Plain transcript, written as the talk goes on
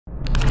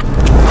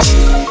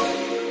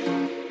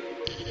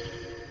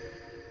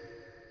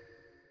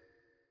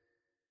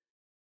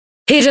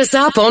Hit us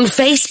up on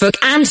Facebook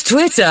and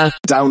Twitter.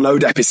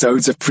 Download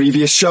episodes of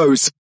previous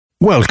shows.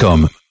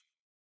 Welcome.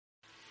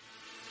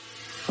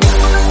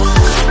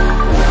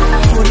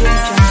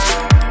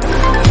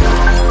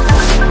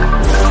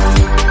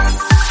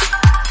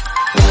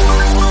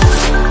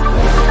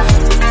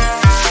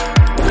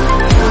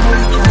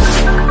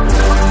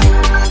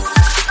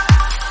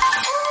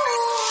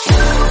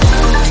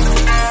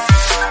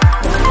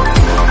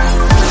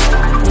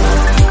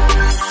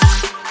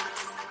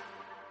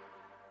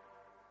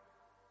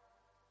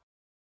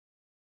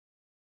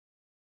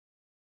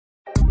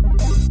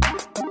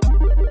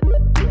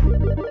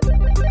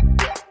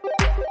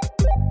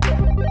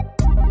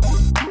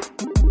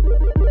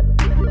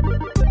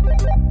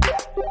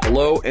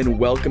 Hello and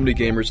welcome to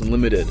Gamers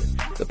Unlimited,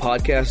 the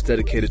podcast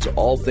dedicated to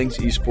all things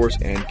esports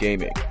and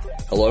gaming.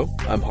 Hello,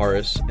 I'm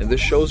Horace, and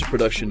this show is a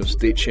production of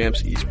State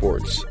Champs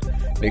Esports.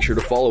 Make sure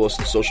to follow us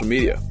on social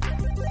media.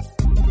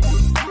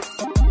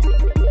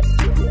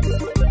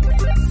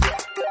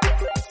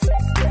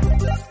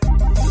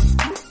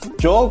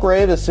 Joel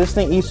Grave,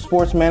 Assistant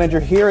Esports Manager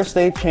here at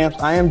State Champs.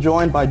 I am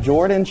joined by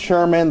Jordan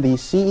Sherman, the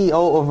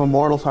CEO of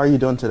Immortals. How are you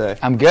doing today?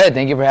 I'm good.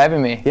 Thank you for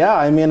having me. Yeah,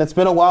 I mean, it's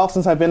been a while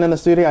since I've been in the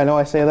studio. I know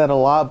I say that a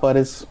lot, but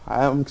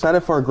I'm excited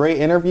for a great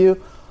interview.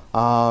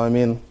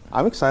 I'm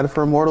excited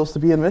for Immortals to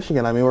be in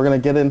Michigan. I mean, we're going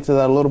to get into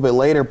that a little bit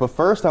later, but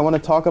first I want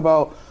to talk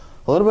about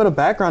a little bit of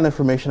background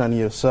information on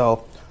you.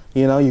 So,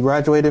 you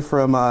graduated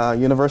from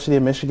University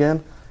of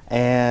Michigan,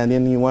 and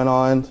then you went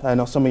on. I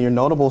know some of your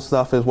notable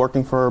stuff is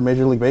working for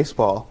Major League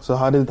Baseball. So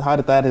how did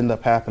that end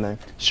up happening?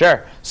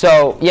 Sure.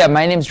 So yeah,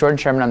 my name's Jordan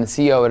Sherman. I'm the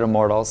CEO at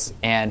Immortals,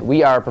 and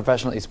we are a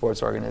professional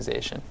esports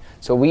organization.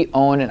 So we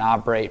own and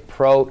operate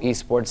pro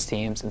esports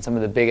teams in some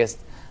of the biggest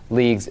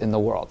leagues in the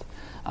world.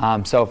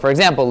 So for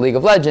example, League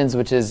of Legends,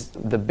 which is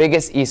the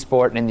biggest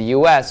esport in the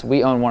US,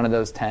 we own one of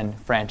those 10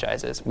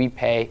 franchises. We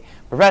pay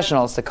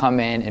professionals to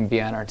come in and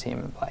be on our team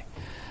and play.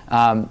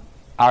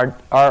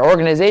 Our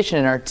organization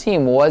and our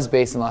team was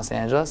based in Los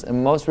Angeles,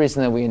 and most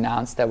recently we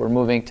announced that we're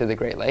moving to the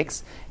Great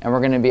Lakes, and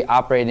we're going to be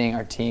operating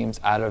our teams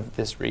out of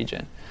this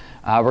region.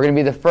 We're going to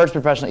be the first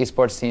professional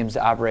esports teams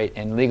to operate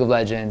in League of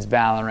Legends,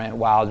 Valorant,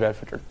 Wild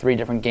Rift, which are 3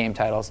 different game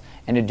titles,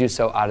 and to do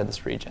so out of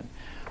this region.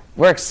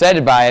 We're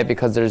excited by it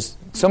because there's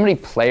so many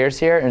players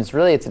here, and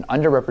it's an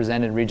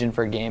underrepresented region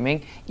for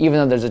gaming, even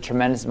though there's a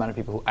tremendous amount of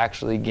people who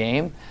actually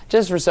game.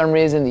 Just for some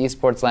reason, the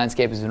esports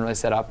landscape has been really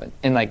set up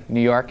in like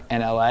New York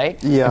and LA.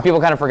 Yeah. And people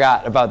kind of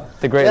forgot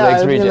about the Great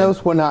Lakes region.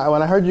 When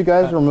I heard you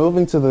guys were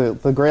moving to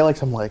the Great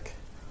Lakes, I'm like,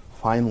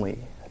 finally,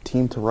 a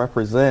team to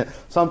represent.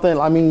 Something,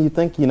 I mean, you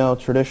think,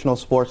 traditional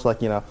sports,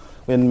 like,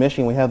 in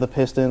Michigan, we have the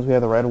Pistons, we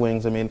have the Red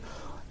Wings. I mean,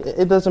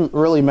 it doesn't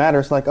really matter.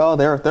 It's like, oh,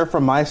 they're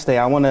from my state.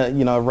 I want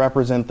to,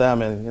 represent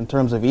them. And in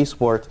terms of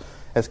esports,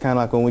 it's kind of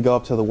like when we go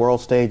up to the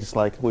world stage, it's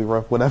like we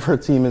rep whatever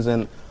team is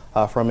in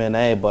from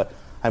NA. But,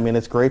 I mean,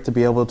 it's great to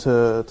be able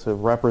to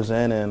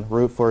represent and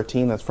root for a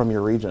team that's from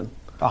your region.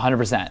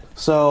 100%.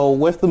 So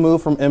with the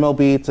move from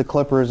MLB to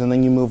Clippers and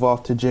then you move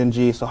off to Gen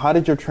G, so how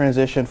did your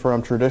transition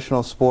from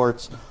traditional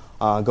sports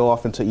go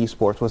off into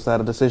esports? Was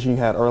that a decision you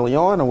had early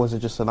on, or was it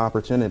just an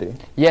opportunity?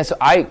 Yeah, so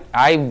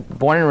I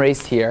born and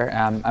raised here.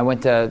 I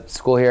went to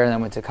school here and then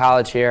went to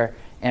college here,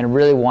 and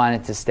really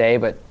wanted to stay,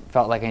 but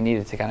felt like I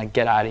needed to kind of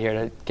get out of here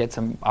to get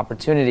some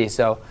opportunity.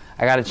 So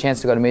I got a chance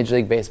to go to Major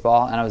League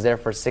Baseball, and I was there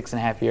for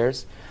 6.5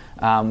 years,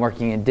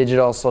 working in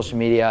digital, social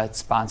media,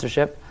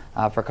 sponsorship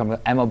for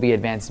MLB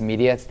Advanced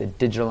Media. It's the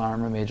digital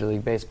arm of Major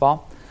League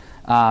Baseball.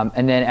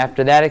 And then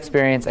after that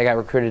experience, I got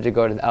recruited to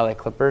go to the LA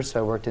Clippers, so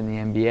I worked in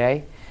the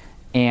NBA.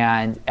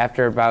 And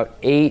after about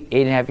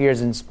 8.5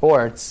 years in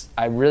sports,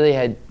 I really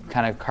had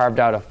kind of carved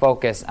out a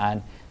focus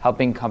on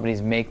helping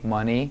companies make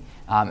money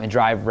and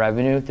drive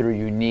revenue through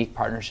unique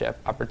partnership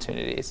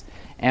opportunities.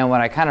 And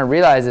what I kind of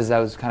realized as I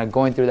was kind of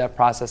going through that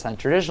process on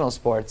traditional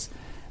sports,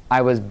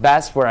 I was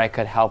best where I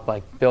could help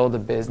build a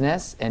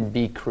business and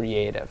be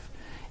creative.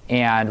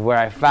 And where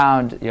I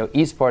found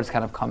esports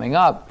kind of coming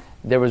up,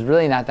 there was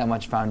really not that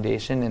much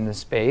foundation in the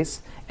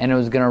space, and it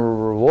was going to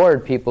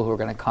reward people who were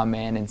going to come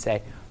in and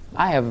say,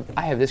 I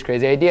have this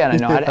crazy idea and I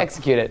know how to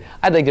execute it.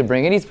 I'd like to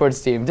bring an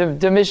esports team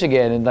to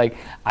Michigan, and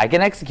I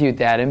can execute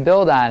that and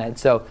build on it.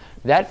 So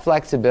that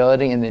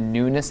flexibility and the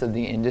newness of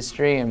the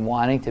industry and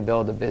wanting to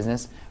build a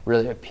business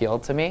really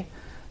appealed to me.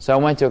 So I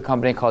went to a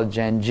company called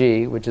Gen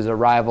G, which is a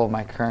rival of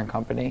my current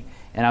company,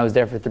 and I was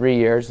there for 3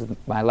 years, with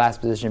my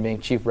last position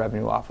being Chief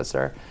Revenue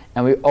Officer.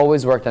 And we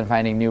always worked on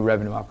finding new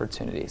revenue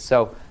opportunities.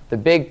 So the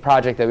big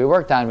project that we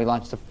worked on, we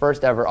launched the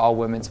first ever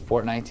all-women's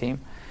Fortnite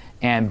team.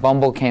 And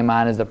Bumble came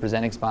on as the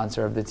presenting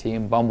sponsor of the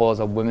team. Bumble is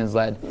a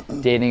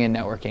women's-led dating and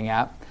networking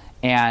app.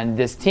 And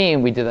this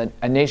team, we did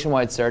a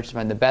nationwide search to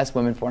find the best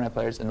women Fortnite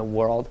players in the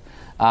world.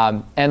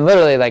 And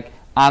literally,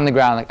 on the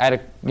ground, I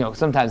had to,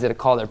 sometimes they had to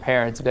call their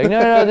parents and be like,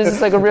 no, this is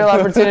a real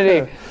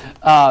opportunity.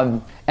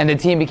 And the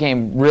team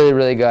became really,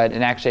 really good.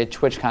 And actually at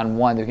TwitchCon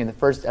 1, they became the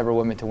first ever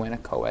women to win a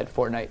co-ed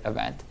Fortnite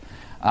event,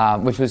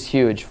 which was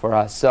huge for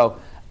us. So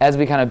as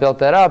we kind of built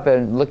that up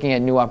and looking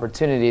at new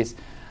opportunities,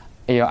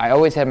 I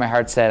always had my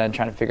heart set on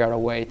trying to figure out a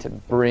way to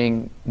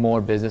bring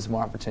more business,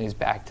 more opportunities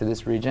back to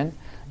this region.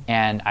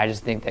 And I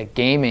just think that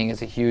gaming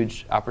is a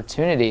huge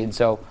opportunity. And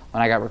so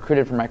when I got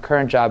recruited for my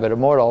current job at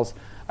Immortals,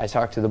 I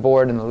talked to the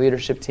board and the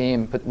leadership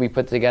team. We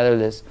put together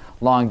this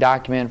long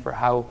document for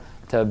how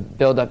to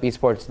build up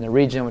esports in the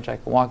region, which I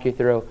can walk you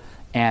through.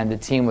 And the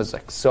team was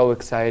like so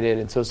excited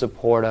and so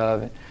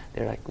supportive. And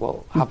they're like,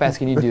 well, how fast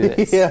can you do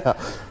this? Yeah.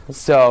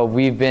 So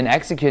we've been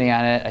executing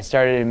on it. I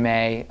started in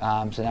May,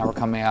 so now we're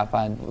coming up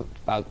on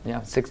about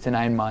 6 to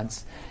 9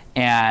 months.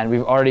 And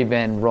we've already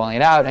been rolling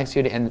it out,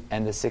 executing,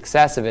 and the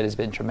success of it has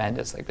been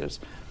tremendous. Like there's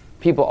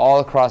people all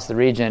across the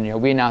region.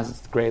 We announced it's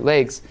the Great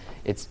Lakes.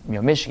 It's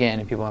Michigan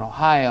and people in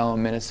Ohio,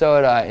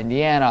 Minnesota,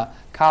 Indiana,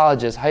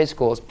 colleges, high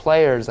schools,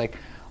 players. Like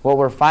what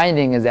we're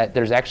finding is that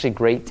there's actually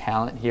great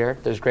talent here.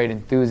 There's great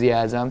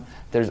enthusiasm.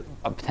 There's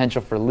a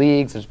potential for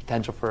leagues. There's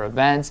potential for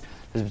events.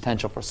 There's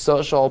potential for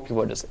social.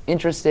 People are just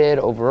interested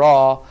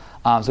overall.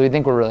 So we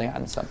think we're really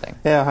onto something.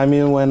 Yeah, I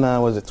mean, when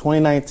was it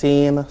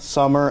 2019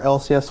 summer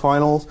LCS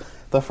finals?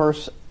 The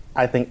first,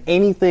 I think,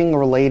 anything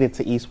related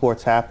to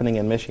esports happening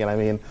in Michigan. I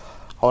mean,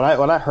 when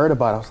I heard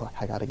about it, I was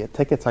like, I got to get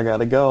tickets. I got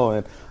to go.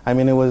 And I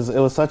mean, it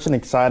was such an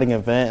exciting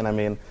event. And I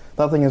mean,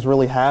 nothing has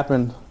really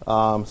happened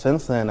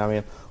since then. I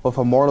mean, with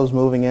Immortals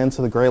moving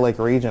into the Great Lake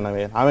region, I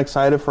mean, I'm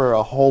excited for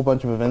a whole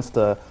bunch of events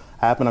to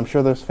happen. I'm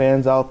sure there's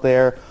fans out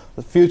there,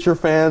 the future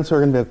fans who are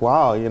going to be like,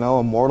 wow,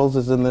 Immortals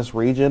is in this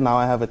region. Now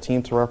I have a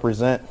team to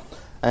represent.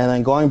 And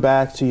then going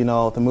back to,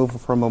 the move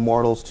from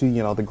Immortals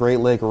to, the Great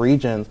Lake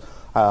region,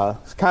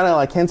 it's kind of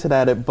like hinted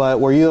at it,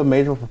 but were you a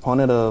major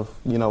proponent of,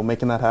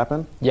 making that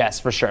happen? Yes,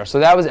 for sure. So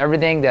that was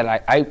everything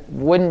that I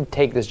wouldn't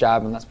take this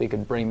job unless we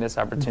could bring this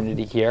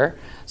opportunity here.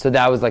 So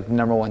that was like the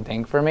number one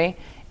thing for me.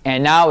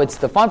 And now it's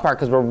the fun part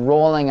because we're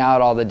rolling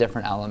out all the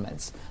different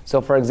elements. So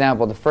for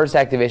example, the first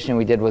activation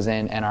we did was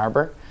in Ann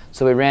Arbor.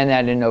 So we ran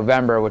that in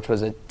November, which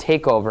was a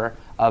takeover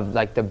of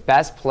like the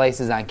best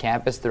places on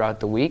campus throughout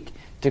the week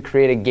to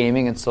create a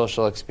gaming and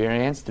social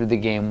experience through the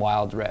game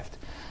Wild Rift.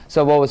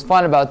 So what was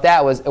fun about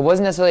that was it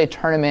wasn't necessarily a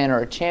tournament or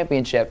a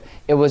championship.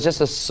 It was just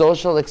a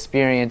social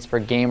experience for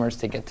gamers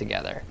to get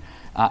together.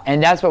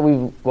 And that's what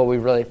we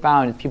really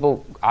found.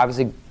 People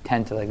obviously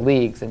tend to like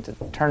leagues and to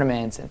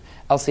tournaments and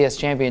LCS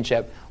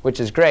championship, which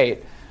is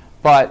great.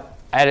 But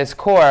at its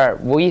core,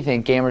 we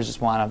think gamers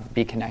just want to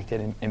be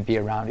connected and be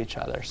around each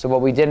other. So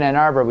what we did in Ann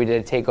Arbor, we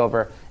did a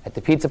takeover at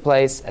the pizza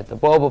place, at the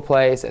boba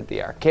place, at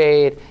the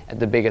arcade, at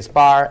the biggest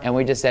bar, and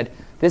we just said,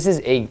 this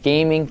is a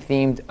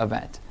gaming-themed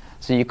event.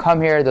 So you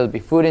come here, there'll be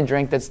food and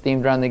drink that's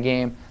themed around the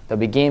game, there'll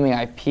be gaming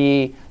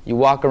IP, you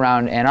walk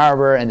around Ann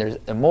Arbor and there's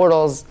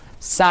Immortals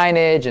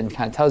signage and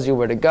kind of tells you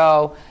where to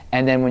go,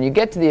 and then when you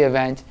get to the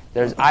event,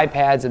 there's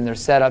iPads and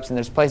there's setups and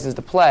there's places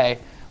to play,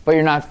 but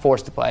you're not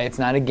forced to play. It's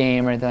not a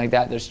game or anything like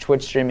that. There's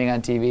Twitch streaming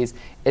on TVs.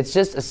 It's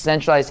just a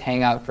centralized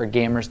hangout for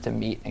gamers to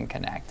meet and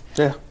connect.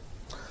 Yeah.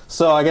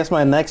 So I guess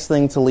my next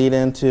thing to lead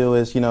into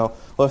is,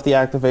 with the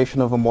activation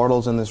of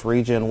Immortals in this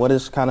region, what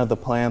is kind of the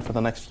plan for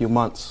the next few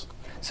months?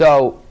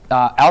 So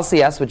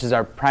LCS, which is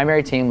our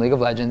primary team, League of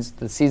Legends,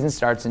 the season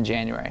starts in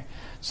January.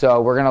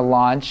 So we're going to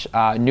launch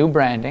new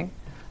branding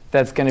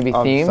that's going to be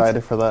themed. I'm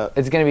excited for that.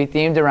 It's going to be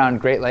themed around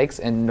Great Lakes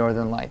and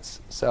Northern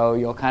Lights. So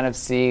you'll kind of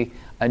see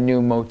a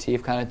new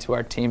motif kind of to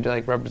our team to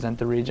like represent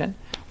the region,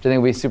 which I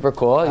think will be super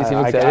cool. You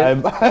seem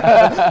excited?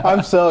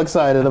 I'm so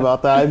excited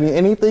about that. I mean,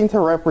 anything to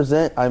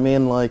represent. I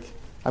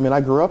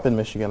I grew up in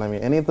Michigan. I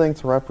mean, anything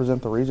to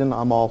represent the region,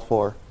 I'm all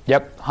for.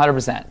 Yep,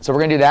 100%. So we're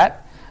going to do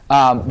that.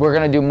 We're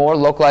going to do more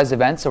localized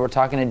events. So we're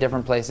talking to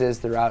different places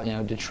throughout,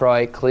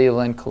 Detroit,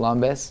 Cleveland,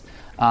 Columbus,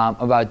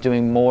 about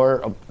doing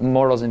more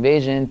Immortals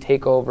Invasion,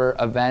 takeover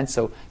events,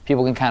 so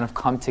people can kind of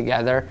come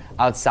together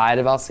outside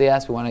of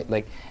LCS. We want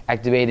to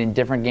activate in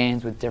different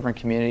games with different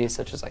communities,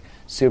 such as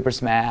Super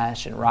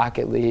Smash and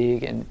Rocket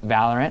League and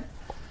Valorant.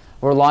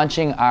 We're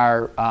launching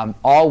our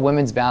all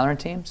women's Valorant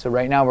team. So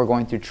right now we're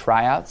going through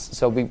tryouts.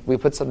 So we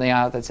put something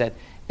out that said,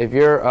 if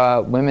you're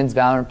a women's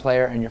Valorant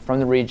player and you're from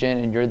the region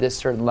and you're this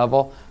certain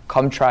level,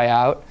 come try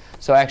out.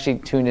 So I actually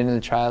tuned into the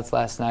tryouts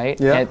last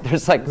night. Yeah. And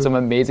there's some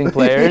amazing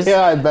players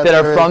I bet that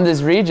are from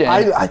this region.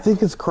 I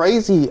think it's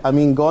crazy. I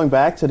mean, going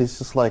back to it, it's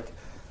just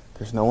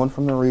there's no one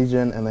from the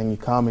region, and then you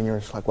come and you're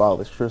just like, wow,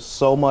 there's just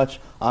so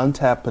much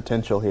untapped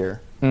potential here.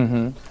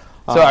 Mm-hmm.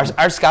 So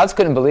our scouts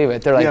couldn't believe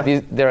it. They're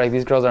like,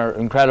 these girls are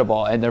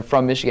incredible, and they're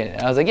from Michigan.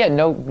 And I was like, yeah,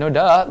 no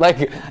duh.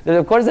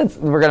 Of course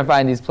we're gonna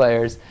find these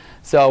players.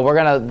 So we're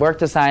gonna work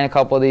to sign a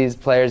couple of these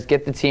players,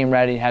 get the team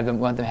ready,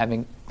 want them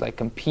having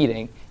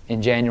competing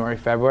in January,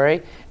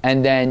 February,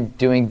 and then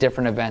doing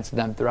different events with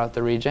them throughout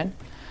the region.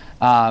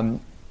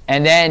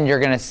 And then you're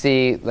gonna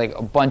see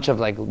a bunch of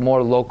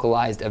more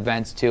localized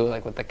events too,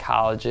 with the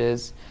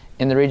colleges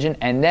in the region.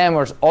 And then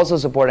we're also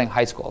supporting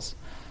high schools.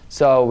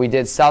 So we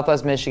did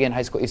Southwest Michigan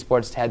High School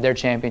Esports had their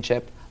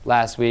championship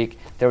last week.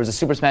 There was a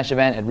Super Smash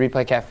event at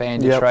Replay Cafe in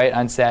Detroit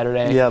on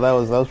Saturday. Yeah, that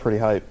was pretty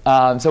hype.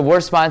 So we're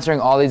sponsoring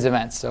all these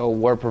events. So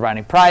we're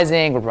providing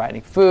prizing, we're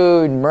providing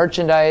food,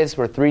 merchandise,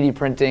 we're 3D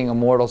printing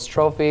Immortals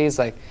trophies.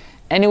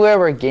 Anywhere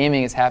where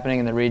gaming is happening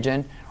in the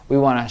region, we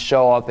want to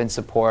show up and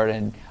support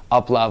and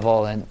up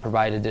level and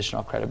provide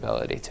additional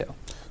credibility too.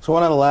 So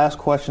one of the last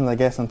questions, I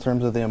guess, in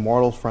terms of the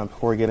Immortals front,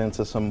 before we get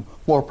into some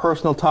more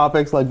personal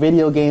topics like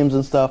video games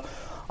and stuff.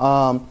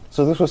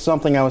 So this was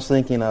something I was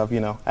thinking of,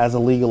 as a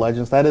League of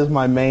Legends. That is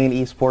my main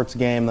esports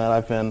game that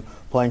I've been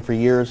playing for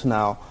years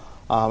now.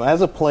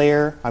 As a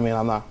player, I'm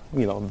not,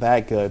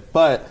 that good,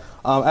 but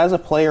as a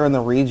player in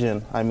the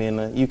region,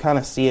 you kind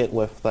of see it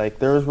with,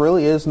 there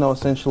really is no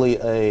essentially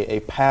a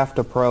path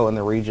to pro in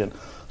the region.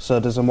 So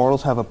does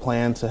Immortals have a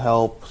plan to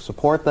help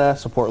support that,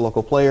 support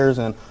local players,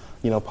 and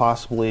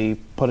possibly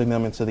putting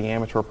them into the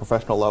amateur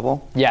professional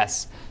level?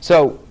 Yes.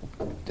 So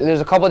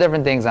there's a couple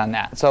different things on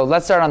that. So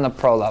let's start on the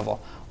pro level.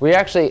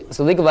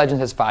 So League of Legends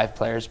has 5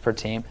 players per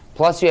team,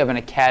 plus you have an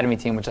academy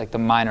team, which is like the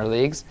minor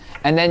leagues,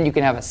 and then you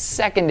can have a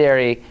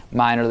secondary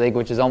minor league,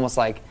 which is almost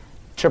like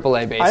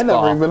AAA baseball. I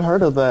never even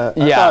heard of that.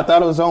 I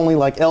thought it was only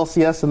like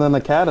LCS and then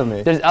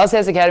academy. There's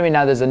LCS Academy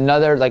now. There's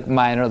another like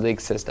minor league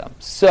system.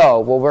 So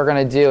what we're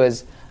going to do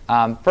is,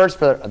 first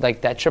for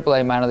like that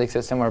AAA minor league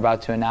system we're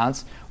about to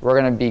announce, we're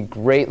going to be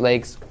Great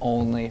Lakes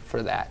only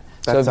for that.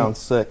 That sounds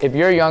sick. If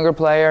you're a younger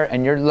player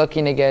and you're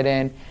looking to get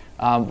in,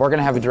 we're going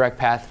to have a direct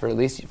path for at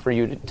least for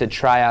you to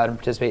try out and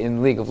participate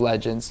in League of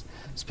Legends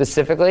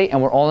specifically,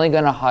 and we're only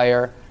going to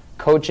hire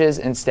coaches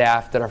and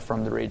staff that are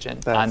from the region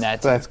on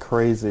that team. That's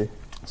crazy.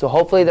 So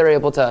hopefully they're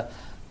able to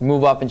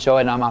move up and show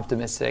it, and I'm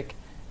optimistic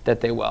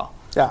that they will.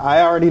 Yeah,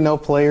 I already know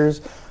players.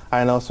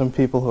 I know some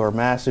people who are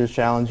Masters,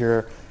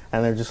 Challenger,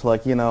 and they're just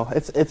like,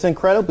 it's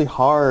incredibly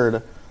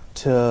hard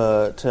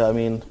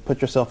to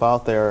put yourself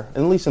out there,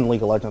 at least in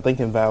League of Legends. I think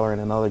in Valorant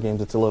and other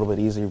games it's a little bit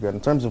easier, but in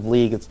terms of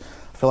League,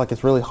 I feel like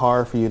it's really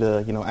hard for you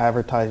to,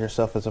 advertise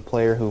yourself as a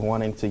player who's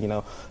wanting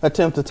to,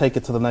 attempt to take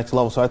it to the next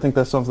level. So I think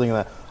that's something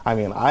that,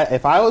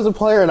 if I was a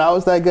player and I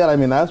was that good,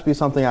 that would be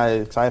something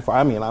I'm excited for.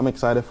 I'm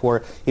excited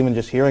for even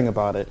just hearing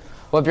about it.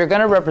 Well, if you're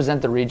going to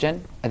represent the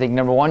region, I think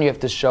number one, you have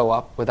to show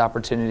up with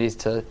opportunities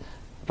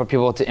for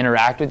people to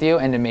interact with you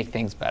and to make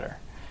things better.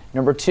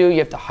 Number two, you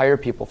have to hire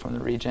people from the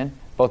region,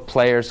 both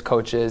players,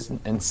 coaches,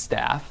 and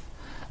staff.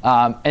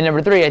 And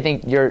number three, I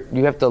think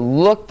you have to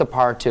look the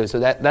part too. So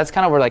that's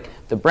kind of where like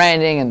the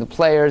branding and the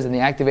players and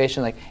the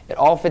activation, like it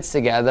all fits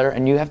together,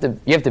 and you have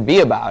to be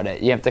about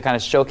it. You have to kind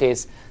of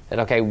showcase that,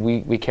 okay,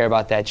 we care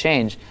about that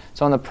change.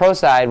 So on the pro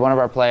side, one of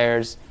our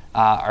players,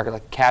 our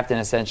like captain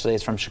essentially,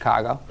 is from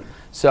Chicago.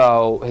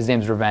 So his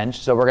name's Revenge.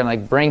 So we're gonna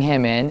bring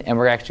him in, and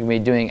we're actually gonna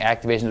be doing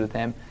activations with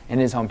him in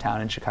his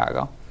hometown in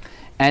Chicago.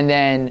 And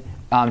then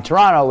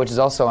Toronto, which is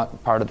also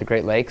part of the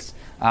Great Lakes,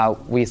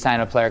 we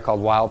signed a player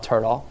called Wild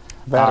Turtle.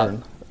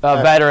 Veteran.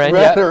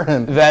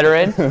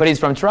 Veteran, but he's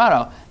from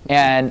Toronto.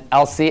 And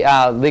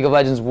League of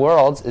Legends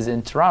Worlds is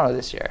in Toronto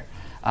this year.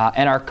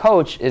 And our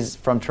coach is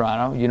from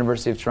Toronto,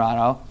 University of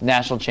Toronto,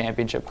 national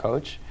championship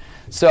coach.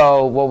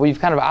 So what we've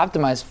kind of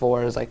optimized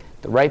for is the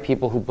right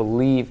people who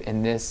believe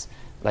in this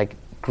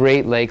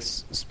Great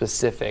Lakes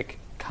specific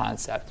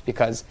concept.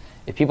 Because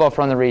if people are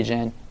from the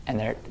region and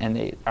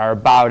they are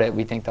about it,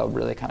 we think they'll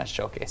really kind of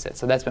showcase it.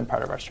 So that's been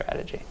part of our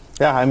strategy.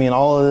 Yeah,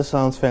 all of this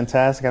sounds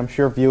fantastic. I'm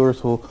sure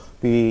viewers will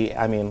be,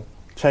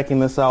 checking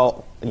this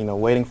out,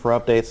 waiting for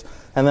updates.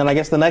 And then I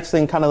guess the next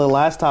thing, kind of the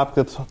last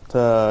topic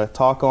to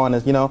talk on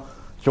is,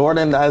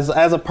 Jordan as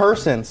a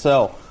person.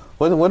 So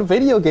what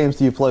video games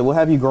do you play? What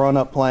have you grown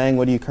up playing?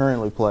 What do you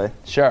currently play?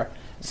 Sure.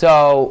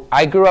 So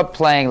I grew up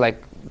playing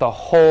the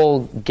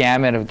whole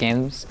gamut of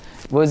games.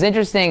 What was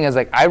interesting is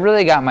I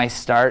really got my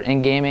start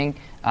in gaming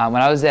when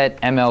I was at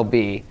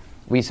MLB.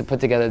 We used to put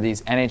together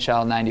these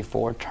NHL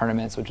 94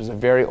 tournaments, which was a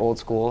very old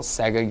school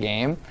Sega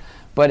game.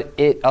 But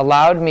it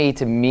allowed me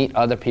to meet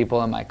other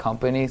people in my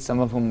company, some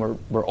of whom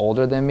were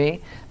older than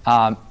me.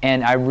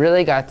 And I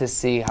really got to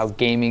see how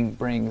gaming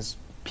brings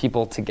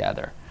people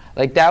together.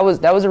 That was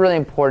a really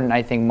important,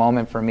 I think,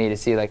 moment for me to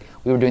see.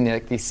 We were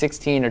doing these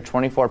 16 or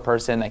 24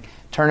 person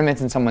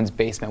tournaments in someone's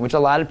basement, which a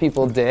lot of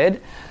people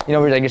did.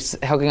 We're you're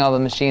hooking all the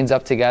machines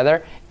up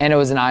together, and it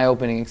was an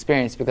eye-opening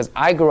experience because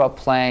I grew up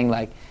playing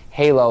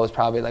Halo was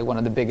probably one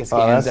of the biggest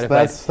games that I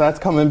played. That's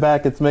coming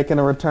back. It's making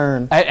a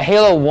return.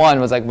 Halo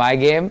 1 was my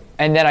game,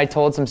 and then I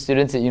told some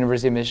students at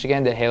University of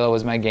Michigan that Halo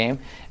was my game,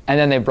 and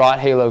then they brought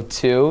Halo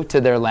 2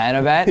 to their LAN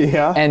event,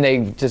 and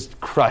they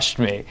just crushed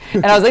me.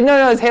 And I was like,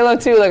 no, it's Halo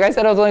 2. I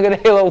said I was only good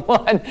at Halo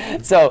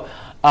 1. So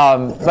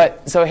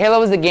Halo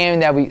was the game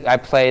that I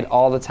played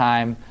all the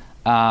time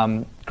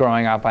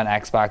growing up on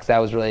Xbox. That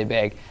was really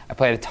big. I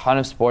played a ton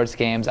of sports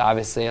games,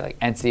 obviously,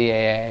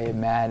 NCAA,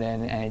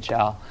 Madden,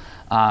 NHL.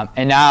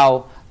 And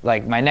now,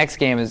 my next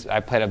game is I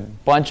played a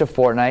bunch of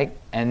Fortnite,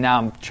 and now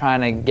I'm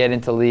trying to get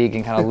into League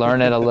and kind of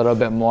learn it a little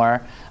bit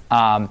more.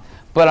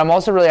 But I'm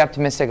also really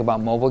optimistic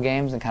about mobile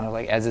games and kind of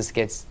as this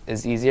gets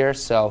easier.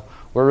 So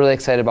we're really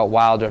excited about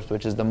Wild Rift,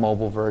 which is the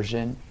mobile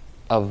version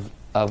of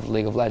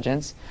League of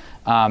Legends.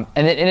 And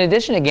then in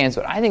addition to games,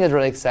 what I think is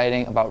really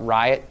exciting about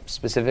Riot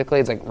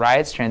specifically, it's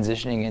Riot's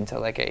transitioning into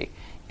a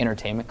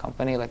entertainment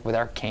company, like with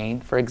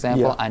Arcane, for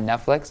example, on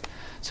Netflix.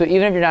 So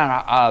even if you're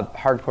not a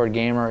hardcore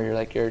gamer,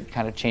 or you're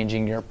kind of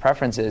changing your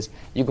preferences,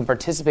 you can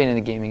participate in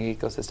the gaming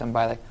ecosystem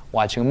by like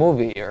watching a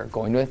movie or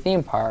going to a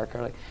theme park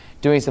or like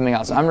doing something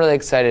else. So I'm really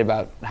excited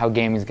about how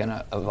gaming is going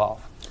to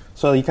evolve.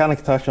 So you kind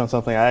of touched on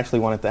something I actually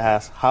wanted to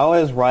ask. How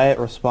has Riot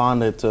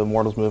responded to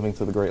Immortals moving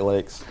to the Great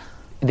Lakes?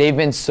 They've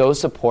been so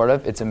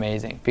supportive, it's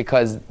amazing,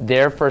 because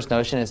their first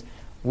notion is,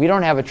 we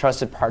don't have a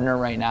trusted partner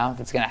right now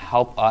that's going to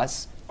help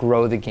us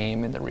grow the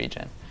game in the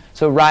region.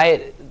 So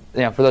Riot,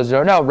 for those who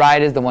don't know,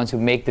 Riot is the ones who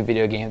make the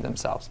video game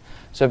themselves.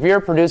 So if you're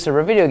a producer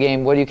of a video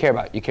game, what do you care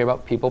about? You care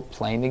about people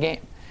playing the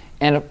game.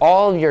 And if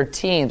all of your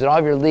teams and all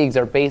of your leagues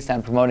are based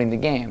on promoting the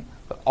game,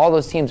 but all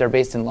those teams are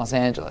based in Los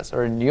Angeles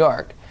or in New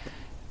York,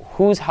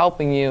 who's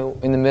helping you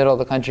in the middle of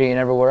the country and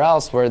everywhere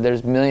else where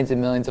there's millions and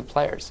millions of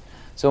players?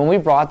 So when we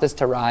brought this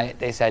to Riot,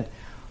 they said,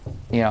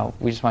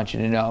 we just want you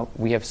to know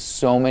we have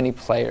so many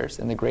players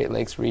in the Great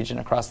Lakes region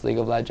across League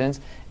of Legends,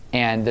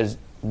 and there's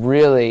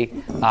really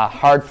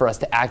hard for us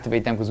to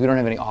activate them because we don't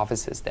have any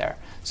offices there.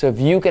 So if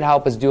you could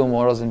help us do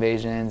Immortals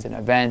Invasions and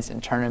events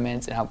and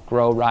tournaments and help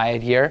grow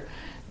Riot here,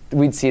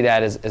 we'd see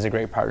that as a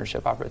great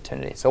partnership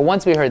opportunity. So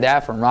once we heard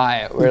that from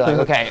Riot, we were like,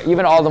 okay,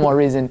 even all the more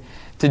reason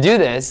to do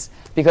this,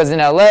 because in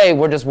LA,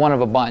 we're just one of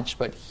a bunch,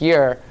 but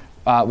here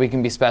we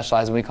can be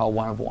specialized and we call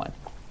one of one.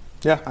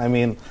 Yeah, I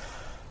mean,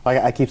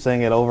 I keep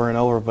saying it over and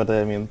over, but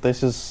I mean,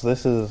 this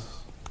is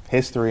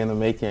history in the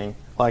making.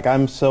 Like,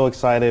 I'm so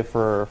excited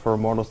for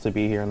Immortals to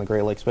be here in the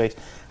Great Lakes space.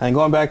 And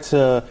going back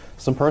to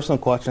some personal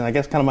questions, I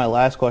guess kind of my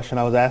last question,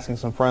 I was asking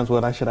some friends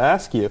what I should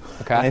ask you.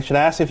 Okay. And I should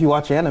ask if you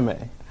watch anime.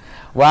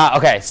 Wow,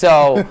 okay,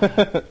 so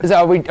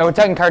are we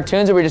talking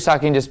cartoons, or are we just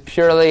talking just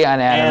purely on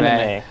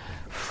anime?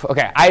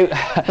 Okay,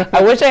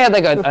 I wish I had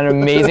like an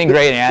amazing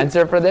great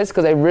answer for this,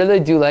 because I really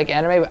do like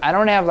anime, but I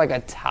don't have like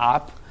a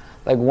top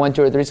like 1,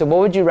 2, or 3. So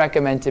what would you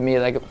recommend to me,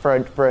 like for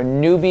a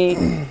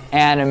newbie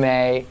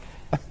anime?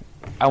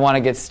 I want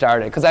to get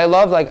started because I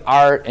love like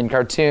art and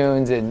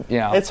cartoons and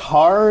It's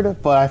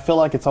hard, but I feel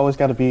like it's always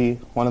got to be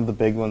one of the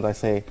big ones. I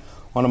say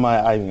one of my.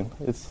 I mean,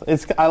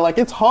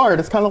 it's hard.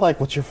 It's kind of like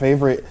what's your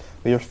favorite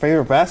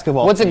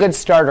basketball? What's team? A good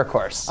starter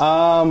course?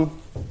 I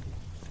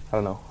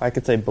don't know. I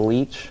could say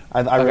Bleach.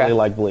 I really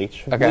like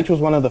Bleach. Okay. Bleach was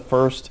one of the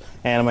first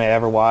anime I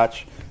ever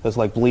watched. It was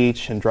like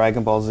Bleach and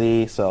Dragon Ball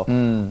Z. So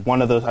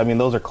one of those. I mean,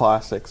 those are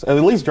classics. At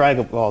least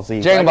Dragon Ball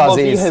Z. Dragon Ball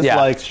Z has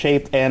like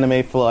shaped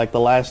anime for like the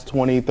last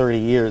 20, 30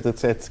 years.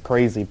 It's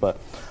crazy, but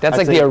that's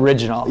like the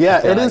original.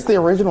 Yeah, it is the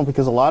original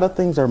because a lot of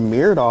things are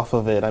mirrored off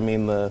of it. I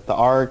mean, the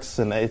arcs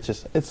and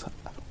it's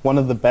one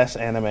of the best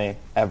anime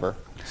ever.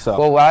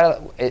 So.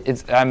 Well,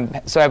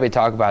 I'm so happy to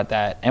talk about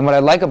that. And what I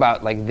like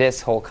about like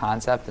this whole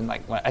concept, and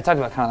like when I talked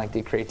about kind of like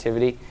the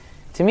creativity,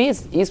 to me,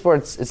 it's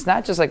esports. It's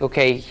not just like,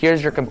 okay,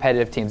 here's your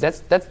competitive teams.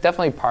 That's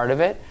definitely part of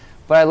it.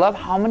 But I love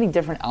how many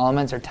different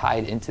elements are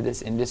tied into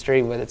this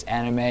industry, whether it's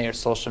anime or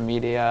social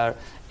media,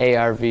 or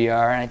AR,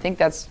 VR, and I think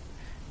that's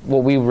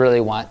what we really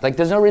want. Like,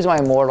 there's no reason why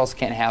Immortals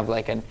can't have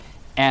like an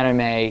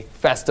anime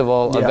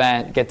festival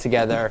event get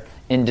together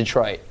in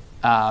Detroit.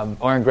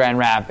 Or in Grand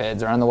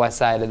Rapids, or on the west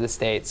side of the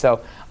state.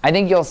 So I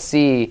think you'll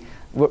see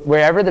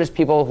wherever there's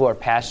people who are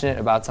passionate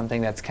about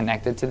something that's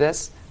connected to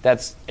this,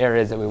 that's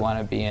areas that we want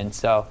to be in.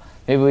 So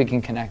maybe we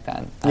can connect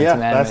on some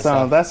anime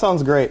stuff. That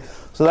sounds great.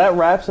 So that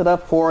wraps it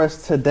up for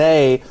us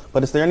today.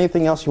 But is there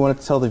anything else you wanted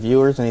to tell the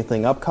viewers?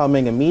 Anything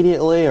upcoming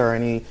immediately, or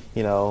any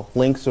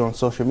links on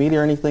social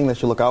media or anything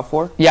that you look out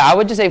for? Yeah, I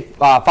would just say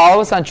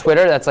follow us on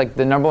Twitter. That's like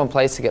the #1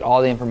 place to get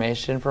all the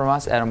information from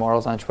us, at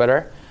Immortals on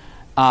Twitter.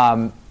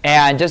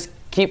 And just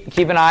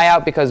keep an eye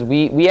out, because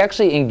we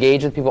actually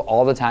engage with people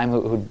all the time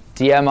who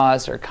DM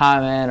us or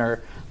comment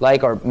or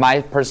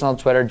my personal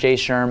Twitter,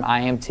 JSherm,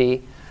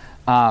 IMT.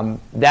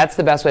 That's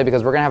the best way,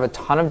 because we're going to have a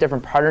ton of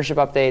different partnership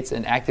updates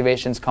and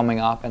activations coming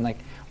up. And like,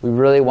 we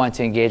really want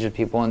to engage with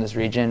people in this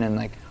region. And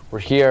like, we're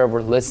here,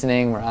 we're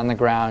listening, we're on the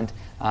ground,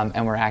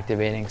 and we're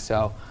activating.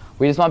 So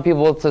we just want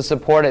people to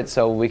support it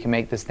so we can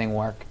make this thing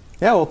work.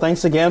 Yeah, well,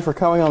 thanks again for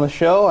coming on the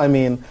show. I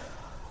mean,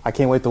 I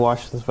can't wait to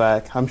watch this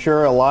back. I'm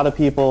sure a lot of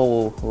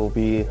people will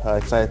be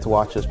excited to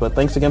watch this, but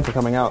thanks again for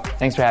coming out.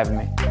 Thanks for having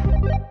me.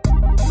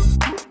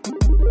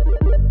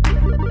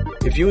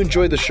 If you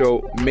enjoyed the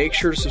show, make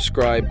sure to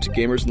subscribe to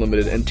Gamers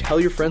Unlimited and tell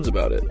your friends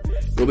about it.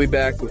 We'll be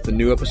back with a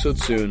new episode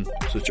soon,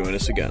 so join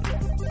us again.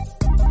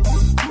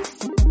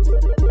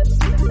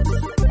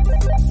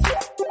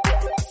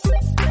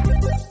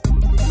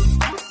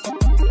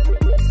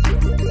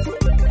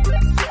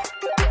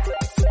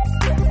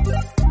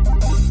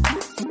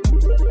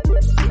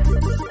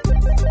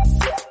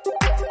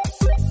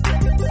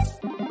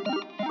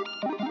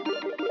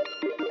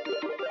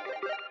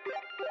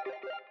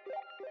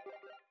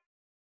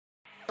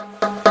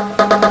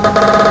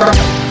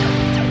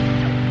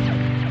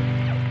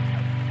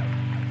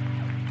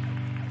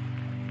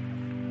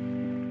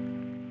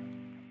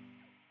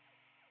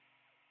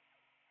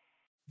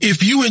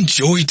 If you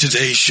enjoyed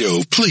today's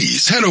show,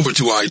 please head over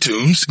to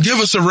iTunes, give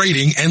us a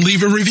rating, and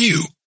leave a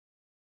review.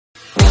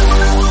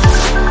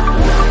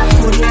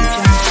 Audio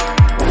Jungle.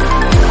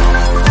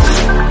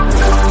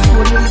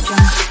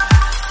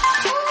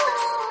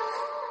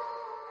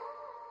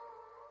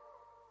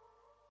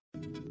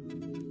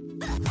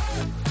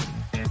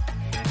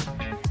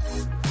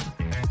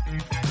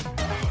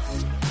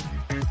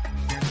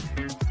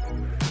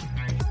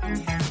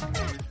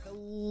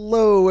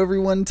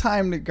 everyone,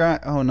 time to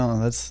grind. Oh no,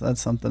 that's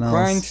something else.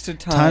 Grind to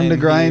time. Time to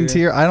grind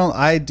here. here.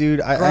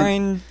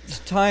 Grind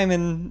time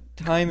and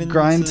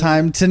grind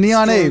time to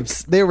Neon stroke.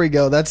 Apes. There we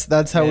go.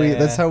 That's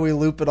how we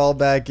loop it all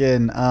back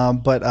in.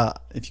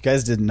 But if you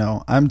guys didn't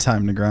know, I'm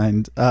Time to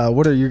Grind.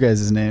 What are your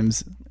guys'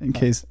 names in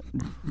case?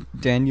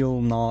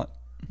 Daniel Knott.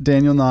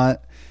 Daniel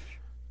Knott.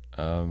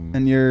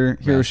 And you're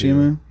Matthew,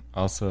 Hiroshima,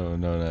 also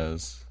known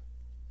as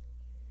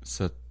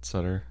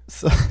Sutter.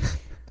 So,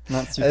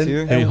 Not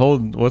Sutur. Hey,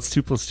 hold. What's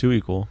 2 + 2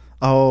 equal?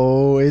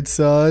 oh, it's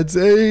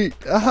 8.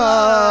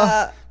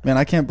 Man,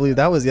 I can't believe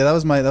that was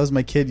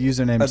my kid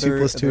username. Are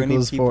 2 + 2 any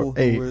equals people 4.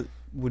 8. who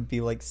would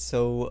be like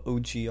so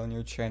OG on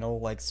your channel,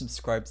 like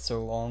subscribed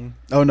so long?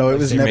 Oh no, it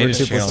was He never made a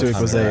 2 channel + 2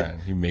 equals time 8.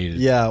 around. He made it.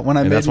 Yeah, when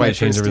I And made that's why my I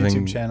changed first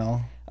everything. YouTube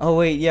channel. Oh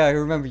wait, yeah, I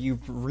remember you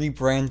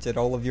rebranded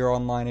all of your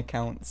online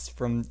accounts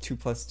from 2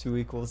 + 2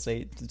 equals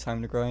 8 to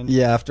Time to Grind.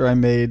 Yeah, after I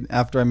made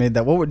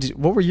that,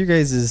 what were you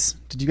guys's?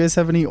 Did you guys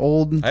have any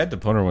old I had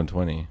Deponer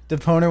 120.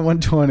 Deponer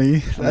 120?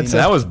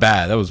 That was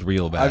bad. That was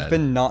real bad. I've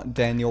been not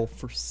Daniel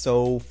for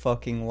so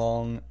fucking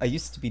long. I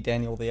used to be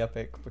Daniel the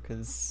Epic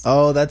because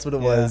Oh, that's what it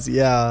was.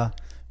 Yeah, it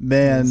was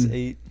man.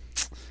 8.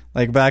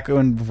 Like back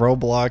in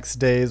Roblox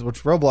days,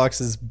 which Roblox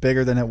is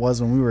bigger than it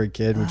was when we were a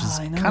kid, which is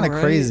I know, kind of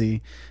right?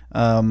 crazy.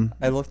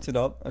 I looked it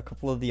up. A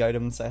couple of the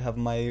items I have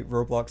my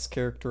Roblox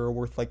character are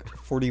worth like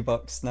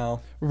 $40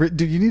 now. Dude,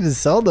 you need to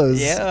sell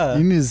those. Yeah.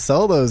 You need to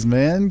sell those,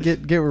 man.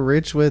 Get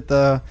rich with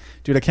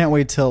dude, I can't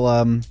wait till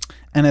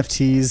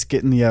NFTs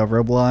get in the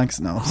Roblox.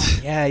 No.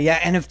 Yeah,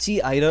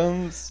 NFT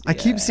items. I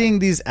keep seeing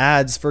these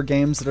ads for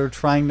games that are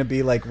trying to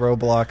be like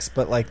Roblox,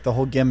 but like the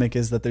whole gimmick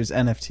is that there's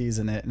NFTs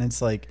in it, and it's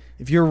like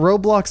if you're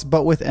Roblox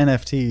but with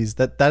NFTs,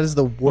 that is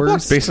the Roblox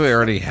worst. basically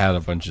already had a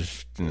bunch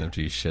of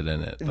NFT shit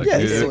in it. Like, Yeah,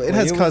 it it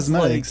has was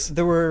cosmetics. Like,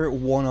 there were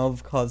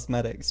one-of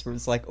cosmetics where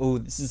it's like, oh,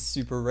 this is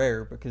super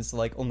rare because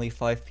like only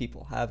 5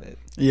 people have it.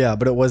 Yeah,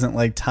 but it wasn't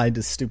like tied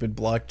to stupid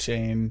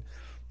blockchain,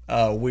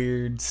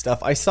 weird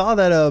stuff. I saw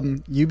that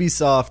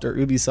Ubisoft,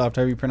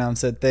 however you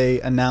pronounce it, they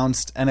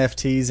announced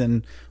NFTs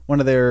in one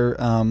of their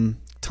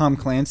Tom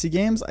Clancy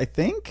games, I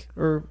think,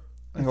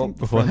 I hope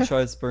the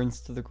franchise burns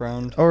to the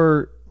ground.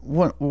 or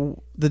what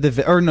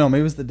or no, maybe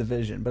it was the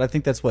Division, but I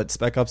think that's what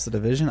Spec Ops: The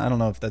Division. I don't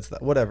know if that's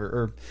that,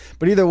 whatever.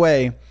 But either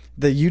way,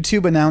 the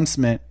YouTube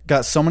announcement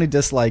got so many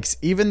dislikes,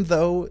 even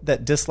though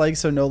that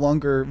dislikes are no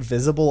longer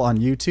visible on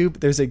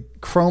YouTube. There's a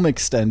Chrome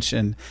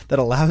extension that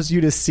allows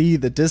you to see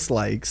the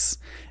dislikes,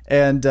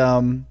 and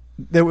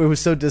it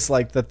was so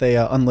disliked that they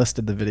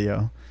unlisted the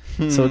video.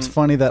 So it's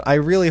funny that I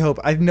really hope,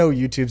 I know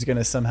YouTube's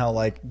gonna somehow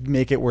like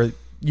make it where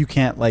you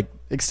can't, like,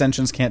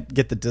 extensions can't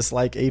get the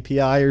dislike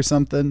API or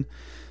something.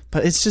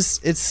 But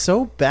it's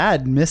so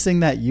bad missing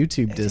that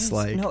YouTube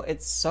dislike. No,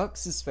 it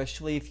sucks,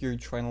 especially if you're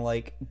trying to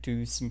like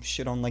do some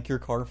shit on like your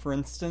car, for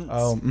instance.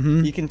 Oh,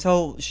 mhm. You can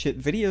tell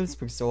shit videos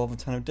because they'll have a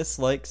ton of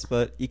dislikes,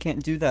 but you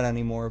can't do that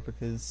anymore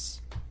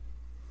because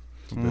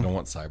They don't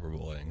want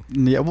cyberbullying.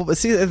 Yeah, well, but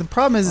see, the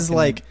problem is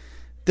like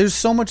there's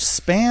so much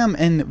spam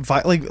and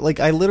like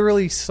I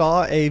literally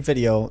saw a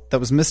video that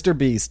was Mr.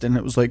 Beast, and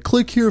it was like,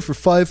 click here for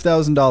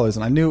 $5,000,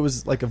 and I knew it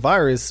was like a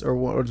virus or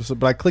what,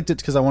 but I clicked it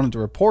because I wanted to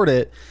report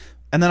it,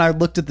 and then I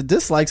looked at the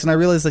dislikes and I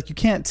realized like you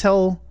can't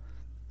tell,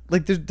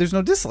 like there's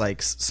no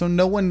dislikes, so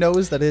no one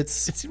knows that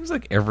it's. It seems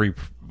like every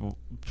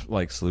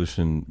like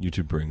solution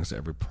YouTube brings to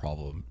every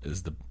problem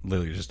is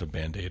literally just a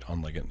band-aid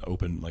on like an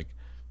open, like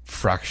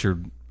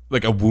fractured,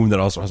 like a wound that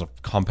also has a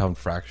compound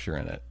fracture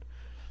in it,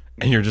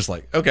 and you're just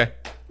like, okay,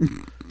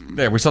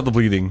 there, we stopped the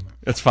bleeding,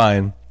 it's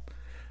fine.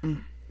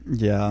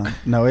 Yeah,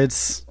 no,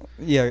 it's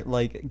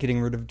like getting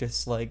rid of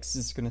dislikes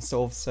is going to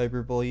solve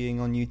cyberbullying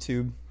on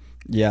YouTube.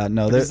 yeah,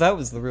 no, Because that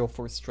was the real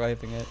force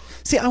driving it.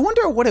 see, I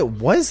wonder what it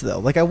was though.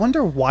 Like, I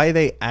wonder why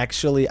they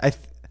actually. I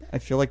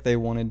feel like they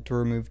wanted to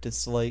remove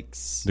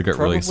dislikes. They got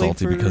probably really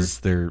salty for- because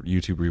their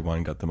YouTube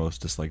Rewind got the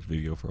most disliked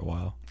video for a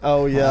while.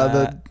 Oh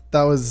yeah,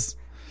 that was.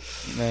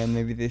 Man,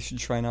 maybe they should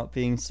try not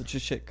being such a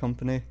shit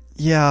company.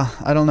 Yeah,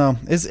 I don't know.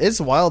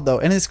 It's wild though,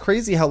 and it's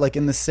crazy how like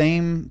in the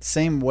same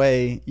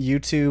way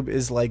YouTube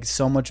is like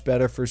so much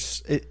better for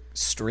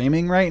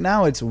streaming right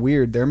now. It's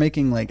weird. They're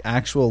making like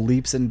actual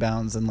leaps and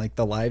bounds in like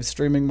the live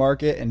streaming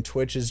market, and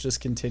Twitch is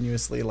just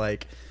continuously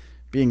like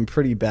being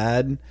pretty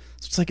bad.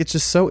 So it's like it's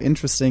just so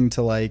interesting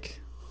to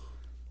like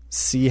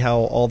see how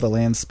all the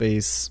land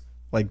space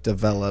like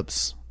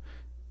develops.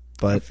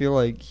 I But feel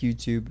like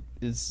YouTube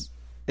is,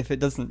 if it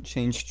doesn't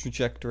change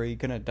trajectory,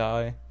 gonna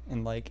die,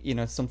 and like, you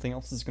know, something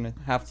else is gonna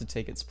have to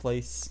take its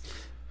place.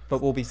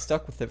 But we'll be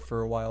stuck with it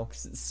for a while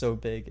because it's so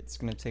big. It's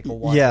gonna take a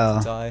while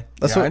to die.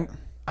 That's Yeah,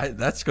 what.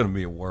 that's going to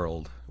be a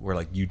world where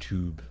like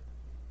YouTube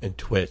and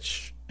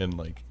Twitch and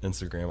like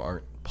Instagram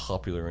aren't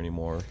popular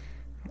anymore.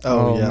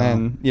 Oh, yeah.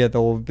 Man, yeah,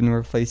 they'll have been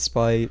replaced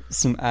by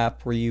some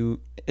app where you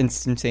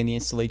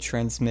instantaneously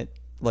transmit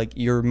like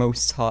your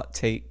most hot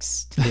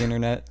takes to the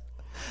internet.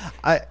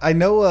 I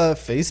know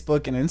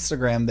Facebook and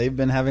Instagram, they've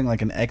been having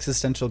like an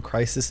existential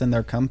crisis in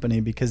their company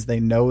because they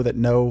know that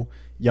no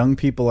young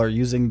people are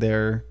using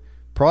their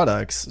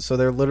products, so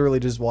they're literally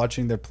just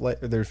watching their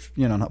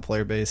not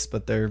player base,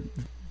 but their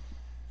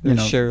their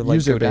share like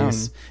user go down.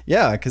 base.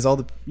 Yeah, because all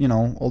the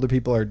older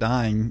people are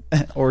dying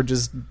or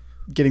just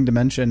getting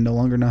dementia and no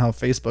longer know how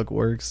Facebook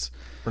works.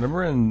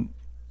 Remember in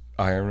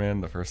Iron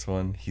Man, the first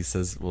one, he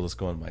says, "We'll just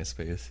go on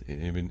MySpace."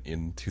 Even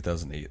in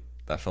 2008,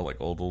 that felt like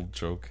old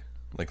joke.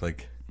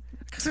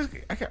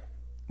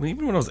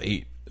 Even when I was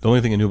 8, the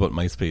only thing I knew about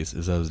MySpace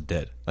is I was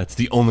dead. That's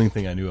the only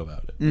thing I knew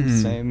about it. Mm-hmm.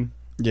 Same.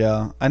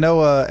 Yeah, I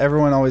know.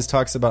 Everyone always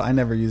talks about. I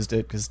never used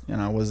it because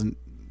I wasn't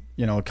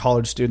a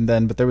college student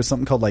then. But there was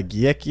something called like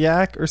Yik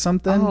Yak or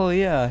something. Oh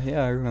yeah,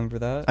 I remember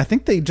that. I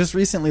think they just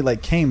recently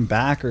like came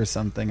back or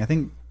something. I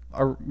think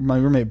my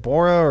roommate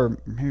Bora or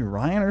maybe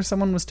Ryan or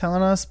someone was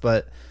telling us,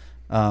 but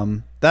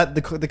that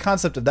the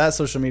concept of that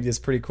social media is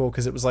pretty cool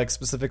because it was like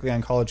specifically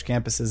on college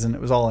campuses and it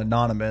was all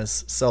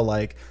anonymous. So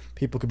like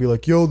people could be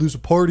like, "Yo, there's a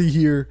party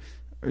here,"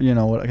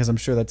 because I'm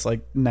sure that's like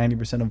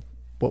 90% of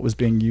what was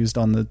being used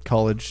on the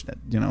college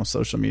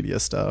social media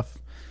stuff.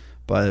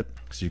 But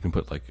so you can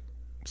put like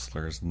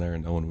slurs in there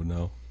and no one would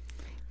know.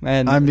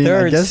 Man, I mean, there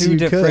I are guess two you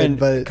different could,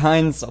 but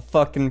kinds of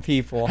fucking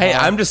people. Hey,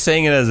 huh? I'm just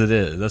saying it as it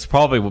is. That's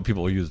probably what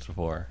people used it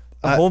for.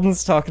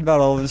 Holden's talking about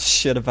all this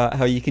shit about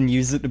how you can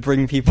use it to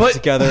bring people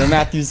together, and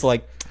Matthew's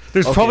like,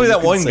 There's okay, probably you that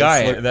can one say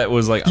guy slur. that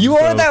was like, You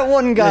are that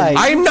one guy.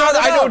 I'm not.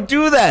 I don't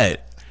do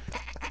that.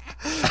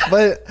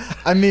 but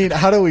I mean,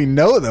 how do we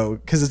know though?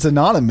 Because it's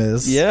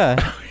anonymous.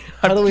 Yeah.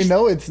 How do we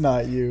know it's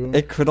not you?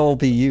 It could all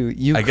be you.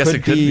 You I guess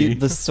it could be.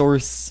 the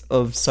source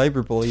of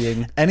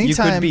cyberbullying.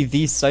 Anytime- You could be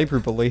the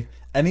cyberbully.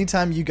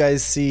 Anytime you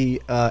guys see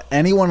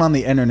anyone on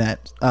the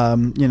internet,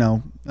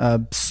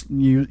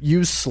 you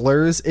use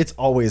slurs, it's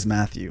always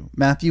Matthew.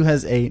 Matthew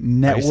has a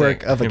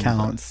network of him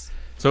accounts.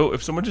 So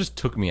if someone just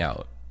took me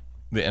out,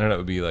 the internet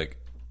would be like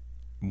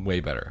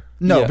way better.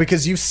 No, Yeah.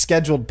 because you've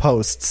scheduled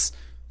posts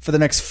for the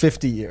next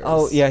 50 years.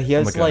 Oh yeah, he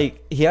has my God.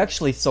 he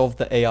actually solved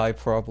the AI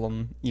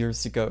problem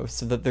years ago,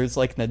 so that there's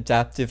like an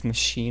adaptive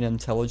machine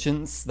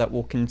intelligence that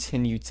will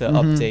continue to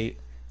update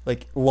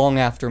like long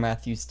after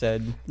Matthew's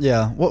dead.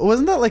 Yeah.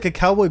 Wasn't that like a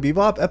Cowboy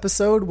Bebop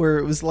episode where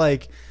it was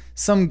like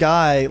some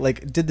guy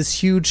like did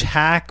this huge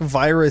hack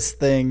virus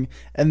thing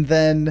and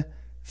then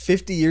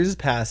 50 years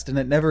passed and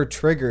it never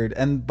triggered,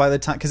 and by the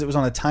time, because it was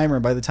on a timer,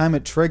 by the time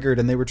it triggered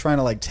and they were trying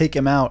to like take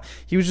him out,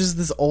 he was just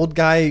this old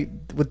guy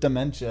with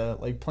dementia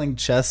like playing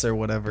chess or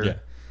whatever. Yeah.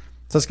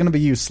 So it's gonna be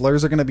you.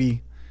 Slurs are gonna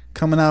be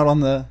coming out on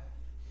the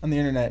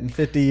internet in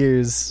 50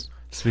 years.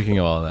 Speaking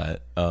of all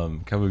that,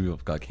 Cowboy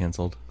Bebop got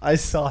canceled. I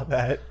saw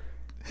that.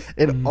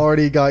 It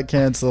already got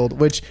canceled,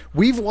 which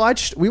we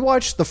watched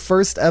the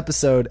first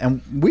episode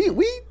and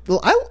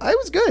I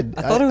was good.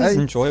 I thought it was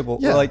enjoyable.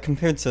 yeah. Like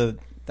compared to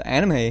the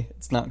anime,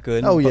 it's not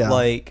good. Oh, but yeah.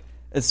 like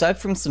aside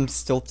from some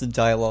stilted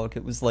dialogue,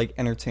 it was like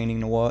entertaining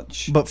to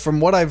watch. But from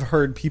what I've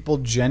heard, people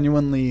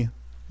genuinely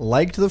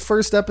liked the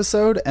first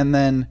episode, and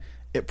then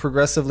it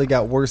progressively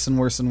got worse and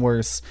worse and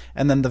worse.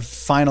 And then the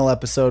final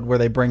episode where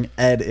they bring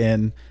Ed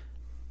in,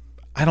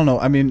 I don't know.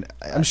 I mean,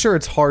 I'm sure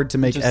it's hard to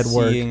make Just Ed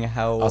work. seeing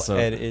how Also-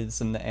 Ed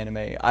is in the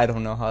anime, I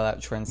don't know how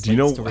that translates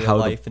know to real how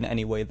the- life in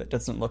any way that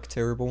doesn't look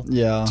terrible.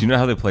 Yeah. Do you know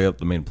how they play up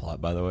the main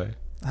plot, by the way?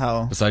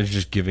 How? Besides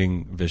just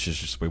giving Vicious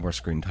just way more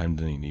screen time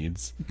than he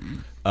needs.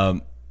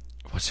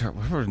 Whatever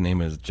her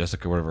name is,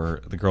 Jessica,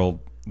 whatever, the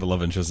girl, the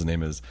love interest's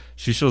name is,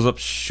 she shows up,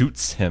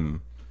 shoots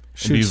him.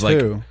 And he's like,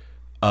 who?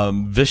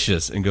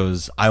 Vicious, and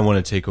goes, "I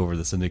want to take over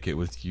the syndicate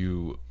with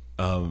you."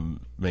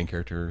 Main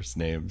character's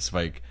name,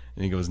 Spike.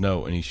 And he goes,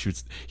 "No," and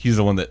he's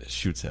the one that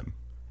shoots him.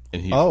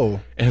 And he, Oh.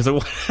 and he's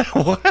like,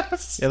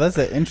 what? Yeah, that's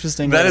an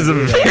interesting That way is to a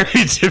do that.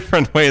 very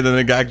different way than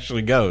it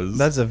actually goes.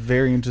 That's a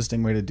very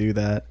interesting way to do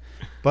that.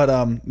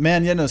 But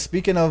man,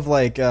 speaking of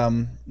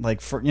kind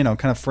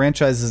of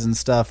franchises and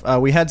stuff,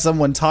 we had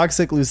someone,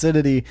 Toxic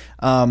Lucidity,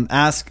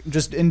 ask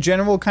just in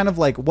general, kind of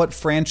like what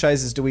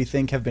franchises do we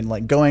think have been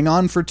like going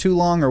on for too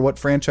long, or what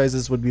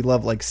franchises would we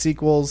love like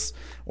sequels,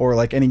 or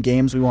like any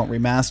games we want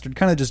remastered,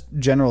 kind of just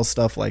general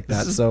stuff like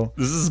that. So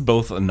this is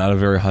both not a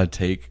very hot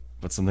take,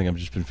 but something I've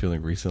just been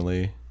feeling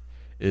recently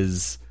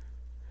is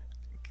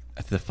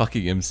the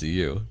fucking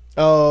MCU.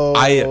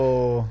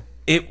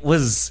 It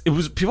was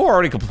people were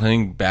already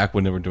complaining back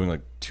when they were doing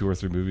like 2 or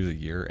 3 movies a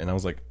year, and I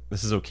was like,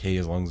 this is okay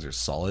as long as they're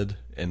solid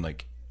and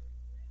like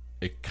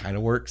it kind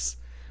of works.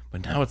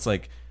 But now it's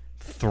like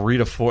 3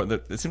 to 4.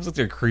 It seems like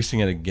they're increasing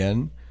it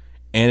again,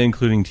 and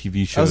including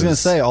TV shows. I was gonna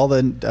say all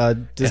the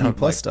Disney I'm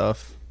Plus like,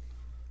 stuff.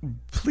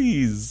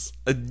 Please,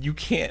 you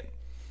can't.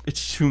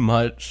 It's too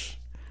much.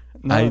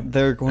 No,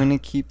 they're going to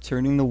keep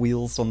turning the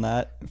wheels on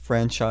that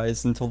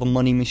franchise until the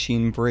money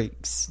machine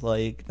breaks.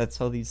 Like, that's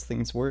how these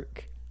things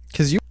work.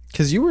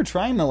 Because you were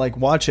trying to like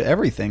watch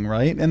everything,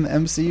 right, in the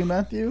MCU,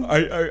 Matthew?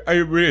 I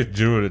really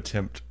do an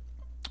attempt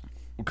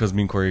because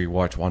me and Corey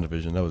watched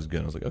WandaVision. That was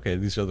good. I was like, okay,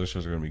 these other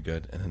shows are going to be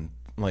good. And then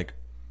like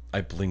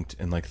I blinked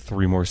and like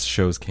 3 more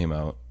shows came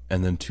out,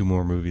 and then 2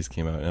 more movies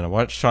came out. And I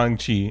watched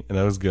Shang-Chi, and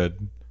that was good.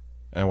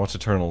 And I watched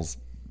Eternals.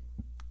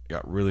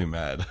 Got really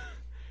mad.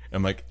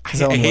 I'm like, I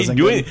hate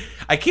doing it.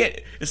 I can't.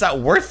 It's not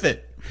worth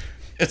it.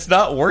 It's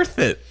not worth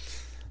it.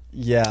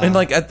 Yeah. And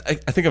like I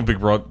think a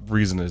big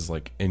reason is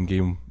like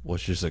Endgame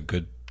was just a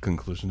good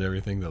conclusion to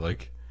everything. That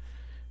like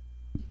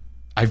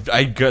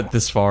I got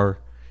this far.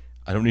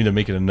 I don't need to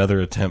make it another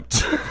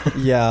attempt.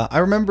 Yeah, I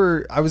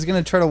remember I was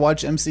gonna try to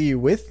watch MCU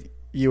with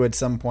you at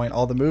some point,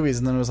 all the movies,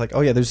 and then it was like,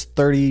 oh yeah, there's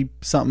 30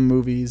 something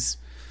movies.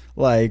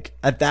 Like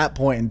at that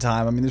point in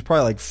time, I mean, there's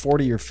probably like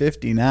 40 or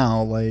 50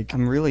 now. Like,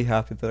 I'm really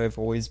happy that I've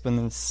always been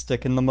a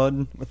stick in the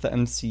mud with the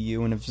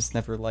MCU and have just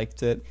never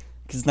liked it.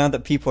 Because now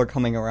that people are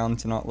coming around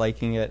to not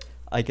liking it,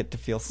 I get to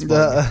feel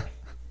smug.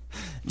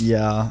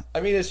 Yeah. I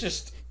mean,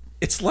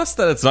 it's less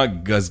that it's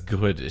not as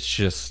good. It's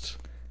just,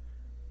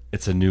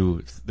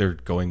 they're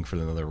going for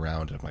another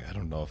round. I'm like, I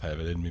don't know if I have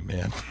it in me,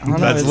 man. I don't know,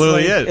 That's it's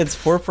literally like, it. It's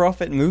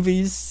for-profit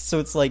movies, so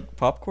it's like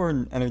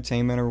popcorn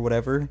entertainment or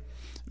whatever.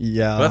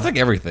 Yeah. But that's like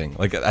everything.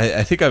 Like,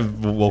 I think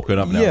I've woken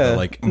up now. Yeah. That,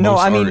 like, no,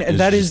 most I mean, art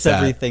that just is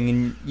everything,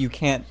 and you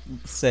can't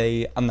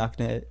say, I'm not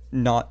going to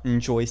not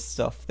enjoy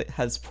stuff that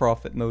has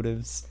profit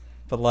motives.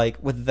 But,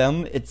 like, with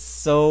them, it's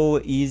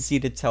so easy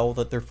to tell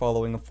that they're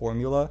following a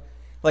formula.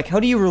 Like, how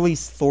do you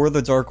release Thor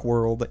the Dark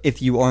World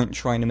if you aren't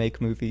trying to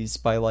make movies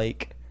by,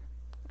 like,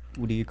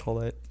 what do you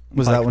call it?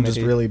 Was By that one just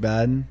committee? really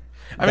bad?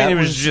 I mean, it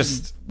was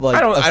just like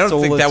I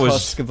don't think that was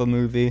husk of a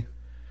movie.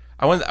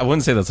 I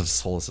wouldn't say that's as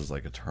soulless as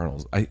like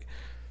Eternals. I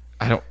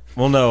don't.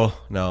 Well, no.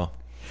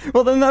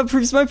 Well, then that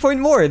proves my point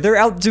more. They're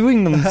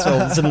outdoing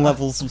themselves in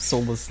levels of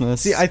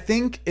soullessness. See, I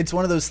think it's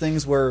one of those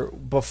things where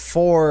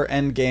before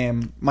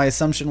Endgame, my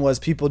assumption was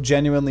people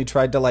genuinely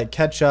tried to like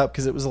catch up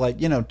because it was like,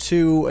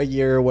 2 a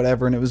year or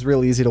whatever, and it was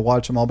real easy to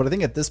watch them all. But I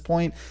think at this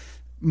point,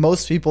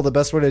 most people, the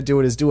best way to do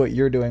it is do what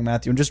you're doing,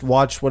 Matthew, and just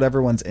watch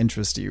whatever one's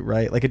interest you,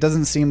 right? Like, it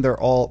doesn't seem they're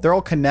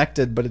all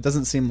connected, but it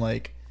doesn't seem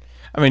like...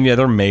 I mean, yeah,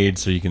 they're made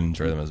so you can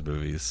enjoy them as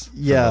movies. For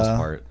Yeah. the most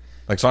part.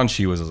 Like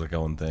Shang-Chi was like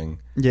own thing.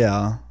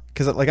 Yeah.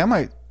 Because, like,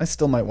 I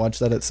still might watch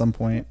that at some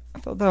point. I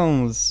thought that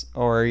one was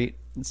alright.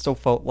 It still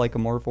felt like a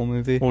Marvel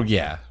movie. Well,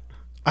 yeah.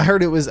 I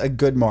heard it was a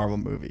good Marvel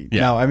movie.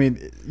 Yeah. Now, I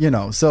mean,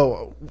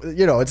 so,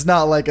 it's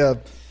not like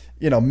a,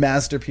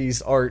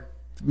 masterpiece art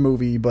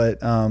movie,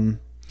 but, man,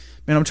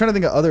 I'm trying to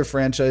think of other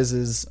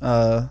franchises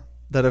that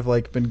have,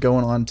 like, been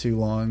going on too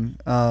long.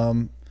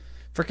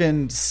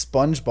 Freaking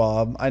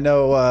SpongeBob. I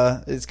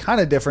know it's kind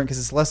of different because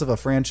it's less of a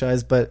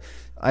franchise, but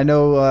I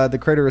know the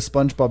creator of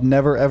SpongeBob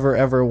never, ever,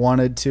 ever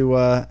wanted to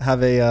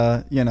have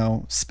a,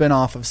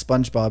 spin-off of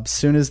SpongeBob. As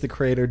soon as the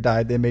creator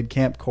died, they made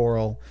Camp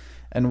Coral.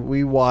 And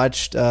we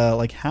watched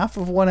like half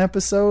of one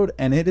episode,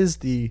 and it is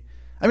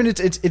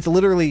it's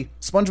literally,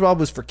 SpongeBob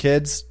was for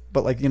kids,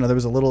 but like, there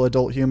was a little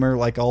adult humor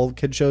like all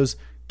kid shows.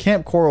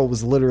 Camp Coral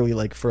was literally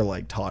like for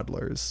like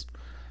toddlers.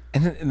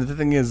 And the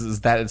thing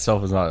is that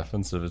itself is not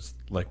offensive. It's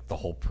like the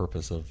whole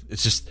purpose of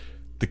it's just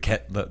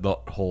the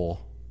whole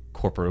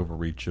corporate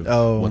overreach of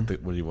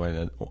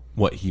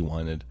what he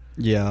wanted.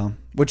 Yeah,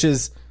 which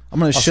is I'm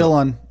gonna shill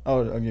on.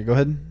 Oh, okay, go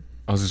ahead.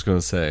 I was just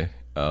gonna say,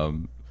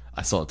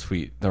 I saw a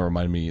tweet that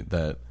reminded me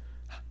that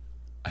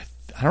I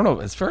don't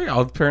know. Is Very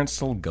Odd Parents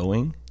still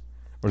going,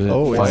 or did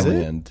it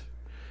finally end?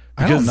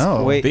 I don't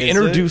know. Wait, they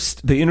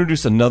introduced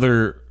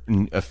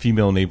a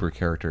female neighbor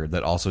character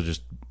that also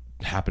just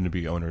happened to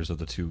be owners of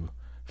the two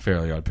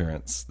Fairly Odd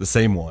Parents, the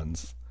same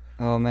ones.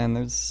 Oh man,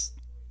 there's...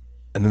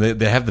 And then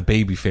they have the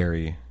baby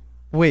fairy.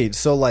 Wait,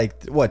 so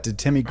like, what, did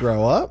Timmy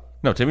grow up?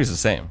 No, Timmy's the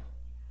same.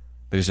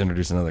 They just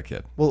introduced another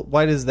kid. Well,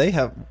 why does this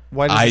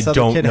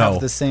other kid have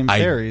the same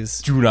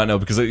fairies? I do not know,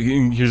 because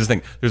here's the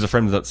thing. There's a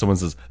frame that someone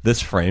says,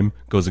 this frame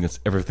goes against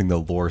everything the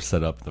lore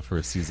set up in the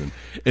first season.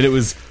 And it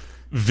was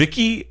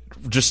Vicky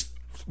just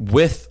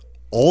with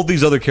all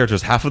these other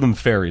characters, half of them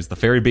fairies, the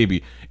fairy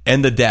baby,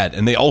 and the dad,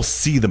 and they all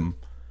see them.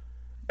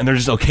 And they're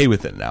just okay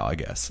with it now, I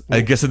guess. I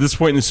guess at this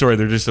point in the story,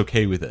 they're just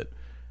okay with it.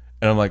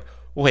 And I'm like,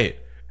 wait,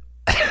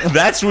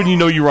 that's when you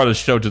know you run a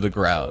show to the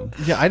ground.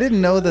 Yeah, I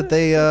didn't know that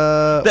they...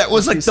 that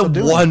was like the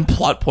one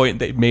plot point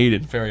they made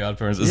in Very Odd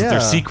Parents is that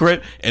they're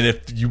secret, and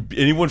if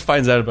anyone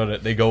finds out about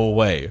it, they go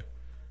away.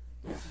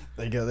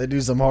 They do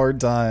some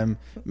hard time.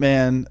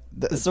 Man.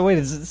 So wait,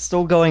 is it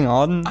still going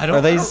on? Are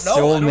they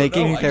still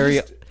making Very...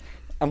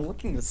 I'm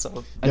looking this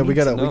up. Yeah, we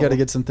gotta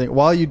get something.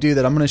 While you do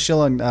that, I'm gonna chill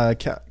on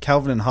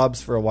Calvin and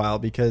Hobbes for a while,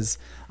 because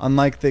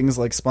unlike things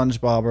like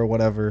SpongeBob or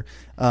whatever,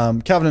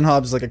 Calvin and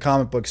Hobbes is like a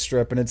comic book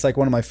strip, and it's like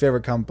one of my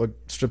favorite comic book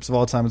strips of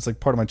all time. It's like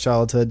part of my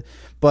childhood.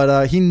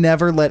 But he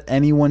never let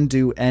anyone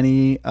do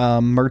any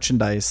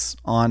merchandise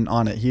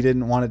on it. He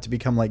didn't want it to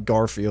become like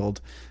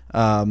Garfield.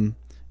 So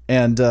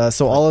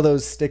all of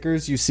those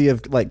stickers you see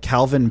of like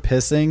Calvin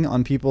pissing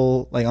on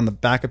people, like on the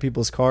back of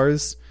people's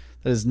cars.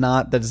 That is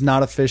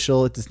not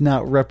official. It does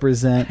not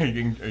represent. Are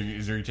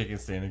you taking a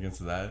stand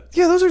against that?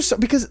 Yeah, those are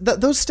because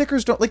those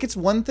stickers don't, like, it's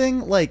one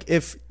thing like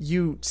if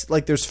you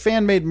like there's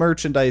fan made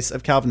merchandise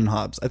of Calvin and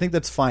Hobbes. I think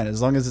that's fine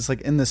as long as it's like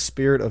in the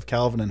spirit of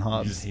Calvin and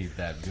Hobbes. You just hate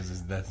that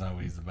because that's not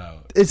what he's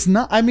about. It's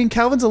not. I mean,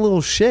 Calvin's a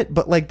little shit,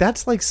 but like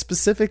that's like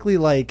specifically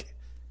like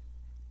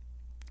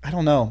I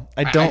don't know.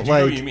 I don't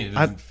know what you mean. It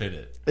doesn't fit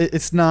it.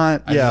 It's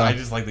not. I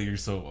just like that you're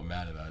so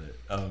mad about it.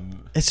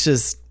 It's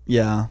just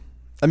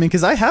I mean,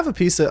 because I have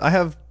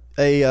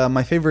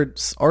my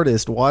favorite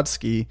artist,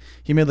 Watsky.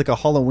 He made like a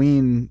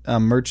Halloween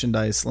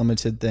merchandise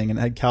limited thing, and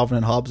it had Calvin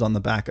and Hobbes on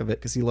the back of it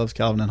because he loves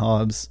Calvin and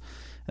Hobbes.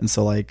 and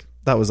so like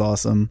that was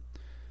awesome.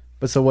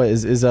 But so what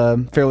is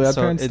Fairly Odd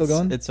Parents still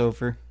going? It's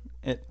over.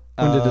 When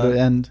did it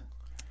end?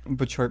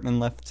 Butch Hartman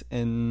left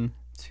in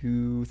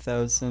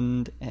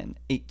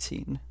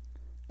 2018,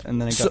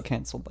 and then it got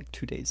canceled like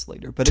 2 days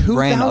later. But it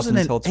ran up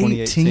until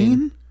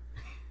 2018.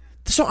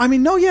 So I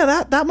mean, no,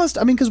 yeah, that must.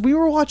 I mean, because we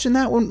were watching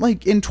that one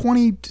like in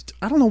 20.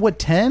 I don't know what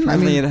 10. I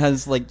mean, it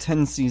has like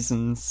 10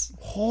 seasons.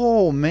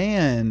 Oh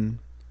man,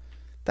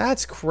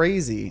 that's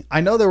crazy.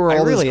 I know there were.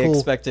 I really cool...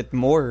 expected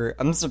more.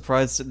 I'm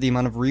surprised at the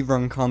amount of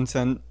rerun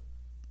content.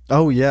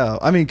 Oh yeah,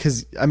 I mean,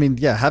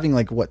 having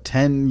like what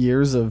 10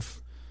 years of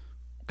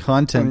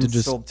content to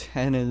just still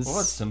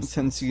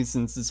 10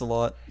 seasons is a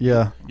lot.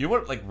 Yeah. You know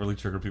what like really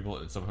triggered people?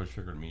 It somehow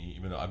triggered me,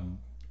 even though I'm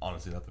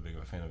honestly not that big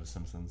of a fan of The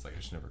Simpsons. Like I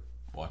just never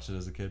watched it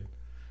as a kid.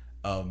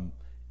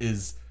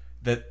 Is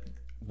that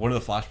one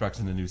of the flashbacks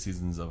in the new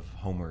seasons of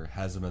Homer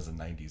has him as a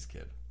 90s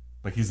kid.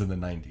 Like he's in the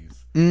 90s.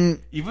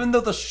 Even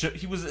though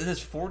he was in his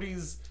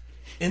 40s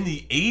in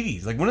the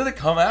 80s. Like when did it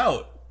come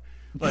out?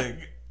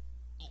 Like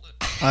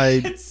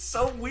it's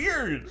so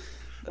weird.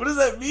 What does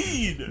that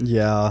mean?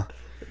 Yeah.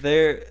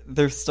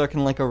 They're stuck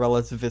in like a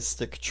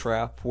relativistic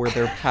trap where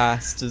their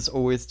past is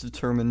always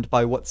determined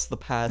by what's the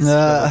past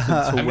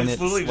relative to when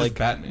it's like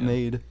Batman.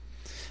 Made.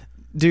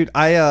 Dude,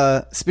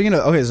 speaking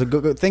of so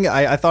good thing,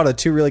 I thought of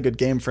two really good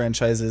game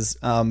franchises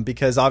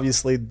because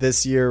obviously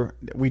this year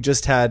we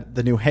just had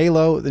the new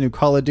Halo, the new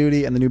Call of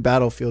Duty, and the new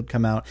Battlefield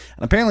come out,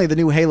 and apparently the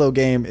new Halo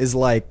game is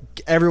like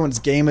everyone's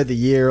game of the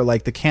year.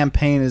 Like the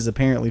campaign is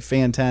apparently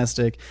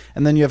fantastic,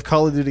 and then you have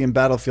Call of Duty and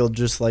Battlefield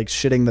just like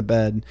shitting the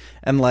bed,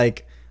 and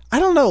like I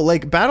don't know,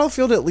 like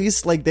Battlefield at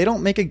least like they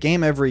don't make a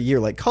game every year.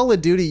 Like Call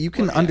of Duty, you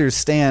can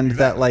understand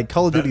that like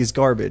Call of Duty is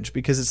garbage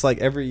because it's like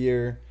every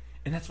year,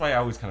 and that's why I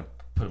always kind of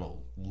put them a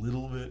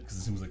little bit because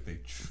it seems like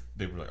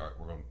they were like, all right,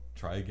 we're going to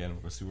try again.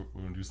 We're going to see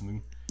we're going to do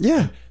something.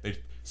 Yeah.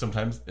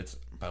 Sometimes it's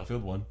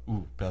Battlefield 1.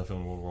 Ooh,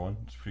 Battlefield World War 1.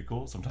 It's pretty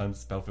cool. Sometimes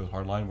it's Battlefield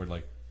Hardline where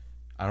like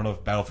I don't know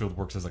if Battlefield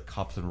works as a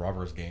cops and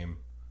robbers game.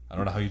 I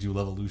don't know how you do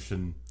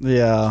Levolution.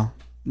 Yeah.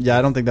 Yeah,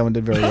 I don't think that one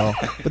did very well.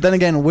 But then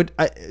again,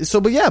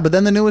 but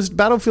then the newest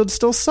Battlefield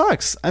still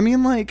sucks. I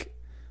mean, like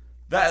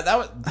that's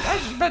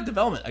just bad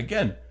development.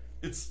 Again,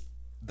 that's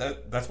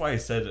why I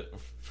said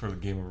for the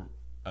Game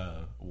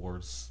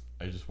Awards,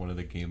 I just wanted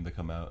a game to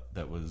come out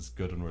that was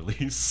good on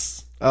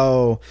release.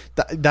 Oh,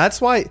 that's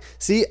why.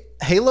 See,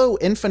 Halo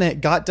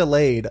Infinite got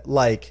delayed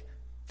like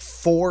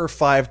 4 or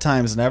 5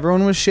 times, and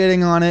everyone was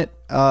shitting on it.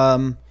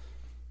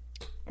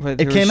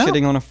 It came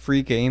shitting on a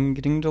free game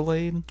getting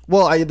delayed.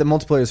 Well, the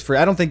multiplayer is free.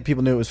 I don't think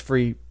people knew it was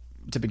free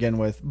to begin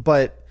with,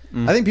 but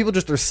I think people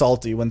just are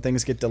salty when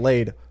things get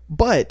delayed.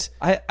 But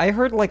I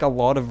heard like a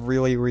lot of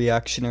really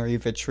reactionary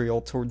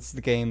vitriol towards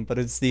the game, but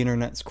as the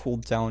internet's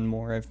cooled down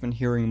more, I've been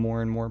hearing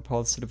more and more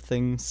positive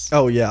things.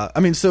 Oh yeah,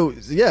 I mean, so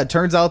yeah, it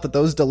turns out that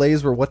those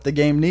delays were what the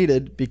game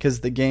needed because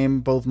the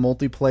game, both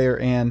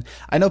multiplayer and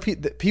I know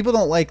people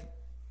don't like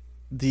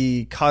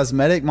the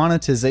cosmetic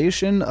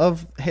monetization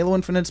of Halo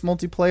Infinite's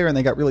multiplayer, and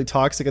they got really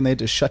toxic, and they had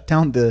to shut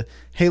down the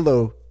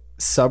Halo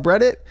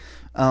subreddit.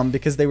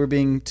 Because they were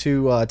being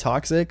too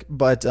toxic.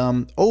 But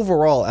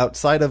overall,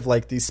 outside of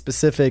like these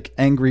specific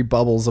angry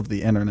bubbles of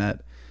the internet,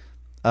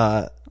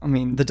 I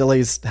mean, the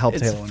delays helped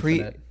Halo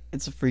Infinite.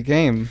 It's a free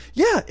game.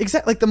 Yeah,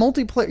 exactly. Like the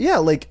multiplayer. Yeah,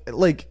 like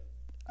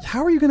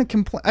how are you going to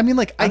complain? I mean,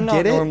 like I'm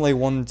get it. not normally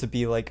one to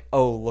be like,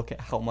 oh, look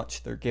at how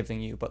much they're giving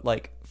you, but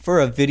like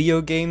for a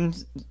video game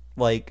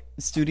like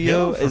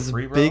studio as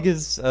big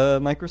as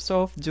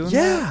Microsoft doing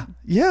that.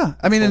 Yeah.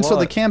 I mean, and so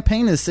the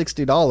campaign is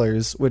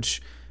 $60,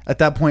 which. At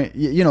that point,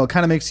 you know, it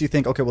kind of makes you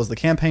think, okay, well, does the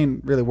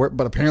campaign really work?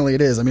 But apparently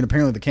it is. I mean,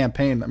 apparently the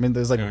campaign,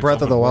 there's like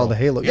Breath of the Wild to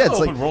Halo. Yeah, it's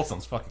open like world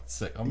sounds fucking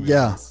sick.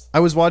 I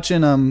was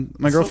watching,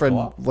 my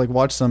girlfriend like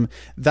watched some.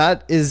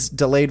 That is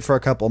delayed for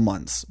a couple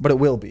months, but it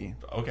will be.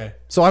 Okay.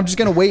 So I'm just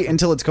going to wait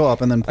until it's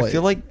co-op and then play I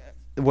feel like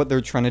what they're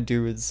trying to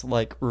do is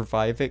like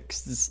revive it.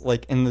 'Cause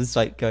like in the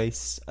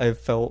zeitgeist, I've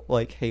felt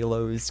like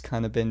Halo's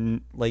kind of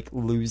been like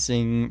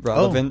losing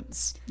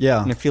relevance.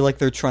 Yeah. And I feel like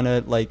they're trying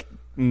to like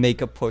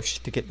make a push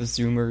to get the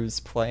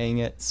Zoomers playing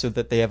it so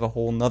that they have a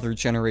whole nother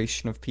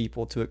generation of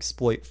people to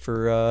exploit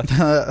for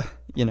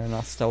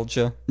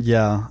nostalgia.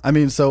 Yeah, I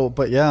mean,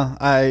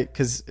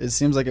 because it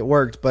seems like it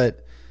worked,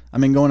 but I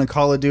mean, going to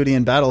Call of Duty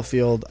and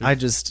Battlefield,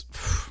 there's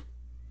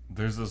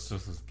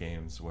those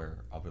games where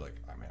I'll be like,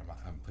 I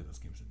haven't played those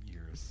games in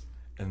years,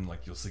 and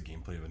like you'll see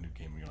gameplay of a new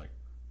game and you're like,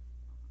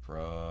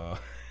 bruh.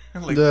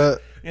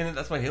 And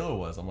that's why Halo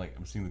was. I'm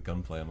seeing the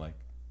gunplay, I'm like,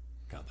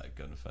 God, that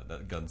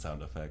gun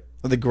sound effect.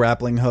 The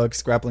grappling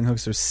hooks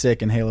are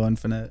sick in Halo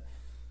Infinite.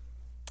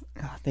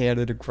 They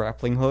added a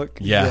grappling hook.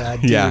 Yeah,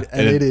 dude,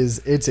 and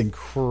it's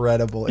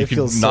incredible. It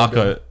feels knock so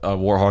good. a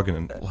warhog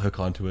and hook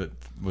onto it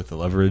with the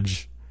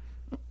leverage.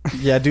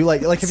 Yeah, have you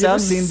ever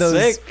Sounds seen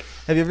those? sick.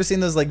 Have you ever seen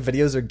those like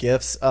videos or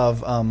gifs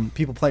of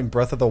people playing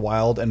Breath of the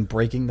Wild and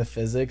breaking the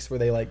physics where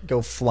they like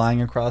go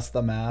flying across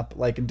the map?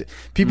 Like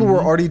people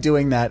were already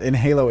doing that in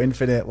Halo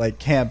Infinite like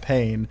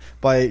campaign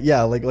by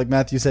like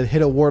Matthew said,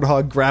 hit a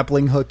warthog,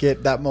 grappling hook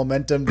it. That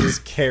momentum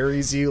just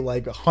carries you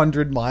like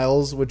 100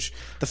 miles. Which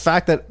the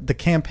fact that the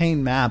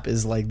campaign map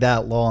is like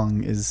that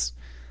long is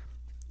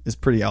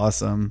pretty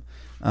awesome.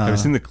 Have you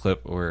seen the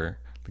clip where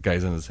the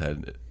guy's in his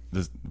head,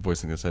 this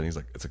voice in his head, and he's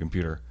like, "It's a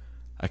computer.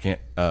 I can't.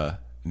 It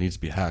needs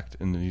to be hacked."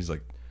 And then he's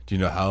like, "Do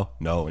you know how?"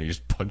 No, and he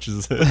just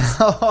punches it.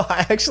 Oh,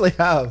 I actually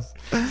have.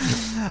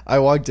 I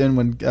walked in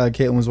when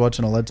Caitlin was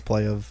watching a Let's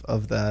Play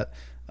of that.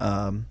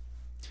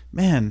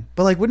 Man,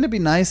 but like, wouldn't it be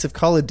nice if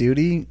Call of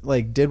Duty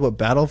like did what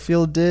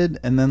Battlefield did,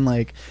 and then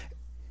like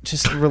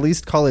just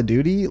released Call of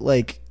Duty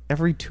like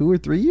every 2 or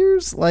 3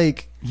 years?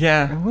 Like,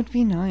 Yeah. It would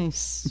be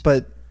nice.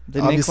 but They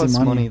make obviously less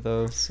money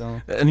though,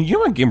 so And you know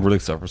what game really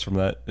suffers from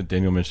that?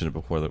 Daniel mentioned it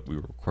before that we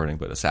were recording,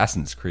 but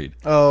Assassin's Creed.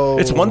 Oh,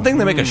 It's one thing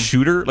to make a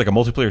shooter, like a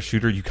multiplayer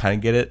shooter, you kind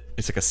of get it.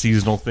 It's like a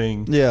seasonal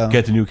thing. Yeah.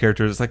 Get the new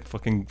characters. It's like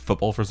fucking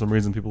football for some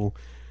reason.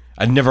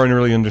 I never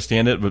really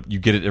understand it, but you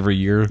get it every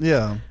year.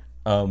 Yeah.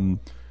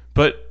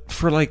 But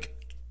for like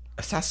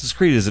Assassin's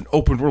Creed is an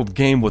open world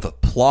game with a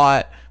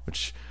plot,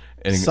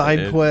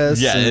 Side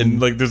quests Yeah,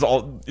 and like it's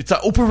an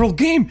open world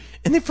game.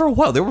 And then for a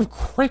while they were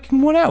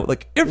cranking one out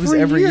like It was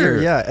every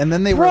year, yeah. And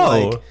then they were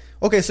Bro. like,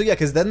 okay, so yeah,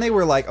 because then they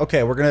were like,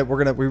 okay,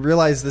 we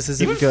realize this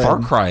isn't Even good.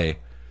 Far Cry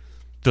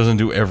doesn't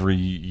do every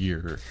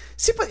year.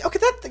 See, but okay,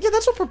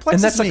 that's what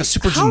perplexes And that's me. like a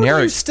super How do you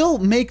generic- still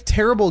make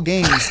terrible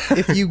games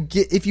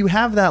if you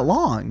have that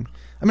long?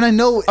 I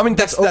mean,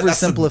 that's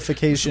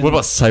oversimplification. What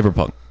about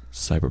Cyberpunk?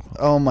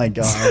 Oh my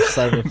god,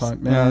 Cyberpunk,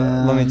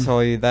 man. let me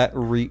tell you, that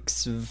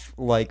reeks of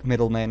like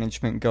middle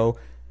management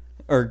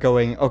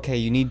going, okay,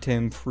 you need to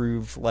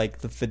improve like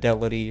the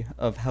fidelity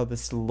of how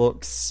this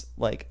looks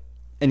like,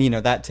 and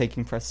that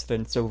taking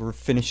precedence over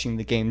finishing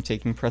the game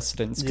taking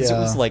precedence, because it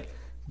was Yeah. like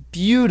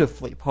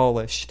beautifully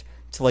polished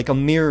to like a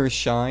mirror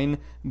shine,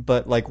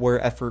 but like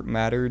where effort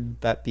mattered,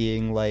 that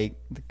being like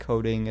the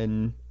coding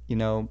and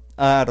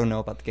I don't know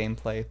about the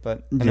gameplay,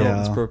 but I know it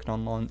was Yeah. broken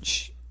on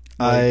launch.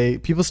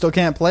 People still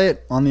can't play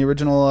it on the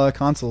original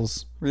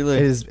consoles. Really?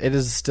 It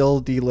is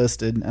still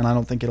delisted, and I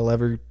don't think it'll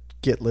ever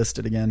get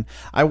listed again.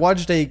 I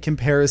watched a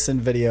comparison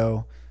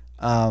video,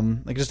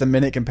 like just a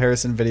minute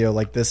comparison video,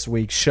 like this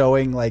week,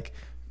 showing like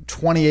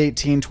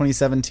 2018,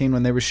 2017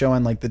 when they were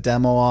showing like the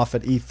demo off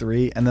at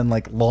E3, and then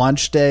like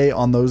launch day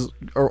on those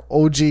or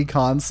OG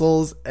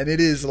consoles, and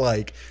it is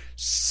like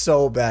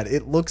so bad.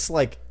 It looks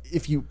like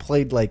if you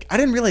played like, I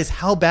didn't realize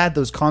how bad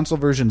those console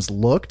versions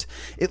looked.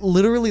 It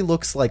literally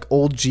looks like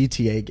old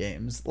GTA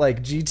games,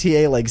 like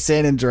GTA, like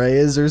San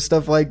Andreas or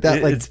stuff like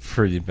that. It's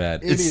pretty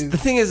bad. The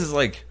thing is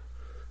like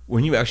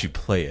when you actually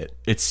play it,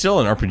 it's still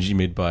an RPG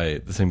made by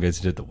the same guys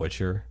who did The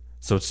Witcher,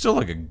 so it's still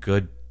like a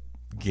good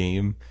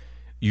game.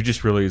 You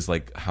just realize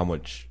like how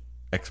much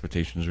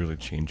expectations really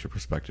change your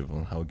perspective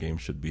on how a game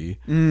should be.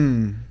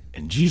 And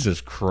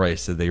Jesus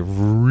Christ, did they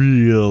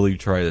really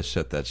try to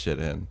set that shit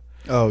in?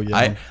 Oh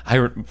yeah. I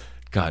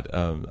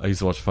used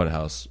to watch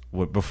Funhouse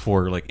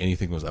before like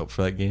anything was out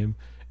for that game,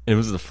 and it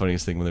was the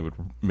funniest thing when they would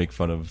make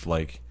fun of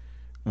like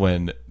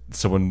when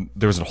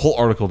there was a whole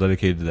article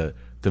dedicated to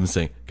them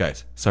saying,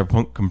 "Guys,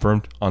 Cyberpunk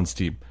confirmed on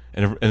Steam,"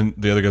 and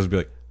the other guys would be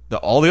like,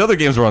 "All the other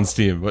games were on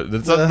Steam, but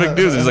it's not big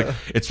news." It's like,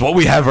 "It's what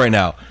we have right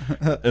now,"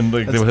 and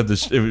like they would have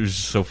this. It was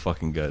just so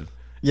fucking good.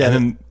 Yeah, and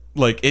then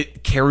like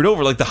it carried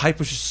over. Like the hype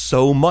was just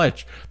so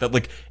much that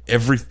like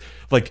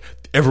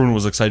everyone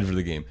was excited for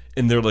the game,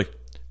 and they're like,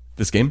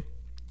 "This game,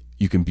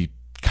 you can be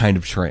kind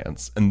of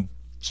trans," and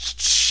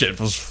shit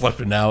was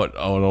flipping out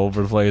all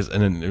over the place.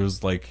 And then it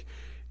was like,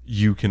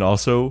 you can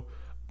also,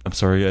 I'm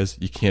sorry guys,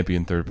 you can't be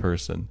in third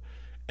person.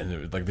 And it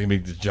was like they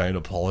made this giant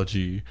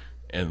apology,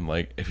 and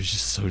like it was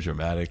just so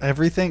dramatic.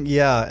 Everything,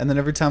 yeah. And then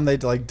every time they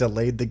like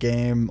delayed the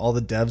game, all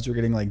the devs were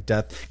getting like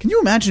death. Can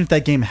you imagine if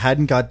that game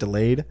hadn't got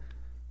delayed?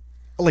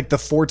 Like the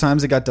 4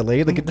 times it got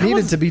delayed, like it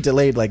needed to be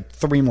delayed like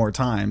 3 more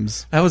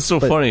times. That was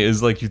so funny.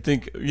 Is like you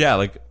think, yeah,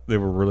 like they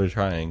were really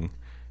trying,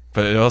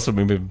 but it also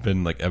maybe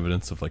been like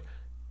evidence of like,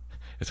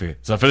 it's okay,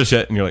 it's not finished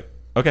yet, and you're like,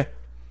 okay,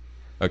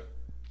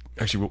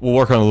 actually we'll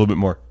work on it a little bit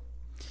more.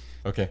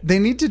 Okay, They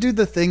need to do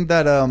the thing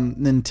that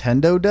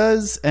Nintendo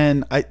does,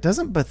 and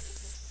doesn't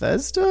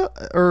Bethesda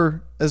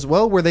or as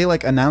well, where they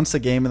like announce a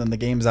game and then the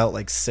game's out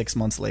like 6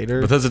 months later.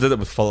 Bethesda did that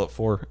with Fallout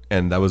 4,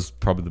 and that was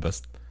probably the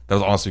best. That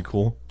was honestly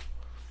cool.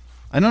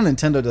 I know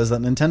Nintendo does that.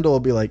 Nintendo will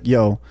be like,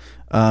 yo,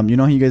 you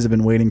know how you guys have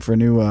been waiting for a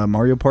new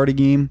Mario Party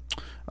game?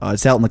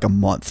 It's out in like a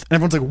month.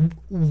 And everyone's like,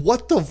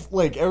 what the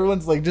like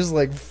everyone's like just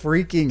like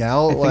freaking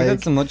out. I think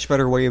that's a much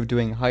better way of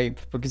doing hype,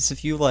 because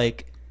if you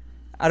like,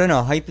 I don't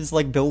know, hype is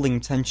like building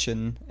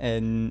tension,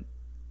 and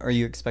are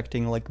you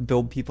expecting like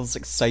build people's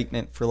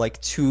excitement for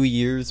like 2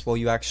 years while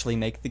you actually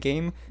make the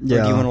game? Or do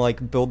Yeah. you want to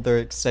like build their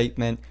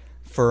excitement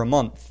for a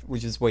month,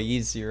 which is way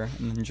easier,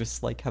 and then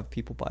just like have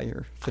people buy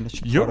your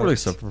finished You don't really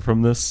product? suffer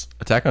from this.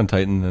 Attack on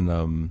Titan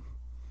and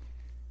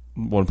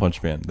One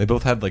Punch Man. They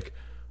both had like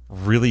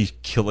really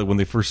killer when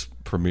they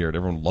first premiered.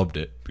 Everyone loved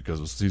it because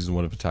it was season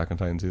 1 of Attack on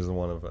Titan, season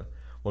 1 of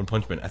One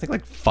Punch Man. I think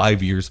like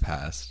 5 years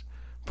passed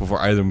before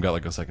either of them got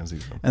like a second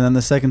season. And then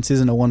the second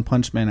season of One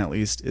Punch Man, at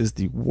least, is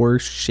the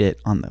worst shit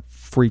on the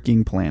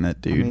freaking planet,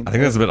 dude. I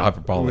think that's a bit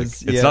hyperbolic.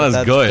 It's not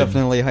as good.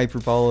 Definitely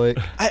hyperbolic.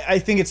 I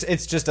think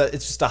it's just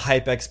a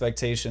hype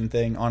expectation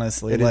thing.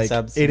 Honestly, It like is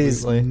absolutely. it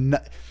is.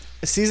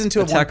 Season 2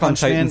 of One Attack on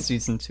Punch Titan Man.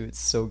 season 2, it's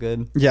so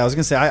good. Yeah, I was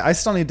gonna say I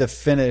still need to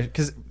finish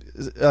because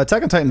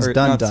Attack on Titan's Or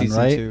done, not season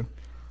right? 2.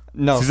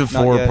 No, Season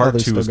not 4 yet. part they're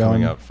 2 still is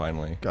coming going. out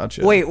finally.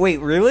 Gotcha. Wait,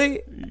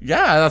 really?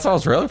 Yeah, that's all I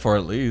was trailer for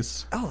at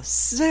least. Oh,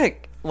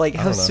 sick! Like,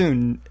 how don't know.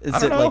 soon is I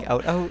it? don't know.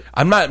 Like out?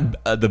 I'm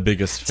not the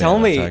biggest fan Tell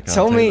of me, Attack on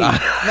tell me,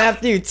 Titan.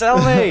 Matthew, tell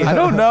me. I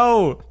don't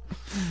know.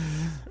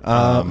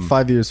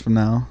 5 years from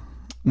now.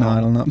 No, I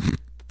don't know.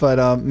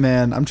 But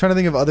man, I'm trying to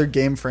think of other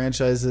game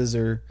franchises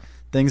or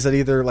things that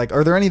either like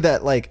are there any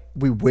that like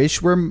we wish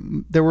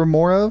there were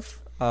more of?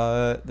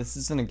 This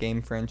isn't a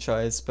game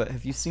franchise, but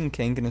have you seen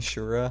Kengan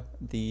Ashura,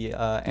 the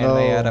anime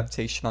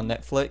adaptation on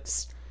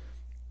Netflix?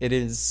 It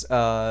is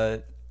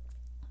a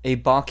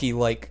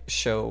Baki-like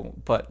show,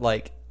 but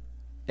like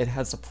it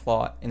has a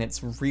plot, and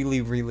it's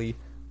really, really,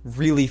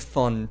 really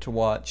fun to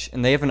watch.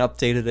 And they haven't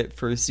updated it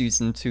for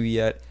season 2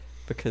 yet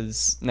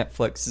because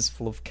Netflix is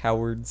full of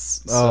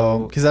cowards.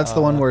 Oh, because that's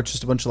the one uh, where it's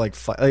just a bunch of like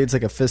it's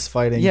like a fist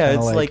fighting. Yeah,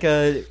 kinda it's like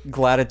a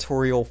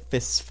gladiatorial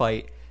fist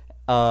fight,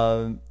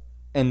 and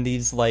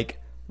these like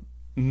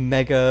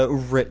mega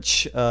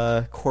rich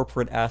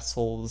corporate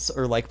assholes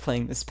are like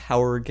playing this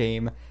power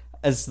game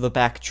as the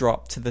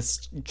backdrop to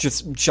this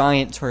just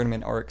giant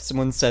tournament arc.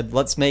 Someone said,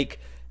 let's make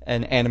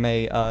an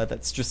anime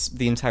that's just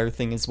the entire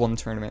thing is one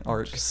tournament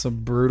arc. so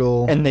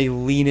brutal. And they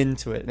lean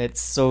into it, and it's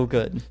so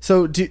good.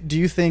 So do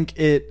you think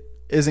it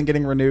isn't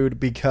getting renewed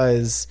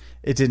because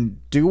it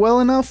didn't do well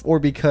enough, or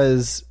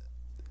because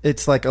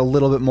it's like a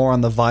little bit more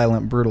on the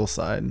violent, brutal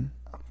side?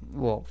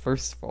 Well,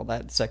 first of all,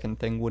 that second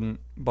thing wouldn't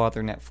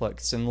bother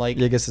Netflix, and like,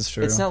 Yeah, I guess it's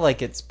true. It's not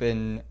like it's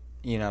been,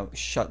 you know,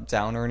 shut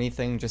down or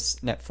anything.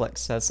 Just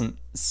Netflix hasn't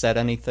said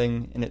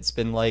anything, and it's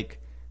been like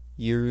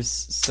years.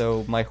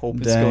 So my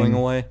hope is Dang. going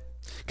away.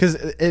 Because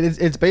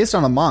it's based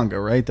on a manga,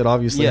 right? That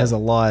obviously Yeah. has a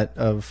lot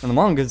of. And the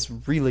manga's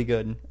really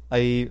good.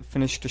 I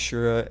finished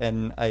Ashura,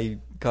 and I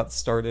got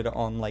started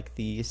on like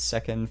the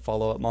second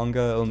follow-up manga,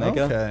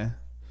 Omega. Okay.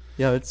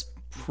 Yeah, it's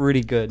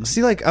pretty good.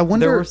 See, like I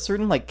wonder. There were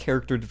certain like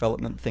character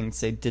development things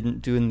they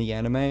didn't do in the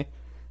anime,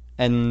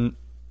 and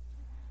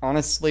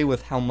honestly,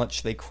 with how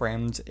much they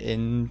crammed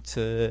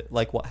into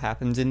like what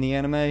happened in the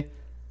anime,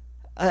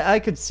 I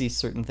could see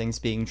certain things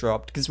being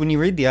dropped. Because when you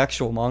read the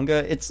actual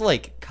manga, it's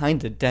like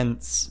kind of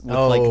dense with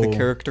like the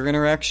character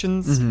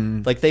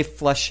interactions. Like they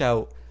flesh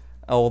out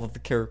all of the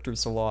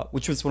characters a lot,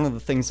 which was one of the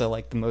things I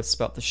liked the most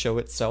about the show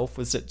itself.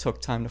 Was it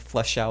took time to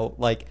flesh out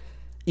like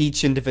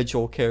each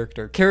individual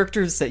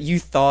characters that you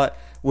thought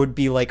would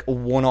be like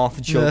one-off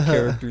joke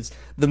characters.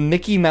 The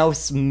Mickey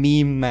Mouse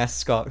meme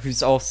mascot,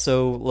 who's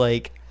also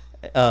like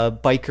a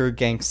biker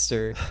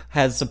gangster,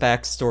 has a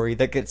backstory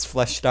that gets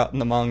fleshed out in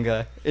the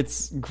manga.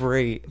 It's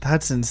great.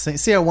 That's insane.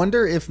 See, I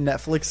wonder if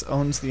Netflix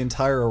owns the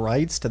entire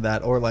rights to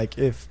that, or like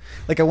if,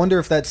 like, I wonder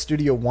if that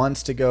studio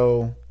wants to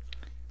go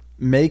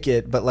make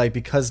it, but like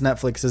because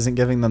Netflix isn't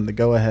giving them the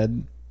go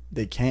ahead,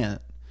 they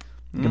can't.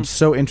 I'm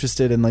so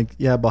interested in like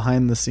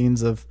behind the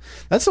scenes of.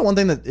 That's the one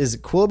thing that is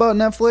cool about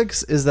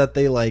Netflix is that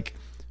they like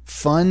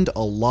fund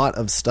a lot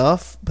of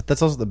stuff, but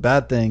that's also the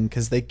bad thing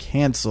because they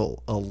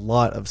cancel a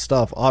lot of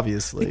stuff.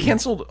 Obviously, They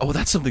canceled. Oh,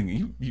 that's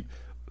something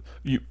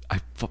you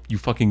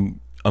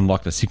fucking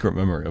unlocked a secret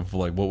memory of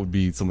like what would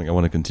be something I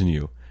want to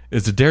continue.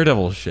 Is the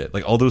Daredevil shit,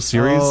 like all those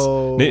series.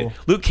 Oh.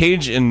 Luke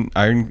Cage and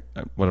Iron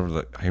Man. No,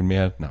 Here,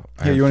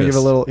 Iron you want to give Fist.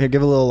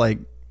 a little like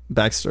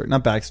backstory,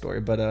 not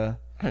backstory, but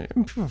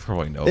People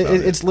probably know about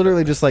it's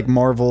literally just like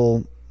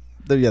Marvel.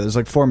 There's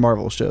like 4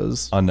 Marvel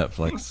shows, on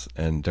Netflix,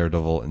 and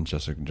Daredevil and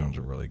Jessica Jones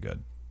are really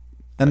good.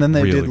 and then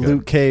they really did good.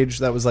 Luke Cage.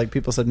 That was like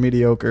people said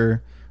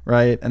mediocre,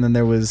 right? And then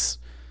there was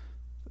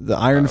the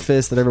Iron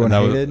Fist that everyone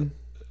and that was- hated.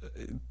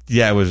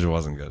 Yeah, it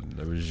wasn't good.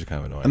 It was just kind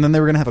of annoying. And then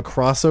they were gonna have a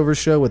crossover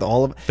show with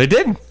all of. They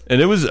did,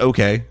 and it was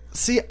okay.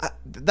 See,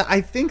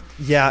 I think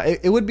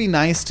it would be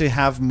nice to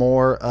have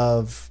more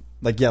of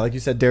like you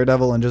said,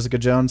 Daredevil and Jessica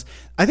Jones.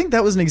 I think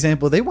that was an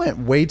example. They went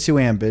way too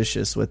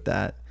ambitious with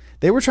that.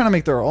 They were trying to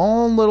make their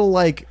own little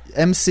like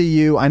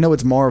MCU. I know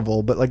it's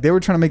Marvel, but like they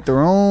were trying to make their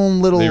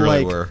own little They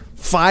really like were.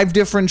 5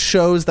 different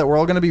shows that were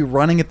all going to be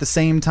running at the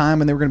same time,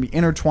 and they were going to be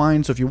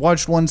intertwined. So if you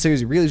watched one series,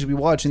 you really should be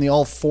watching the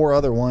all 4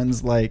 other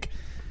ones. Like,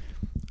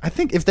 I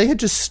think if they had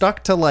just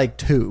stuck to like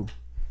 2,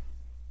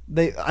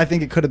 I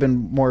think it could have been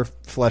more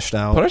fleshed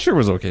out. Punisher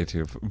was okay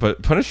too,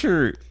 but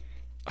Punisher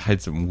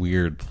had some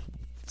weird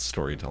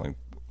storytelling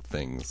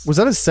things. Was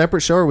that a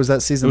separate show, or was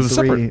that season It was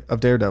 3 separate. of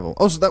Daredevil?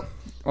 Oh, so that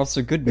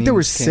Also, good Wait, there were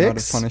memes came out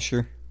of 6?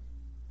 Punisher.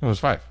 It was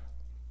 5.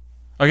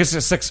 I guess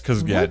it's 6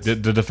 because the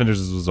Defenders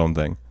is his own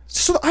thing.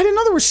 so I didn't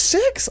know there were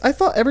 6. I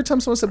thought every time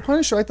someone said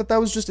Punisher, I thought that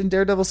was just in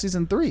Daredevil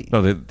season 3.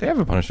 No, they have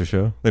a Punisher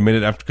show. They made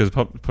it after because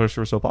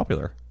Punisher was so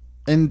popular.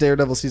 in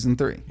Daredevil season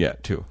 3. Yeah,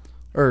 2.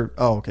 Or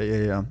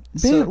okay, yeah.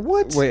 So, Man,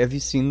 what? Wait, have you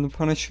seen the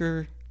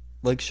Punisher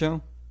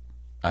show?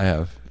 I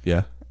have,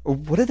 yeah.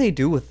 What do they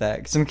do with that?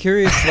 Because I'm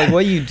curious,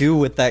 what you do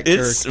with that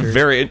It's character.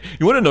 very. You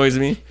know what annoys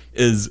me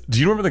is, do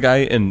you remember the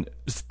guy in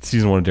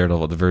season 1 of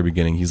Daredevil at the very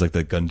beginning? He's like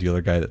the gun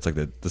dealer guy. That's like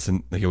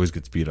he always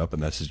gets beat up,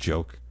 and that's his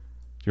joke.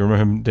 Do you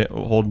remember him,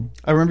 Holden?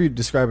 I remember you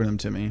describing him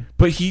to me.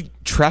 But he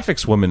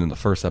traffics women in the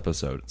first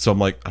episode, so I'm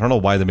like, I don't know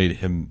why they made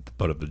him the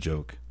butt of the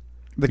joke.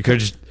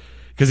 Because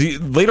he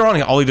later on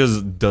all he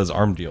does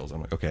arm deals. I'm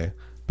like, okay,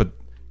 but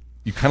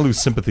you kind of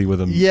lose sympathy with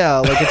him. Yeah,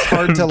 like it's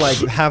hard to like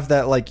have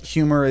that like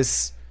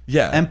humorous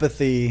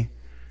empathy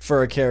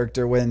for a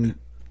character when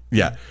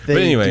they but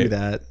anyway, do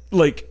that.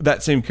 Like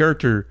that same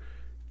character,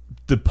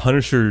 the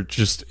Punisher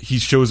he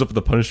shows up with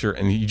the Punisher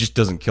and he just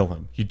doesn't kill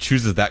him. He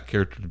chooses that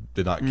character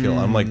to not kill.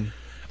 I'm like,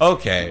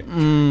 okay,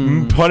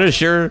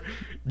 Punisher,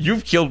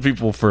 you've killed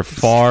people for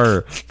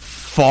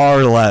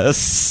far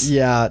less.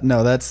 Yeah,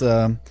 no, that's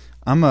I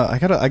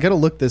gotta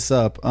look this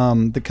up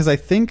because I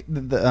think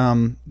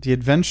the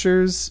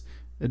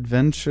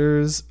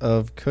Adventures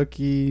of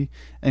Cookie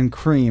and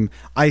Cream,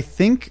 I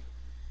think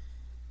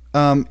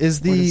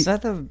is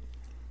that the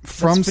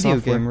From video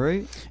Software game,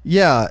 right?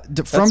 Yeah,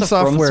 From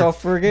Software. From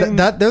Software game.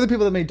 They're the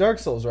people that made Dark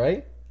Souls,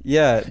 right?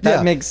 Yeah,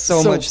 that makes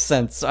so much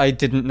sense. I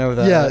didn't know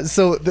that. Yeah,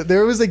 so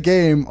there was a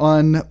game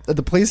on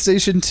the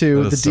PlayStation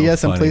 2, the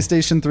DS, and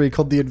PlayStation 3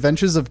 called The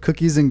Adventures of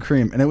Cookies and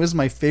Cream, and it was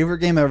my favorite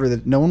game ever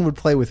that no one would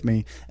play with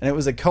me. And it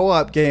was a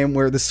co-op game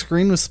where the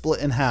screen was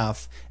split in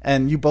half,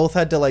 and you both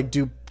had to like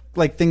do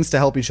like things to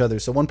help each other.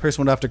 So one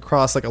person would have to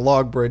cross like a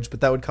log bridge, but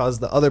that would cause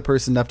the other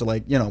person to have to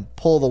like,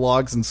 pull the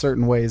logs in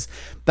certain ways.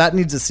 That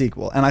needs a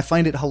sequel, and I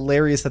find it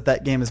hilarious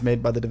that game is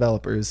made by the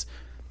developers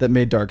that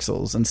made Dark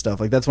Souls and stuff.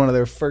 Like that's one of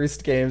their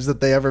first games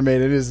that they ever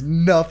made. It is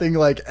nothing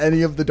like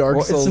any of the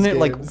Dark Souls isn't it games.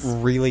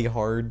 like really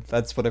hard?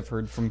 That's what I've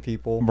heard from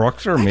people.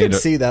 Rockstar I could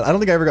see that. I don't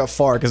think I ever got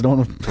far because no one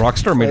would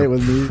Rockstar made play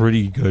with me. a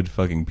pretty good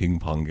fucking ping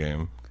pong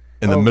game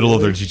in the middle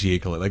of their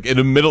GTA collection. Like in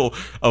the middle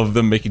of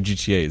them making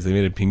GTAs, they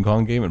made a ping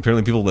pong game, and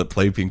apparently people that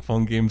play ping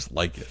pong games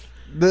like it.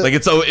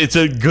 It's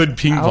a good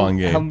ping pong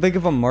game. How big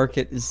of a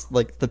market is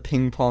like the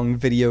ping pong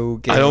video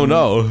game? I don't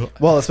know.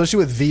 Well, especially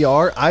with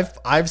VR,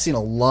 I've seen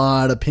a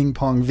lot of ping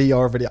pong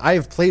VR video. I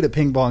have played a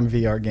ping pong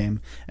VR game,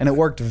 and it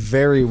worked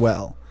very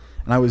well,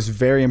 and I was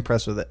very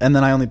impressed with it. And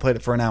then I only played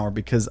it for an hour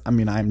because I'm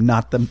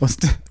not the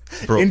most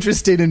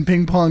interested in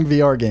ping pong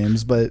VR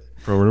games. But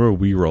remember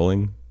Wii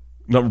rolling?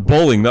 Not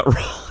bowling, not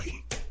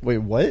rolling. Wait,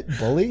 what?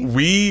 Bully?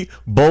 Wii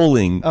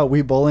bowling. Oh,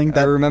 Wii bowling.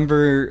 I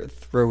remember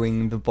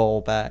throwing the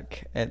ball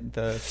back at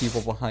the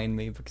people behind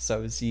me because I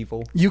was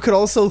evil. You could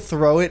also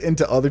throw it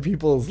into other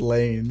people's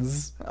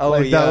lanes. Oh,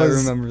 I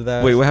remember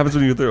that. Wait, what happens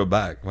when you throw it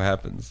back? What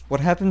happens?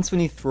 What happens when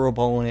you throw a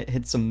ball and it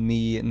hits a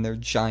Mii in their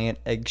giant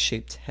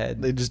egg-shaped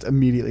head? They just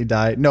immediately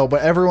die. No,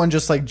 but everyone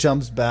just like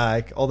jumps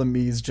back. All the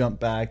Miis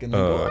jump back and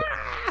go,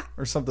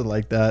 or something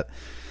like that.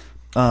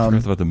 I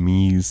forgot about the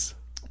Miis.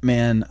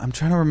 Man, I'm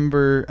trying to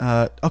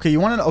remember. Okay, you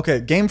want to know?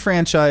 Okay, game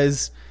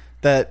franchise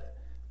that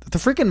the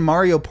freaking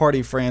Mario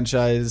Party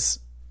franchise.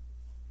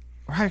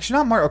 Or actually,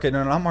 not Mario. Okay,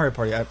 no, not Mario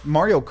Party.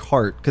 Mario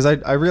Kart, because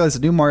I realized the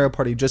new Mario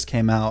Party just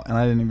came out, and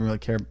I didn't even really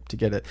care to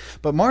get it.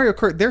 But Mario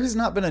Kart, there has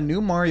not been a new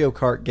Mario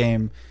Kart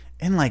game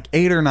in like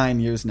 8 or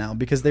 9 years now,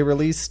 because they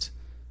released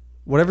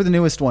whatever the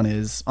newest one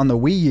is on the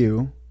Wii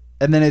U,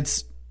 and then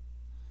it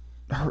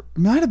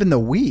might have been the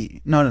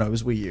Wii. No, it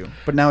was Wii U,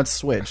 but now it's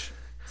Switch.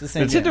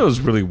 Nintendo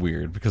is really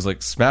weird because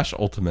like Smash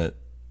Ultimate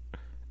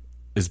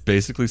is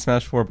basically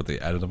Smash 4, but they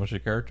added a bunch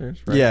of characters,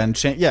 right? Yeah, and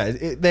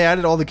they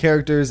added all the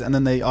characters, and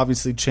then they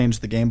obviously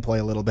changed the gameplay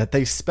a little bit.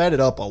 They sped it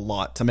up a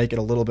lot to make it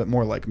a little bit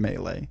more like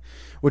Melee,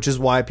 which is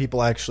why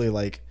people actually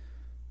like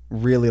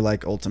really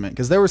like Ultimate,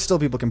 because there were still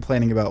people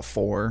complaining about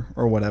 4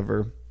 or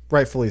whatever,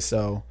 rightfully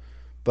so.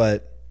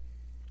 But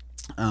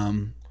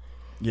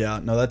yeah,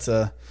 no, that's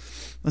an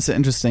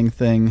interesting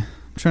thing.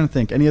 I'm trying to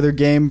think any other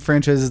game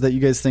franchises that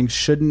you guys think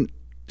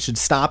should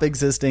stop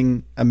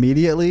existing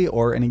immediately,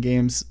 or any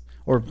games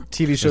or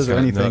TV shows or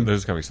anything. No,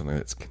 there's gotta be something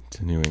that's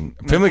continuing.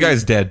 Family Guy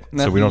is dead,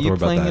 so we don't have to worry about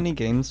that. Are you playing any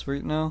games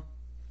right now?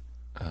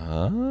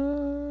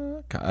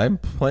 I'm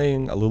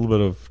playing a little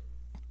bit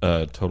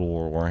of Total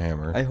War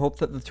Warhammer. I hope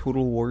that the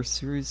Total War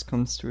series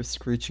comes to a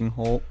screeching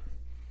halt.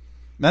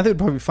 Matthew would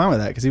probably be fine with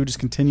that because he would just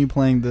continue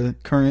playing the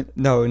current.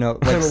 No,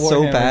 like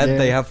so bad game.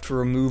 They have to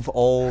remove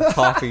all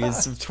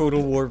copies of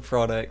Total War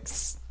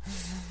products.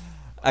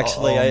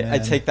 Actually, I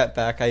take that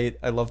back. I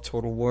love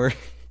Total War.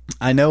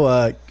 I know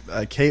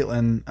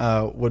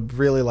Caitlin would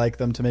really like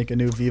them to make a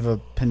new Viva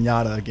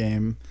Pinata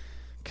game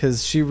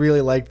because she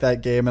really liked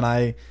that game,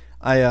 and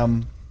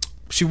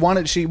she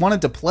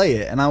wanted to play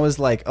it, and I was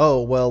like,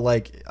 oh well,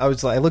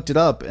 I looked it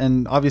up,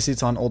 and obviously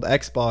it's on old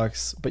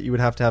Xbox, but you would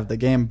have to have the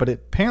game, but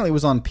it apparently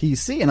was on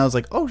PC, and I was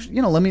like, oh,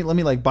 let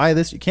me like buy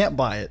this. You can't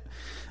buy it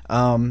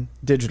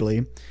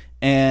digitally,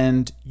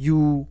 and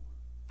you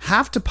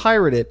have to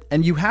pirate it,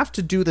 and you have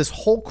to do this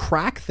whole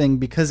crack thing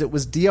because it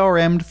was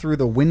DRM'd through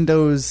the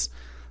Windows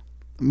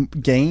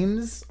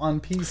games on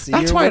PC.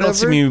 That's or why I don't whatever.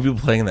 see many people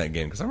playing that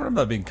game, because I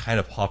remember that being kind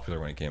of popular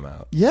when it came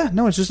out. Yeah,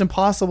 no, it's just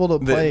impossible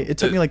to play. It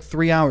took me like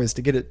 3 hours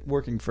to get it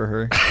working for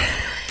her.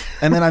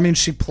 And then, I mean,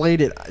 she played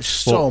it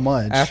so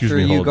much. After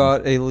me, you hold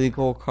got a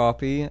legal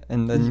copy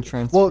and then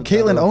transferred. Well, that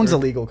Caitlin owns a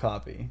over. legal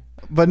copy.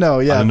 But no,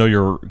 I yeah. didn't know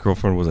your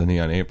girlfriend was a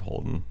Neon Ape,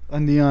 Holden. A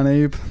Neon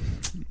Ape.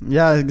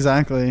 Yeah,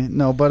 exactly.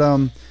 No, but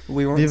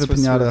We weren't Viva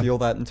supposed Pinata. to reveal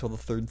that until the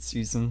 3rd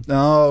season.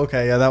 Oh,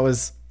 okay. Yeah, that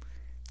was.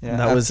 Yeah,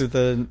 That after was-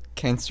 the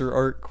cancer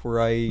arc where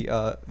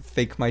I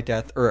fake my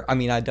death, or I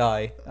mean I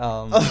die,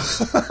 and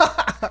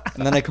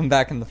then I come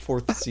back in the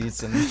 4th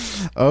season.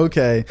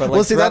 Okay. But like,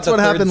 Well, see, throughout that's the what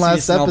 3rd happened last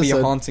season, I'll be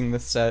episode. haunting the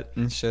set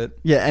and shit.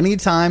 Yeah,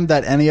 anytime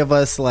that any of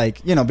us,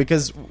 like, you know,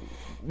 because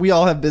we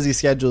all have busy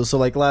schedules. So,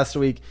 like, last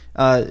week,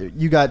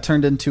 you got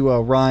turned into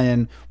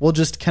Ryan. We'll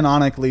just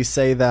canonically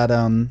say that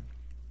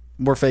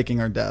we're faking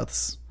our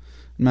deaths.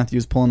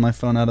 Matthew's pulling my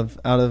phone out of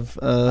I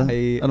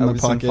my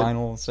was pocket. in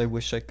finals. I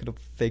wish I could have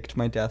faked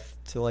my death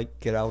to like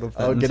get out of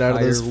that. Oh, get out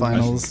of those entire week.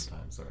 finals.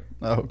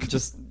 Oh,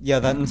 Just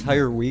that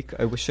entire week.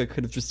 I wish I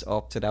could have just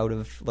opted out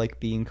of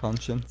like being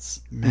conscious.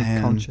 Man.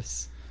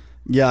 Conscious.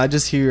 yeah. I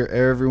just hear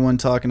everyone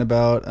talking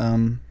about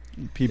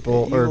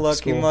people You or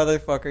lucky school.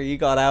 motherfucker! You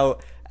got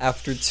out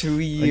after 2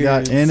 years.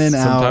 got in and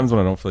out. Sometimes when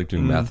I don't feel like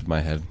doing math in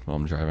my head while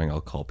I'm driving,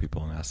 I'll call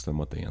people and ask them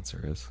what the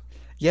answer is.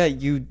 Yeah,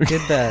 you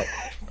did that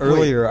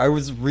earlier. I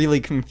was really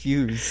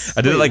confused.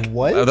 I did it like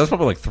what? That was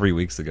probably like 3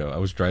 weeks ago. I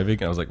was driving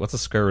and I was like, "What's the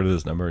square root of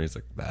this number?" And he's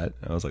like, "That."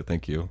 And I was like,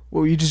 "Thank you."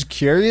 Were you just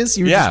curious?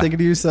 You were Yeah. just thinking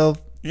to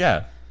yourself,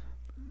 Yeah,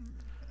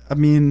 I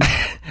mean,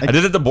 I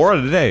did it to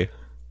Bora today.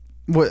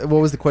 what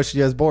was the question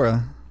you asked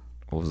Bora?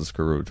 What was the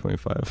square root of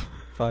 25?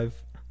 5.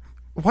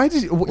 Why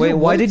did you, Wait,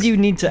 why what? did you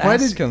need to Why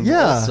ask did- him?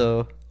 yeah.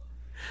 Also,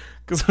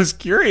 Because I was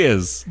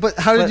curious. But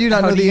how did But you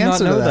not how know do the you not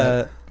answer know to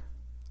that?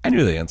 I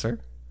knew the answer.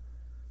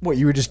 What,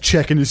 you were just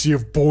checking to see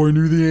if Bora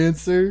knew the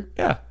answer?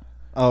 Yeah.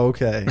 Oh,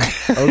 okay.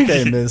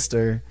 Okay,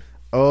 mister.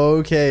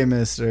 Okay,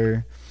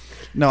 mister.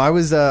 No, I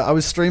was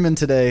streaming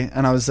today,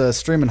 and I was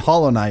streaming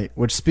Hollow Knight,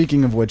 which,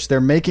 speaking of which, they're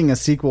making a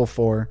sequel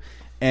for,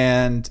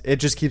 and it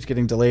just keeps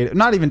getting delayed.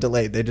 Not even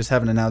delayed, they just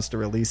haven't announced a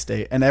release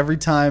date. And every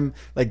time,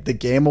 like, the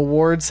Game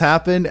Awards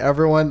happen,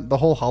 everyone, the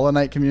whole Hollow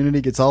Knight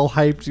community gets all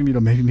hyped. You know,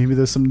 maybe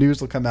there's some news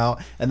will come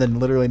out, and then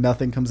literally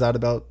nothing comes out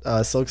about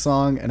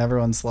Silksong, and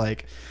everyone's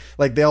like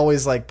they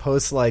always like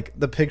post like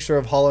the picture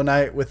of Hollow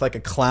Knight with like a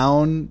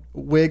clown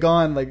wig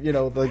on, like, you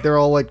know, like they're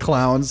all like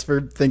clowns for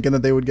thinking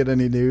that they would get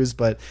any news.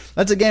 But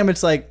that's a game.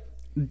 It's like,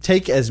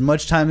 take as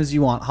much time as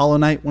you want. Hollow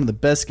Knight, one of the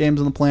best games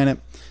on the planet,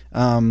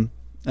 and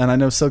I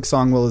know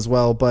Silksong will as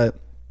well. But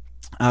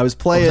I was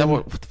playing. Is that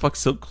what the fuck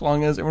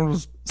Silksong is? Everyone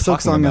was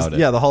talking Silksong about is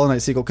it. the Hollow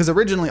Knight sequel, because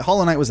originally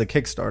Hollow Knight was a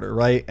Kickstarter,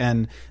 right?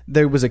 And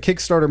there was a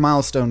Kickstarter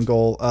milestone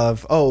goal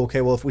of, oh,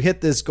 okay, well, if we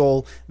hit this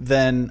goal,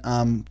 then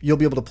you'll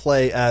be able to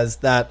play as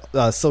that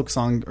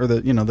Silksong, or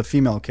the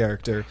female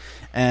character.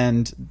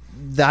 And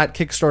that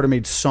Kickstarter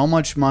made so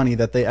much money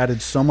that they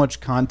added so much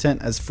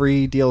content as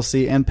free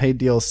DLC and paid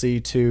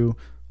DLC to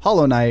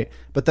Hollow Knight.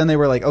 But then they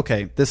were like,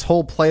 okay, this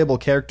whole playable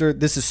character,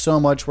 this is so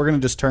much, we're going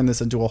to just turn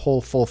this into a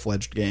whole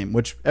full-fledged game,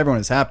 which everyone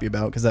is happy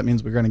about, because that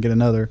means we're going to get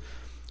another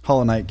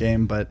Hollow Knight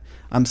game. But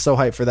I'm so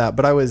hyped for that.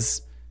 But I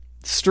was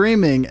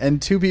streaming,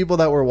 and two people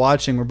that were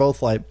watching were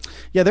both like,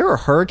 yeah, there are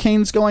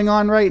hurricanes going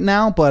on right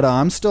now, but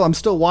I'm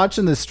still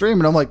watching this stream.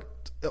 And I'm like,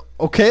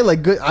 okay,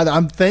 like, good,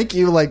 I'm thank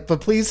you, like,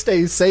 but please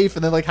stay safe.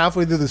 And then like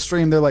halfway through the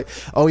stream, they're like,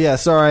 oh yeah,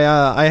 sorry,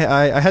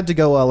 I had to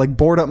go like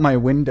board up my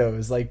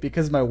windows, like,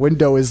 because my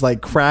window is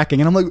like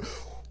cracking. And I'm like,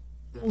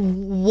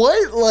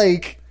 what?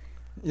 Like,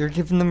 You're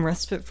giving them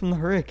respite from the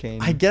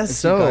hurricane. I guess as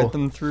so. You guide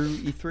them through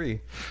E3.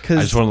 I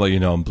just want to let you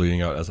know I'm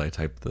bleeding out as I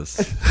type this.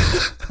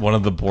 One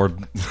of the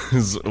board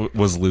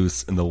was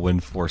loose and the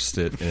wind forced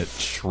it and it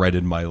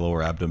shredded my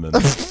lower abdomen.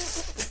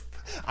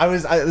 I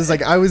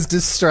was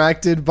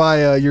distracted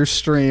by your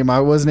stream. I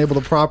wasn't able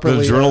to The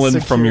properly. adrenaline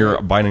from secure your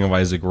it. Binding of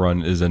Isaac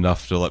run is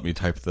enough to let me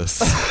type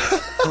this.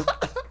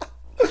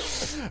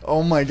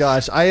 Oh my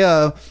gosh!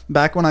 I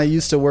back when I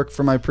used to work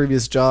for my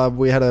previous job,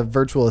 we had a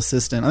virtual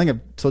assistant. I think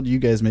I've told you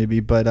guys maybe,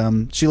 but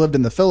she lived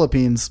in the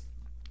Philippines,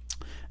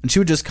 and she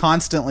would just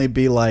constantly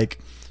be like,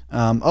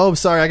 "Oh,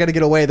 sorry, I got to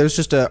get away. There's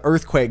just an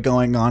earthquake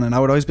going on," and I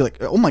would always be like,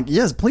 "Oh my,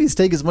 yes, please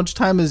take as much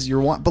time as you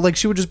want." But like,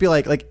 she would just be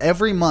like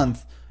every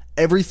month,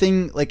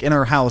 everything like in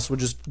her house would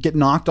just get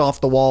knocked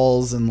off the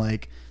walls, and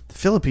like the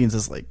Philippines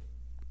is like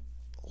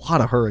a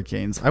lot of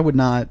hurricanes. I would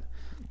not.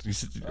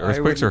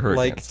 Earthquakes I or would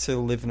like hurricanes? to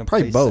live in a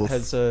Probably place both. that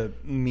has a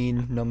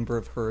mean number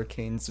of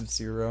hurricanes of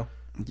 0.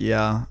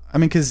 Yeah, I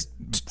mean, because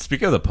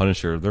Speaking of the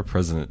Punisher, their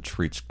president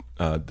treats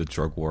the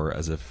drug war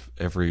as if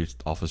every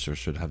officer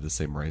should have the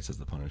same rights as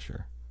the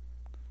Punisher.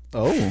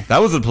 oh.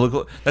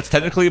 That's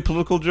technically a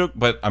political joke,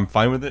 but I'm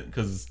fine with it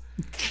because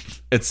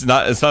it's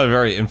not a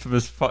very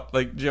infamous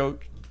like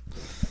joke.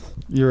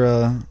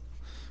 You're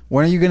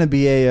when are you going to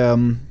be a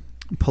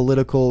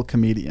political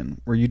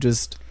comedian where you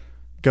just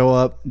go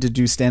up to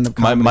do stand-up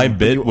comedy? My but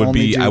bit you would only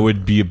be do- I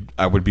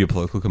would be a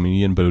political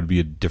comedian, but it would be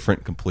a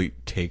different complete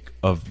take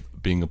of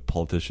being a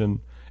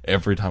politician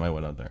every time I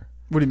went out there.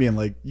 What do you mean?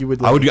 Like you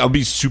would? I would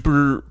be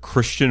super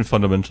Christian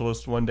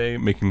fundamentalist one day,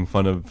 making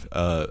fun of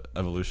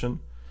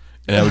evolution,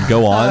 and I would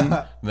go on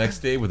the next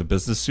day with a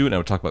business suit, and I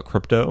would talk about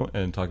crypto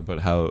and talk about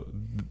how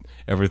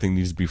everything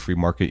needs to be free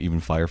market, even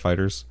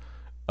firefighters.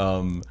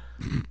 And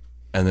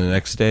then the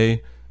next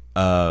day,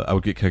 I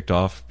would get kicked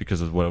off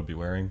because of what I would be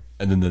wearing,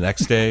 and then the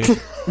next day,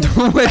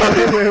 wait,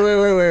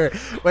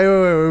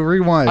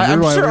 rewind. I'm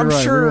Rewind.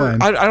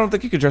 sure. I don't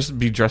think you could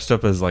be dressed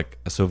up as like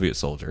a Soviet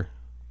soldier.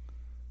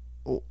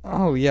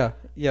 Oh yeah.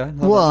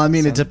 No, Well, that I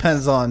mean, makes it sense.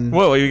 depends on.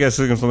 What, are you guys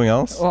thinking of something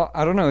else? Well,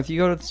 I don't know. If you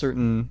go to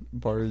certain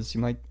bars, you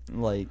might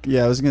like.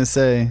 Yeah, I was gonna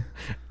say.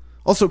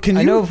 Also, can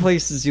you? I know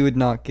places you would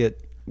not get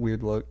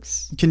weird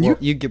looks. Can you-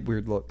 You get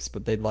weird looks,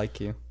 but they'd like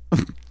you.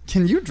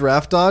 Can you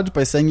draft dodge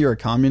by saying you're a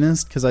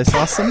communist? Because I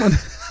saw someone.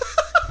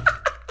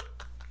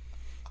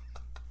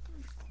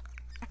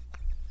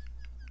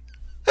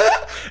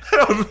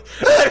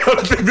 I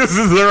don't think this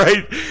is the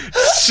right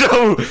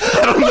show.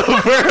 I don't know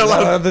if we're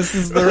allowed. This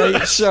is the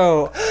right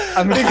show.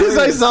 Because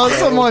I saw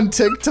some on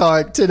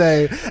TikTok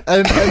today,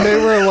 and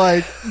they were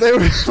like, That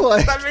makes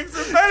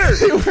it better.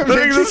 they were That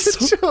making makes it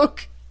so- a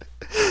joke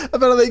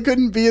about how they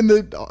couldn't be in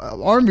the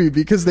army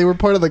because they were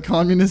part of the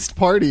Communist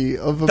Party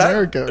of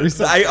America or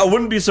something. I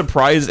wouldn't be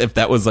surprised if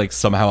that was like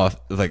somehow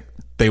like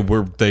they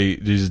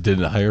just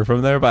didn't hire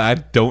from there, but I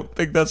don't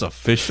think that's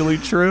officially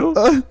true.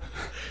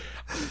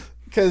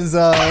 Because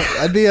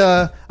I'd be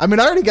I mean,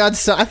 I already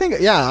got. I think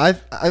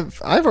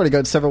I've already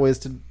got several ways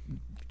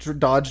to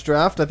dodge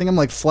draft. I think I'm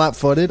like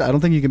flat-footed. I don't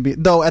think you can be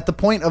though. At the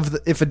point of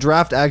if a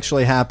draft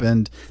actually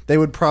happened, they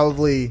would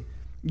probably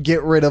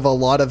get rid of a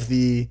lot of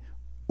the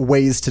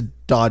ways to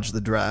dodge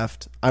the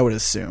draft. I would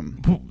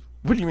assume.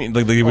 What do you mean?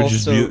 Like it would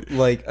Also, just be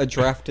like a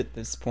draft at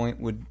this point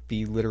would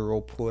be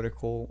literal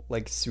political,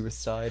 like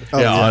suicide. Yeah,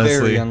 It's honestly.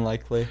 very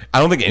unlikely. I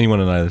don't think anyone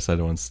on either side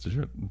wants to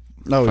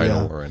fight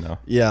yeah. a war right now.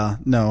 Yeah,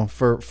 no,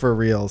 for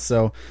real.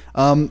 So,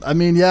 I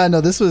mean, yeah,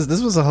 no, this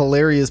was a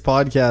hilarious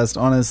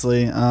podcast,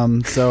 honestly.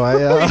 So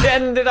I We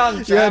ended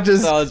on draft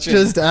yeah, dodging.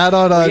 just add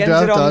on we draft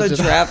ended on dodging.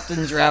 the draft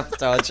and draft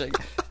dodging.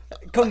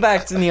 Come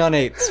back to Neon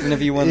Apes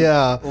whenever you want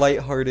Yeah.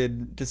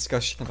 lighthearted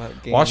discussion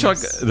about games. Watch like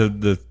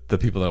the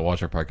people that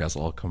watch our podcast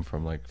all come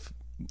from like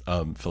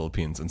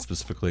Philippines, and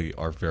specifically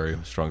are very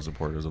strong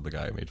supporters of the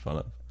guy I made fun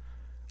of.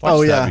 Watch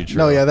Oh that yeah, be true.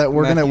 no, yeah, that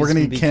we're Matthew's gonna gonna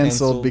get be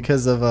canceled canceled.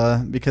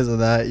 because of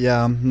that.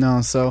 Yeah,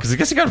 no, so Because I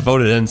guess he got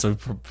voted in, so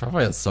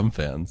probably has some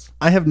fans.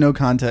 I have no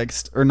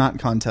context, or not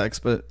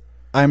context, but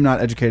I'm not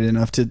educated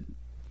enough to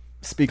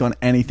speak on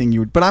anything you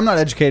would. But I'm not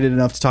educated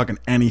enough to talk on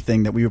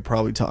anything that we would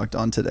probably talked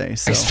on today.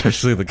 So,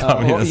 Especially the Well,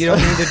 communists. you don't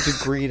need a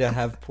degree to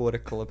have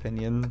political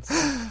opinions.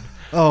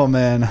 oh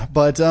man,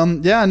 but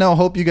yeah, no.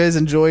 Hope you guys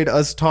enjoyed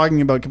us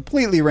talking about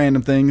completely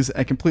random things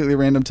at completely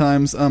random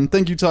times.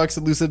 Thank you,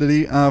 Toxic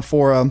Lucidity,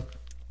 for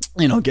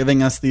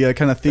giving us the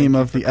kind of theme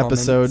of the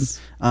episode.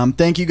 comments.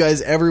 Thank you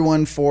guys,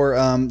 everyone, for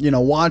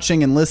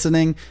watching and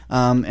listening.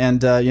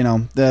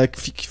 The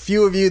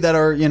few of you that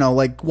are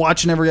like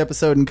watching every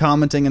episode and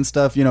commenting and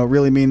stuff,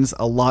 really means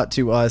a lot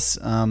to us.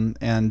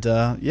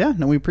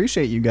 We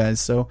appreciate you guys.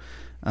 So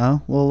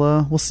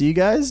we'll see you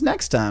guys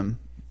next time.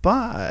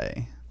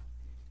 Bye.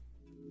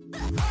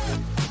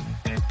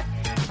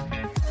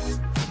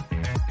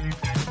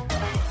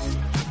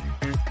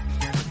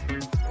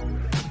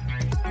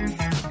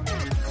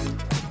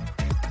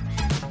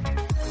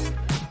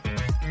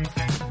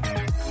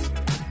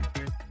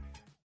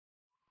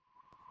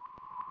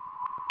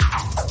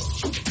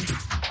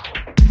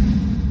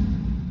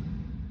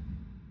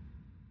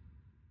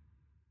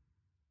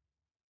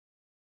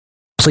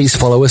 Please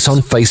follow us on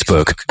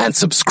Facebook and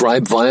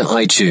subscribe via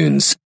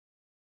iTunes.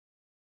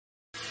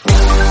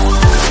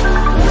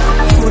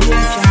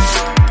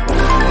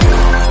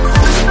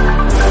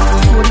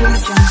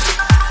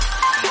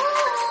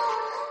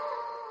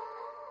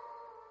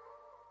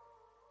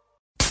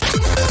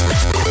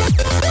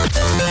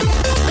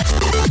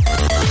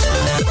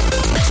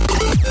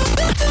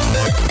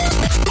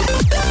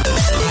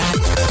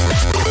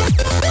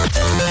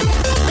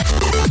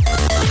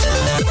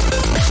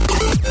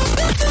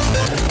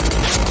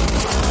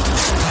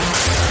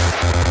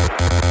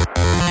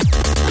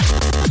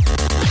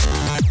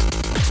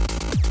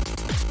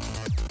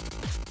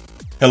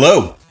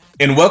 Hello,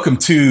 and welcome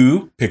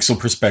to Pixel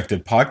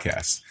Perspective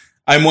Podcast.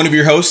 I'm one of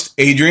your hosts,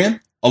 Adrian,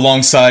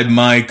 alongside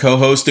my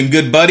co-host and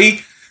good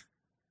buddy,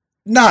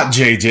 not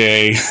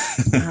JJ.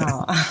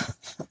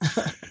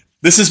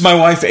 This is my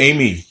wife,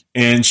 Amy,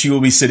 and she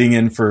will be sitting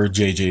in for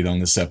JJ on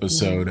this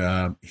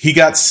episode. He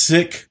got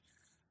sick,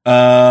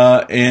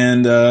 I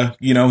don't know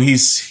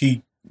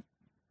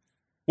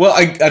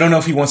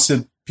if he wants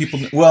to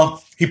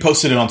he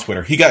posted it on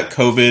Twitter. He got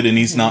COVID and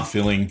he's not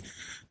feeling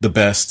the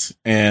best.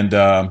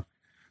 And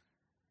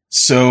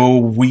so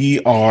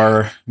we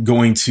are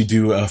going to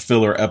do a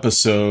filler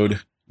episode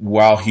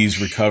while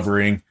he's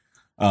recovering.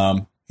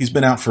 He's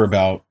been out for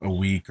about a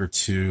week or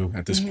two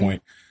at this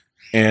point.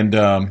 And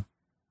I've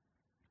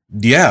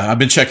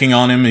been checking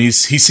on him. He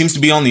seems to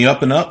be on the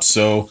up and up.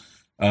 So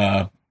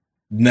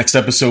next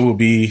episode will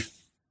be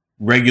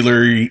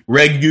regularly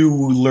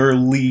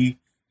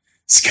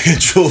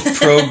scheduled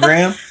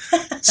program.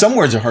 Some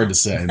words are hard to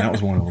say, and that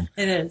was one of them.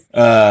 It is.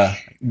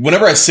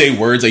 Whenever I say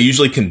words, I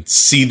usually can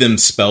see them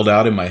spelled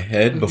out in my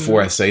head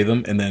before I say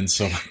them, and then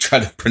so I try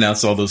to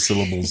pronounce all those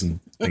syllables and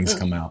things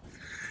come out.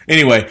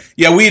 Anyway,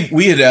 yeah,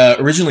 we had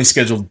originally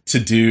scheduled to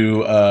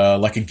do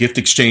like a gift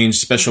exchange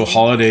special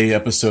holiday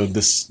episode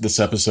this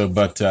episode,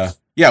 but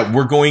yeah,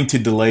 we're going to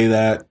delay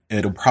that.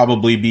 It'll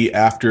probably be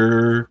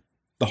after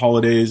the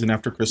holidays and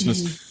after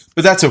Christmas,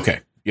 but that's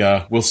okay.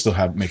 Yeah, we'll still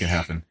make it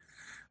happen.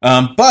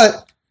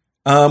 But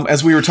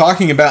as we were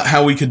talking about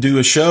how we could do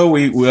a show,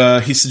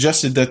 he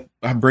suggested that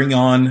I bring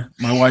on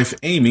my wife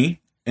Amy,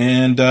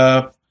 and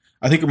I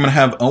think I'm going to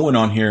have Owen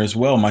on here as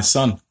well, my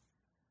son.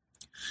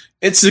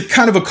 It's a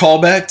kind of a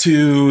callback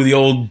to the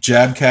old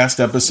Jabcast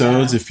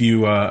episodes, if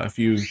you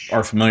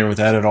are familiar with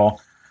that at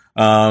all.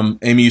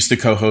 Amy used to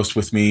co-host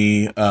with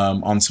me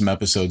on some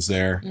episodes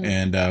there,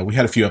 and we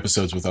had a few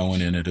episodes with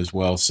Owen in it as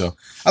well. So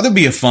I thought it'd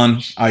be a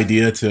fun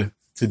idea to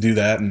do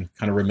that and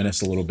kind of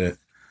reminisce a little bit.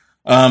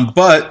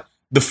 But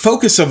the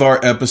focus of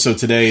our episode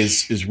today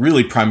is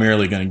really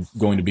primarily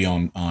going to be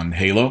on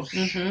Halo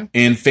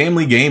and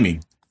family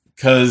gaming.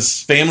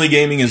 Because family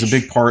gaming is a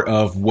big part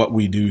of what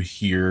we do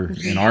here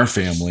in our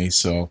family.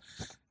 So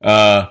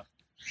all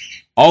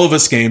of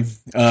us game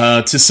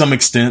to some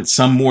extent,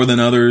 some more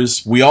than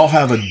others. We all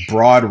have a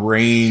broad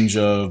range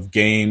of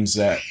games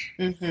that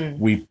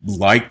we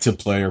like to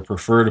play or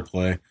prefer to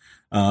play.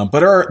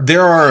 But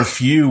there are a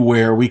few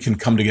where we can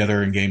come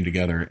together and game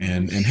together.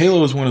 And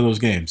Halo is one of those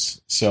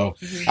games. So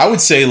I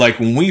would say,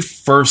 like, when we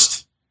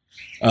first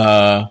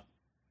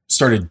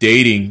started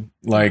dating,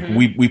 like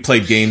we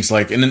played games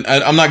like, and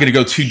I'm not going to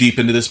go too deep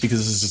into this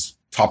because this is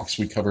topics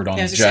we covered on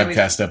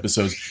Jabcast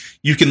episodes.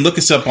 You can look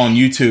us up on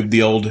YouTube,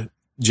 the old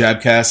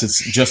Jabcast.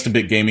 It's Just a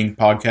Bit Gaming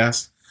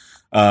podcast,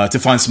 to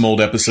find some old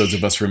episodes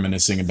of us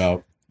reminiscing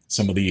about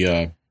some of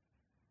the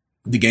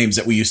games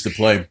that we used to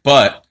play.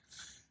 But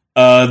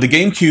the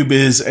GameCube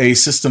is a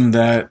system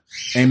that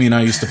Amy and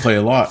I used to play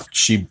a lot.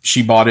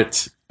 She bought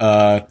it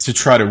to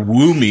try to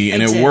woo me,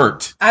 and it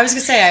worked. I was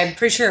going to say, I'm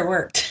pretty sure it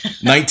worked.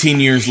 19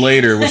 years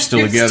later, we're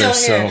still together.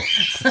 Still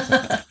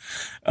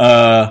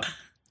so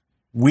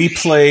we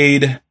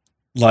played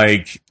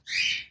like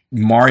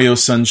Mario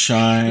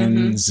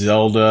Sunshine,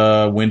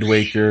 Zelda, Wind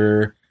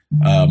Waker,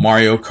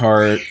 Mario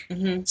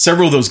Kart,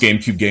 several of those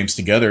GameCube games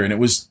together. And it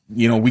was,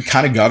 we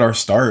kind of got our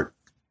start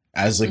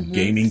as a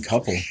gaming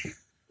couple.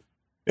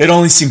 It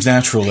only seems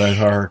natural that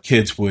our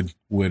kids would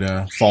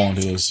fall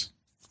into those.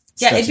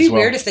 Yeah, it'd be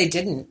weird if they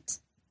didn't,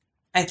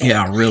 I think.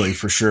 Yeah, really,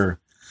 for sure.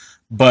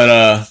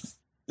 But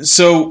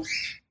so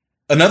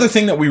another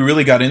thing that we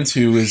really got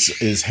into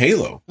is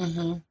Halo.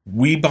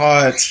 We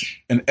bought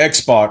an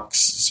Xbox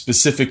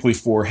specifically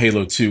for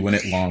Halo 2 when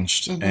it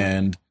launched,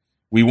 and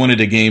we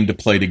wanted a game to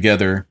play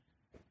together.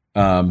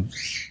 And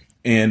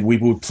we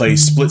would play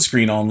split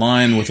screen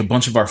online with a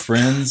bunch of our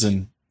friends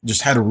and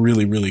just had a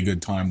really, really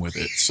good time with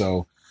it.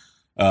 So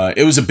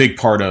it was a big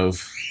part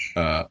of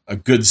a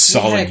good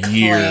solid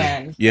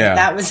year. Yeah,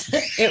 that was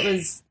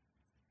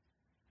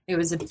it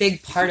was a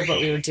big part of what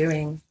we were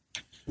doing.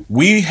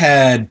 We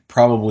had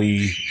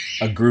probably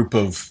a group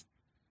of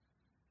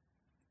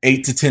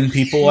 8 to 10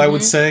 people, I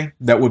would say,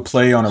 that would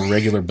play on a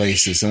regular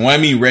basis. And when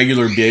I mean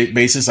regular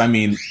basis, I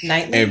mean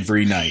nightly?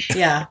 Every night.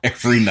 Yeah,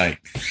 every night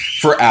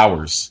for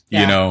hours.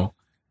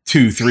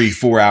 2, 3,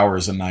 4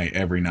 hours a night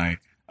every night.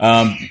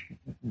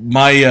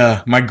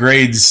 My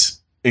grades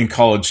in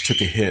college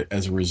took a hit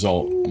as a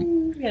result.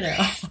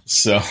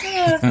 So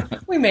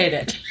we made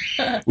it.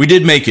 We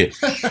did make it.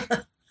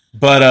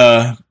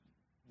 But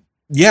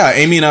yeah,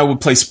 Amy and I would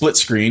play split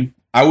screen.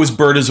 I was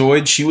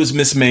Bertazoid, she was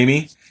Miss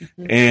Mamie,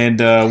 and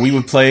we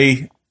would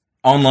play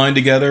online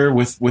together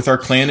with our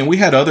clan, and we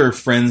had other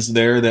friends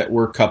there that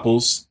were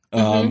couples.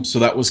 So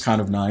that was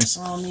kind of nice.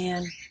 Oh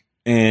man.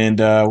 And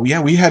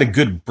yeah, we had a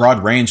good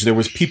broad range. There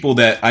was people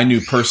that I knew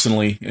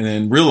personally and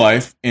in real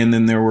life, and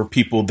then there were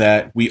people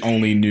that we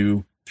only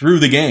knew through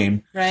the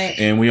game. Right.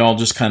 And we all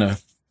just kind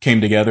of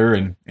came together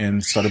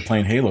and started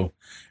playing Halo.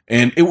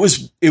 And it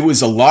was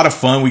a lot of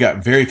fun. We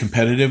got very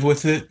competitive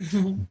with it,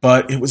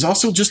 but it was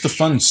also just a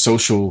fun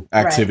social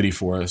activity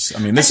for us. I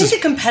mean, I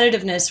think the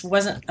competitiveness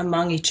wasn't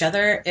among each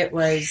other. It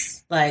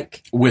was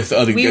like with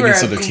other we were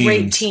against a other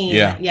great teams. team.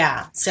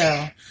 Yeah.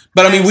 So,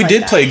 but I mean, we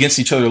did play against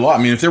each other a lot.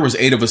 I mean, if there was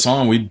 8 of us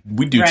on, we'd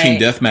do team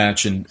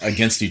deathmatch and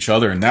against each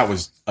other, and that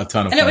was a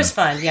ton of fun. And it was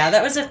fun. Yeah,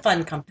 that was a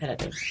fun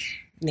competitive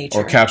nature.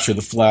 Or capture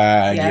the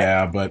flag.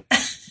 Yeah, but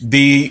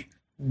the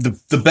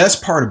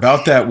best part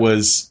about that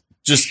was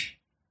just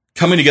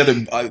coming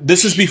together.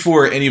 This is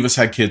before any of us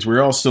had kids. We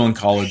were all still in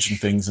college and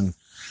things,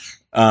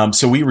 and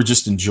so we were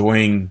just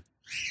enjoying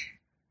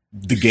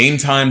the game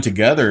time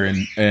together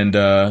and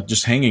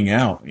just hanging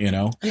out.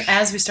 And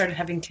as we started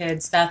having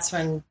kids, that's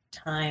when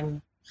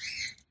time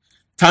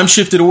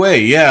shifted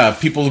away. Yeah,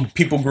 people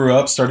grew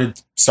up,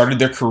 started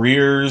their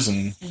careers,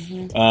 and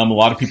a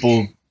lot of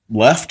people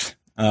left.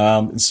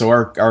 And so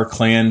our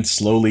clan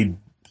slowly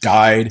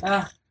died.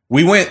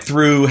 We went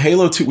through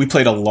Halo 2. We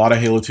played a lot of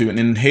Halo 2, and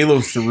in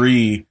Halo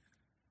 3.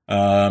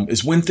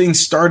 is when things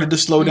started to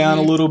slow down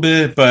a little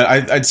bit. But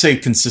I'd say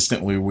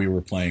consistently we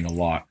were playing a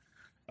lot.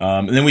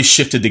 And then we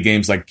shifted to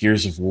games like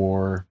Gears of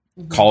War,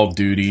 Call of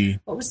Duty.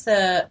 What was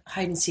the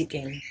hide and seek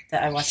game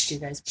that I watched you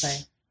guys play?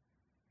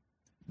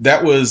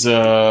 That was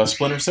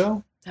Splinter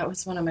Cell. That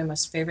was one of my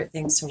most favorite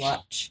things to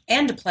watch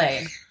and to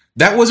play.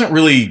 That wasn't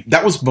really.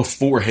 That was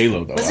before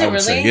Halo, though. Was I it would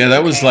really? say. Yeah,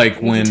 that was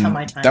like You when. can tell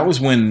my time. That was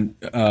when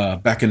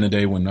back in the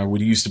day when I would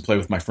used to play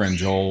with my friend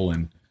Joel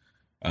and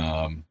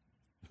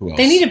who else?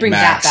 They need to bring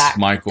Max, that back.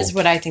 Michael. Is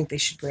what I think they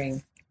should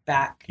bring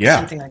back. Yeah.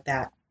 Something like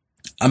that.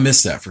 I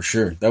missed that for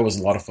sure. That was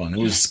a lot of fun. It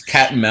was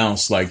cat and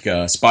mouse, like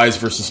spies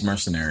versus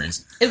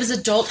mercenaries. It was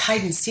adult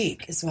hide and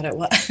seek, is what it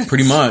was.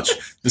 Pretty much.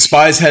 The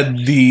spies had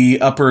the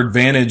upper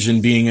advantage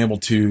in being able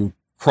to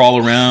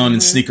crawl around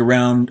and sneak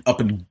around up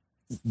in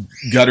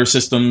gutter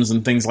systems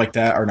and things like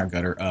that, or not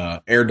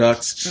gutter, air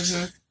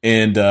ducts.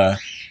 And the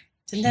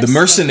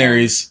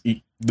mercenaries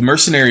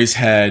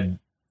had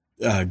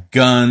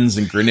guns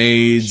and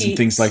grenades and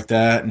things like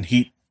that, and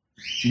heat.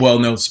 Well,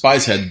 no,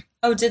 spies had.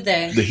 Oh, did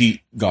they? The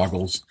heat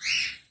goggles.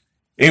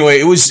 Anyway,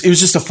 it was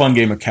just a fun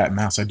game of cat and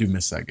mouse. I do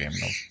miss that game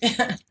though.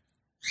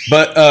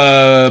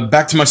 But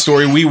back to my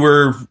story, we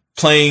were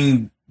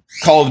playing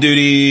Call of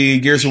Duty,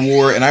 Gears of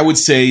War, and I would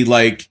say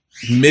like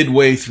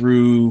midway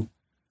through,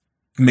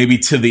 maybe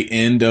to the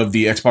end of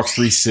the Xbox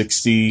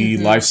 360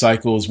 life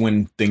cycle is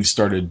when things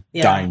started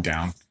dying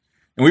down.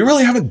 And we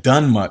really haven't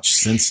done much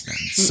since then.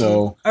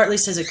 So, or at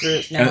least as a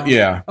group now.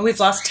 Yeah. And we've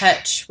lost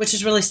touch, which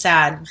is really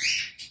sad.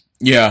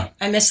 Yeah.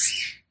 I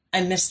miss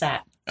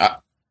that.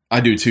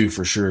 I do too,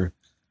 for sure.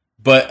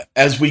 But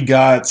as we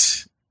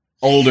got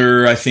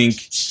older, I think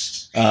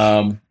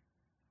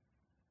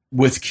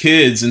with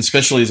kids, and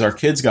especially as our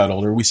kids got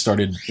older, we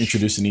started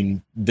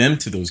introducing them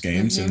to those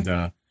games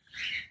and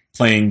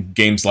playing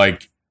games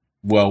like,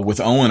 well, with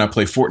Owen, I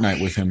play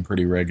Fortnite with him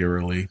pretty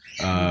regularly.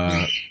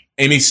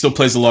 Amy still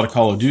plays a lot of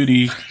Call of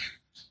Duty.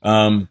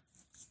 I'll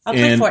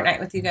play Fortnite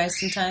with you guys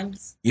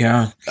sometimes.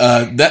 Yeah,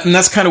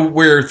 that's kind of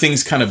where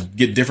things kind of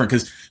get different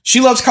because she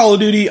loves Call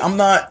of Duty. I'm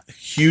not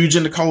huge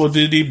into Call of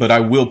Duty, but I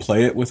will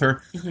play it with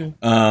her.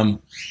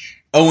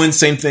 Owen,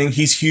 same thing.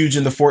 He's huge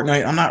into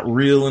Fortnite. I'm not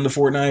real into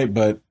Fortnite,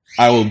 but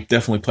I will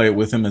definitely play it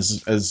with him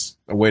as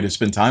a way to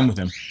spend time with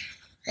him.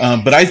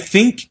 But I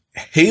think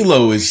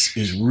Halo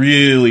is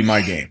really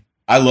my game.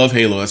 I love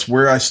Halo. That's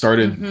where I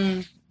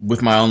started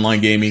with my online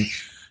gaming,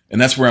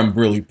 and that's where I'm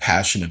really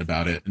passionate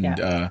about it.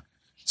 And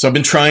so I've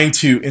been trying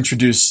to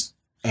introduce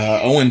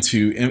Owen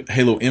to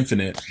Halo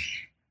Infinite,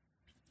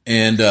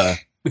 and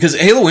because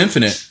Halo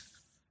Infinite,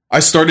 I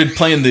started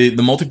playing the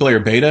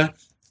multiplayer beta.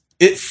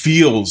 It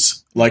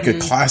feels like a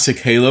classic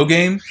Halo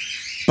game,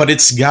 but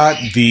it's got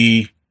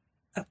the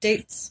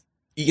updates.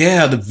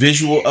 Yeah, the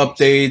visual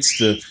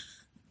updates.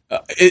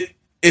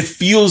 It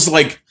feels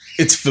like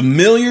it's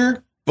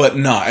familiar, but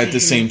not at the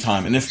same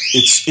time. And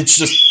it's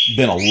just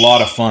been a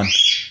lot of fun.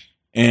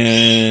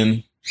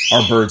 And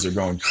our birds are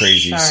going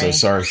crazy, so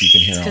sorry if you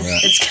can hear all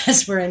that. It's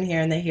because we're in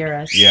here and they hear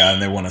us. Yeah,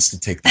 and they want us to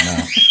take them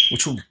out,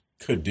 which we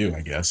could do,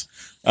 I guess.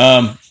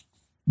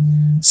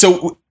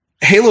 So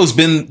Halo's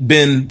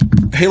been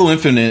Halo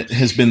Infinite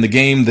has been the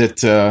game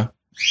that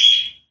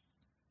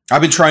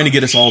I've been trying to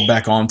get us all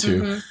back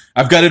onto.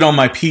 I've got it on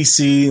my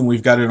PC, and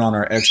we've got it on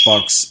our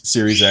Xbox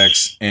Series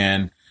X,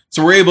 and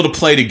so we're able to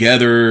play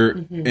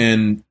together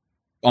and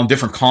on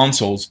different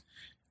consoles.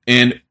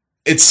 And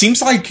it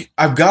seems like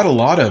I've got a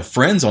lot of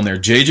friends on there.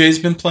 JJ's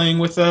been playing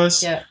with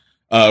us. Yeah.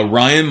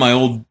 Ryan, my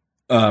old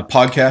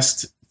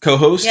podcast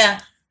co-host,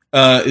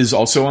 is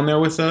also on there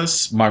with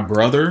us. My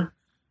brother,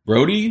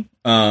 Brody.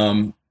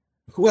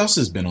 Who else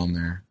has been on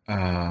there?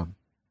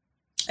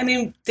 I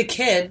mean, the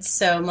kids.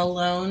 So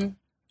Malone.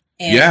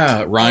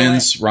 And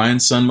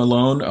Ryan's son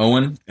Malone,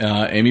 Owen.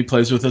 Amy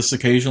plays with us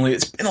occasionally.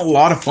 It's been a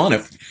lot of fun.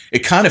 It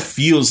kind of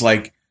feels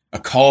like a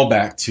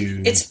callback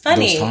to it's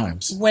funny those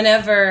times.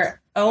 Whenever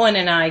Owen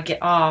and I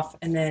get off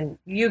and then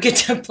you get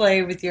to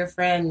play with your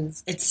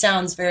friends, it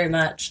sounds very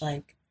much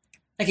like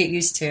it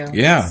used to.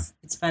 Yeah.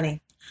 It's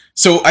funny.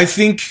 So I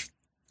think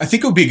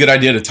it would be a good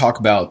idea to talk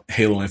about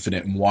Halo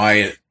Infinite and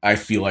why I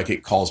feel like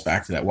it calls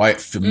back to that, why it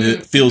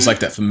feels like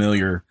that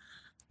familiar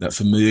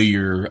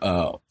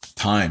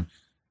time.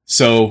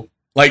 So,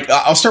 like,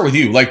 I'll start with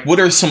you. Like, what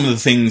are some of the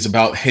things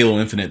about Halo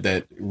Infinite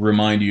that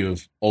remind you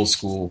of old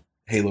school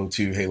Halo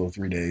 2, Halo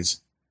 3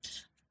 days?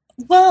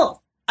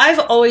 Well, I've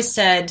always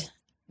said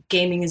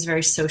gaming is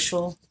very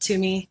social to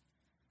me.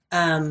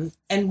 And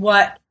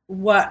what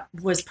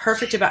was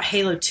perfect about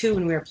Halo 2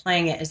 when we were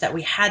playing it is that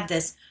we had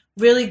this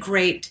really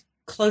great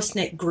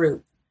close-knit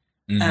group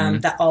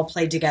that all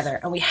played together.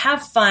 And we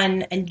have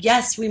fun. And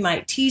yes, we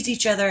might tease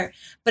each other,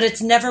 but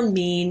it's never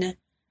mean.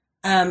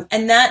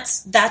 And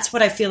that's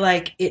what I feel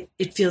like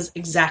it feels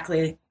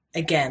exactly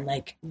again.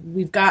 Like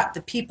we've got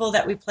the people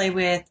that we play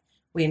with,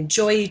 we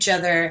enjoy each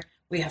other,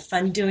 we have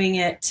fun doing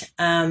it.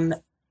 And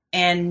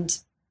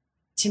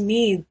to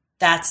me,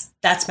 that's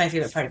my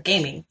favorite part of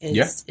gaming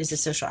is the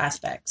social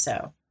aspect.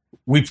 So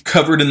we've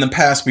covered in the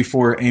past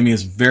before, Amy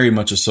is very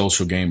much a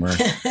social gamer.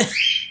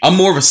 I'm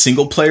more of a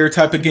single player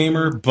type of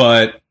gamer,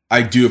 but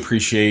I do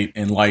appreciate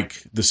and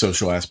like the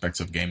social aspects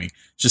of gaming.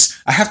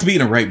 Just I have to be in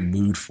the right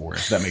mood for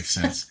it, if that makes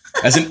sense.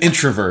 As an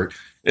introvert,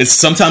 it's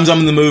sometimes I'm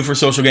in the mood for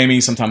social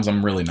gaming, sometimes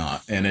I'm really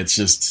not, and it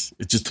just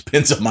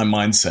depends on my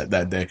mindset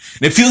that day.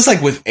 And it feels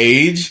like with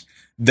age,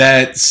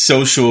 that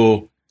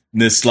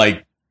socialness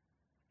like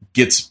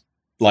gets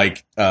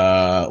like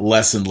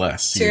less and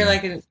less. So you're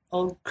like an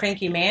old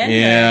cranky man?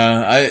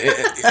 Yeah,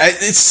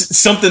 it's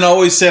something I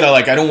always said.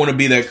 I don't want to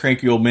be that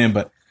cranky old man,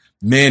 but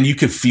man, you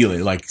could feel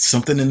it. Like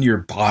something in your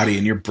body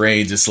and your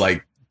brain just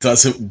like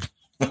doesn't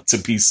want to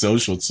be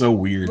social. It's so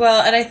weird.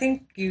 Well, and I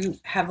think you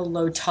have a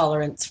low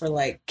tolerance for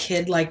like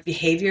kid-like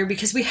behavior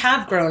because we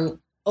have grown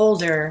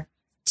older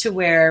to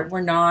where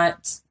we're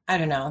not. I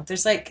don't know.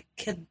 There's like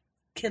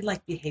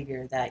kid-like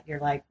behavior that you're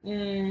like.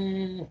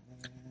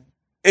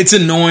 It's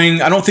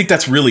annoying. I don't think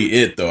that's really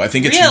it, though. I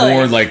think it's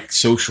more like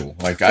social.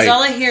 Like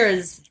all I hear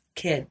is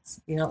kids.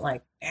 You don't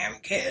like damn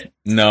kid.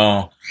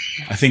 No,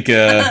 I think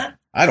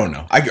I don't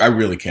know. I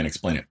really can't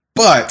explain it,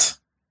 but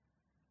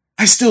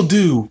I still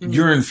do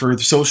yearn for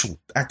the social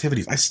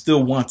activities. I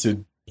still want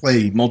to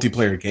play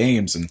multiplayer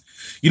games, and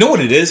you know what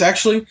it is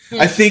actually.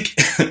 I think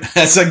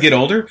as I get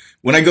older,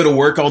 when I go to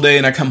work all day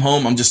and I come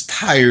home, I'm just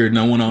tired and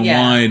I want to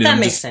unwind. That and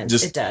makes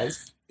sense. It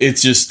does.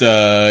 It's just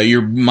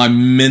my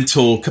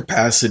mental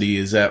capacity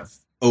is at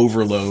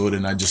overload,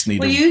 and I just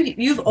need to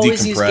you've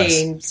always used decompress.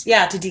 games,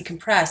 to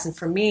decompress. And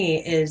for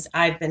me,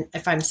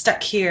 if I'm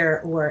stuck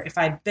here or if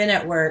I've been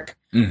at work,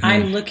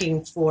 I'm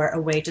looking for a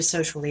way to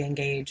socially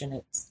engage, and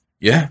it's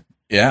yeah.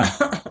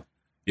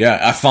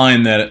 I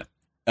find that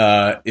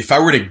if I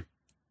were to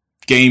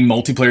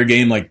multiplayer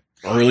game like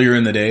earlier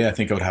in the day, I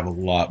think I would have a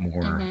lot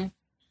more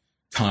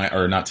time,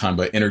 or not time,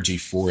 but energy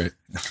for it.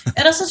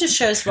 It also just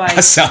shows why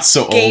I sound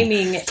so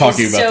gaming old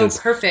talking is about so this.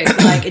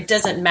 perfect. Like it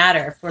doesn't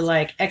matter for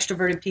like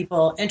extroverted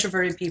people,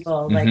 introverted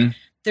people. Like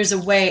there's a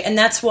way, and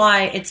that's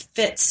why it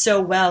fits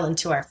so well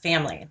into our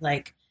family.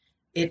 Like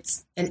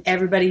and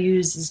everybody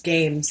uses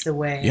games the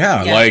way.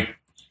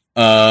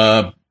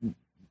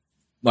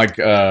 Like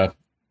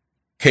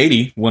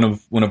Katie, one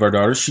of our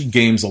daughters, she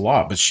games a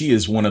lot, but she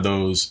is one of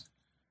those.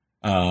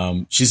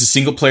 She's a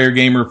single player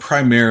gamer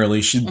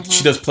primarily. She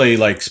does play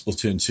like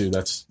Splatoon 2.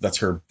 That's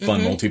her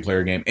fun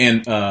multiplayer game.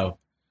 And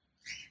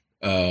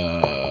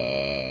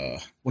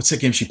what's that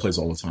game she plays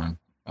all the time?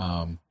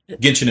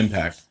 Genshin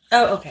Impact.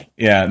 Oh, okay.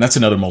 Yeah, and that's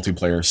another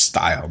multiplayer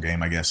style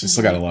game, I guess. It's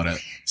still got a lot of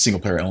single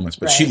player elements,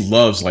 but she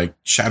loves like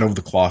Shadow of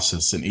the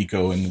Colossus and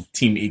Eco and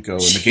Team Eco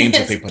and the games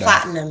that they put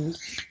out.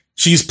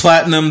 She's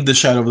platinumed the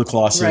Shadow of the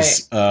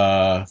Colossus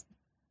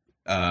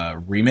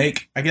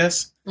remake, I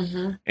guess.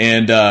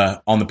 And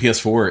on the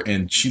PS4,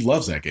 and she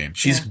loves that game.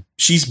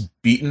 She's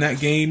beaten that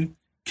game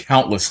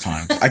countless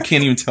times. I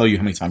can't even tell you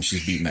how many times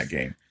she's beaten that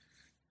game.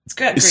 It's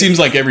good. It seems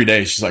like every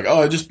day she's like,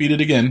 "Oh, I just beat it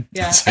again."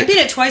 Yeah, I beat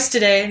it twice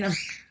today. And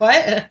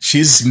what?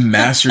 She's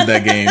mastered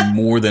that game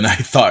more than I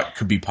thought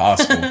could be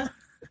possible.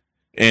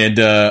 And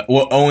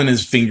Owen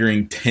is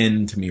fingering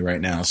 10 to me right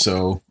now,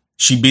 so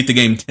she beat the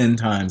game 10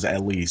 times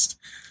at least.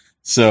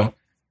 So,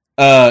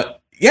 but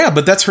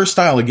that's her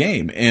style of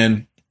game,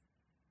 and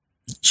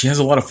she has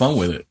a lot of fun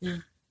with it.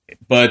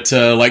 But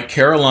like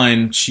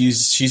Caroline,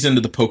 she's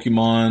into the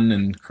Pokemon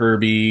and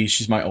Kirby.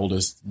 She's my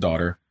oldest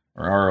daughter,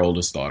 or our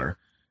oldest daughter.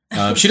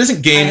 She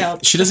doesn't game.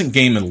 She doesn't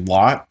game a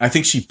lot. I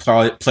think she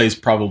plays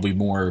probably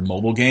more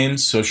mobile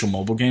games, social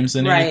mobile games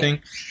than anything.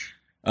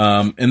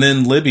 And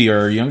then Libby,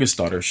 our youngest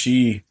daughter,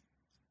 she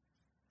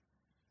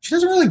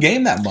doesn't really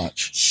game that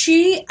much.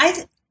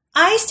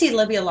 I see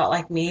Libby a lot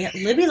like me.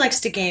 Libby likes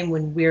to game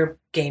when we're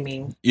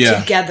gaming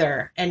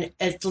together, and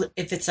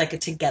if it's like a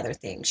together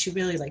thing, she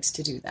really likes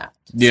to do that.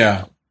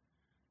 Yeah,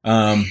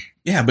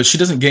 but she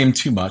doesn't game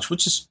too much,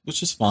 which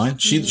is fine.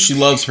 She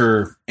loves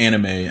her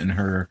anime and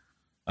her.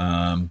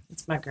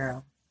 It's my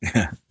girl.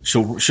 Yeah,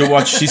 she'll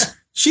watch.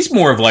 She's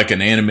more of like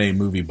an anime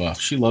movie buff.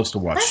 She loves to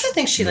watch. I also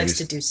think she likes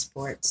to do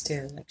sports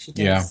too, like she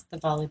does the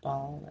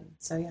volleyball, and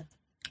so yeah.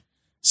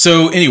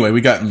 So anyway,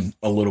 we gotten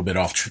a little bit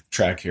off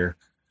track here.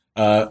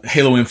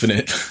 Halo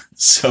Infinite.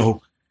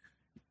 So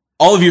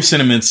all of your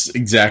sentiments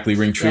exactly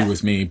ring true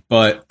with me,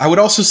 but I would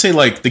also say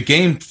like the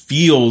game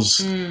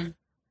feels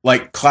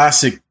like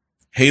classic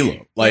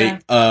Halo.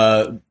 Like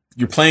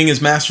you're playing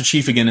as Master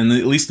Chief again,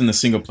 at least in the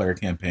single player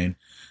campaign,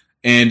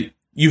 and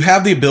you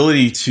have the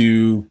ability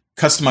to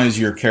customize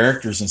your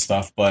characters and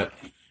stuff, but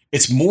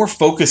it's more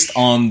focused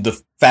on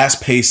the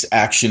fast paced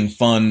action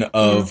fun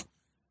of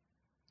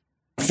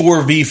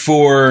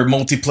 4v4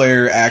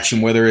 multiplayer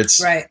action, whether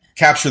it's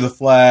Capture the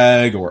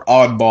Flag or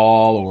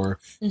Oddball or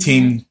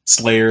Team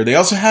Slayer. They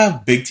also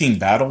have Big Team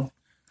Battle.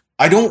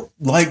 I don't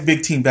like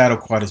Big Team Battle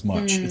quite as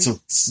much. It's a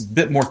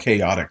bit more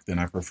chaotic than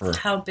I prefer.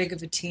 How big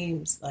of a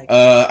team's like?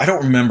 I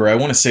don't remember. I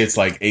want to say it's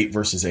like 8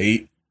 versus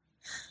 8,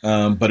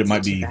 but it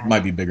might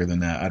be bigger than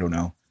that. I don't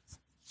know.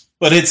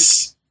 But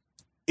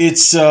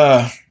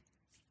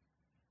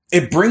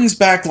it brings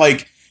back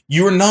like.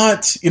 You're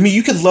not, I mean,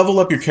 you could level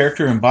up your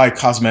character and buy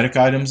cosmetic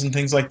items and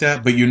things like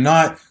that, but you're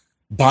not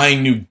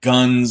buying new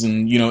guns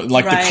and,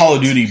 like the Call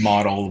of Duty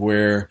model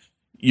where,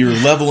 you're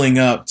leveling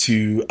up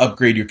to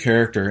upgrade your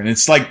character, and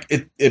it's like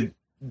it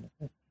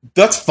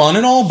that's fun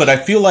and all, but I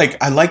feel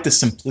like I like the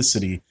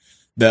simplicity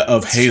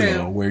of It's Halo,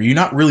 true. where you're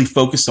not really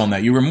focused on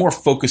that. You were more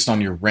focused on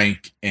your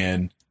rank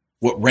and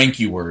what rank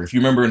you were. If you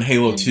remember in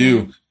Halo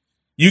 2,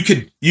 you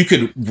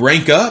could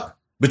rank up,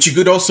 but you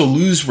could also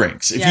lose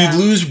ranks. If Yeah. you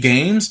lose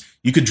games,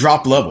 you could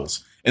drop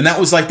levels. And that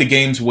was like the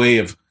game's way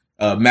of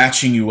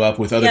matching you up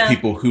with other Yeah.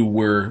 people who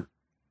were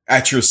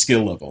at your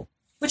skill level.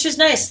 Which is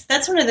nice.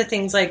 That's one of the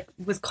things, like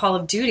with Call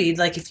of Duty.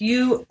 Like if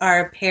you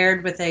are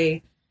paired with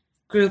a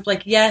group,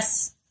 like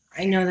yes,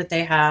 I know that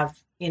they have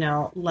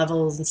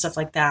levels and stuff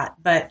like that,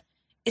 but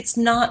it's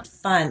not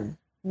fun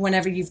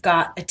whenever you've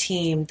got a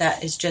team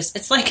that is just.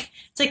 It's like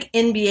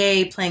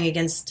NBA playing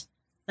against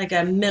like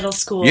a middle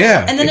school,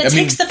 Yeah, and then it I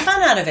takes mean- the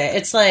fun out of it.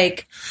 It's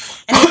like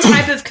any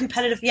type of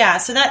competitive, yeah.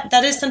 So that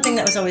is something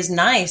that was always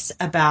nice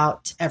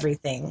about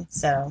everything.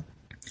 So.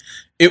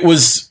 It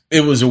was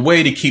a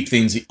way to keep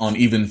things on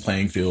even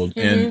playing field,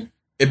 and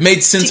it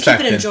made sense To back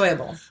keep it then.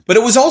 enjoyable. But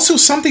it was also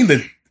something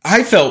that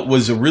I felt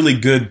was a really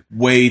good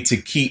way to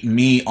keep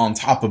me on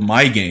top of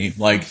my game.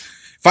 Like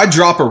if I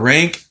drop a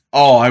rank,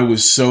 I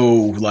was so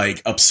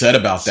like upset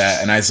about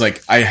that, and I was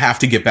like, I have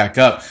to get back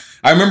up.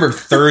 I remember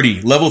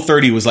level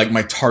 30 was like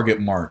my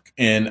target mark,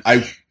 and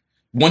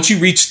once you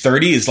reach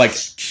 30 is like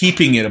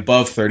keeping it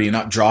above 30 and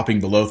not dropping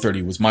below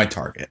 30 was my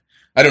target.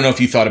 I don't know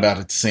if you thought about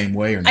it the same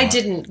way or not. I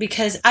didn't,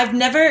 because I've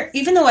never,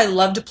 even though I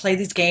love to play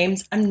these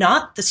games, I'm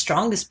not the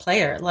strongest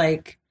player.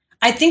 Like,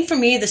 I think for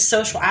me, the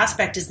social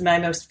aspect is my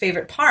most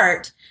favorite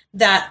part,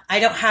 that I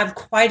don't have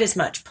quite as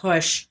much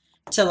push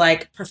to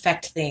like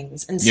perfect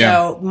things. And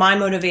so my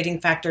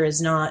motivating factor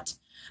is not,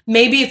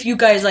 maybe if you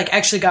guys like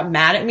actually got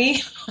mad at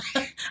me,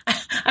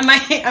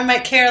 I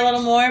might care a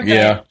little more. But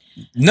Yeah.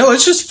 No,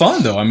 it's just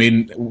fun though. I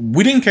mean,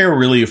 we didn't care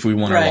really if we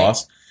won or Right.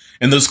 lost.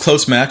 And those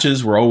close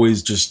matches were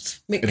always just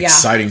an Yeah.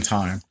 exciting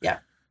time. Yeah.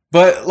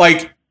 But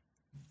like,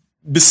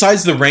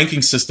 besides the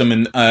ranking system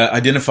and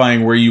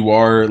identifying where you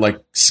are, like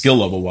skill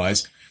level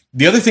wise,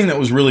 the other thing that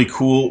was really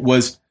cool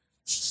was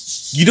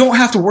you don't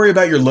have to worry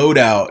about your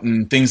loadout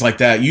and things like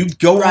that. You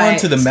go Right.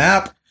 onto the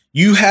map,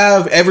 you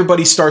have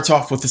everybody starts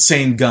off with the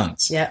same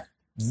guns. Yeah.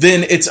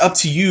 Then it's up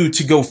to you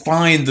to go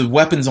find the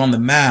weapons on the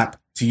map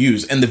to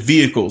use and the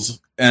vehicles.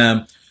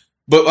 But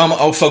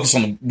I'll focus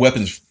on the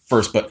weapons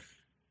first. But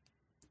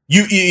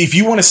if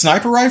you want a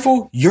sniper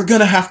rifle, you're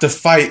gonna have to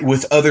fight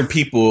with other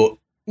people,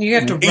 You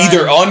have to run.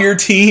 either on your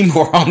team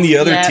or on the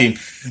other Yep. team.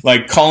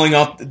 Like calling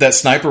up that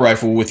sniper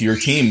rifle with your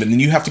team, and then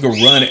you have to go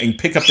run and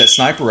pick up that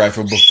sniper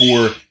rifle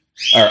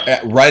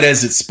right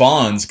as it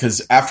spawns.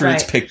 Because after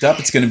it's Right. picked up,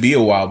 it's going to be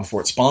a while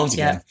before it spawns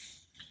Yeah. again.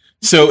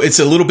 So it's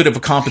a little bit of a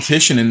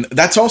competition, and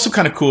that's also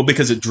kind of cool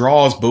because it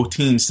draws both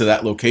teams to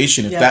that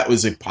location. If Yeah. that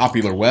was a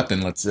popular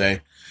weapon, let's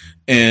say,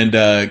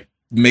 and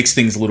makes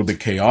things a little bit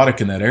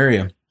chaotic in that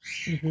area.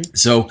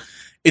 So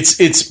it's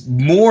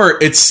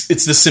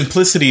the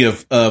simplicity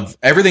of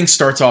everything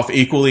starts off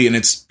equally, and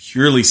it's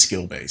purely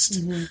skill based.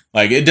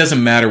 Like it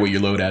doesn't matter what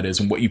your loadout is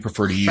and what you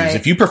prefer to use. Right.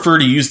 If you prefer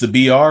to use the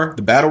BR,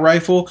 the battle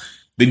rifle,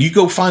 then you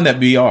go find that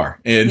BR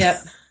and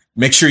Yep.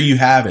 make sure you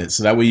have it,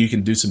 so that way you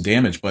can do some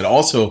damage. But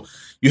also,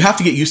 you have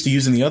to get used to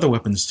using the other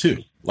weapons too.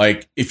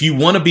 Like if you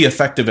want to be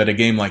effective at a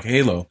game like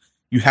Halo,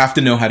 you have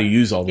to know how to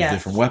use all the Yeah.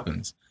 different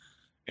weapons.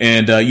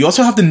 And you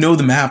also have to know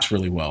the maps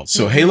really well.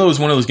 So Halo is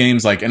one of those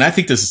games, like, and I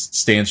think this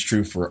stands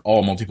true for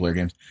all multiplayer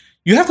games.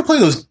 You have to play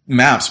those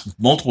maps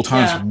multiple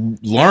times,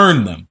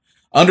 learn them,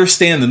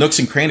 understand the nooks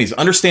and crannies,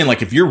 understand,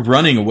 like, if you're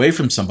running away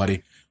from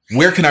somebody,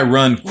 where can I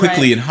run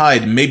quickly Right. and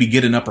hide and maybe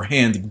get an upper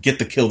hand to get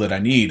the kill that I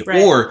need?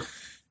 Right. Or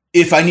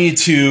if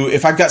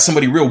I've got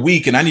somebody real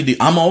weak and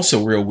I'm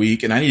also real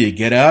weak and I need to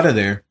get out of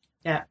there,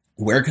 Yeah.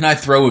 where can I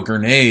throw a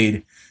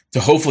grenade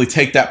to hopefully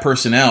take that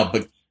person out,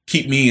 but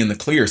keep me in the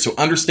clear? So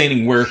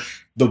understanding where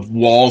the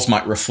walls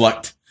might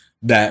reflect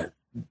that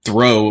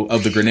throw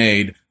of the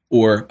grenade,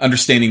 or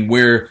understanding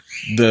where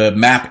the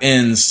map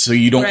ends so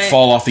you don't Right.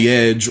 fall off the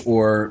edge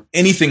or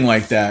anything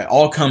like that,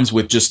 all comes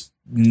with just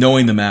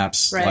knowing the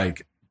maps Right.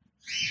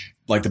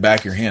 like the back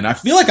of your hand. I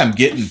feel like I'm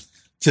getting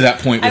to that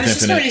point I with was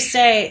just Infinite. going to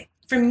say,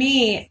 for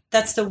me,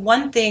 that's the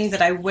one thing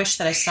that I wish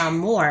that I saw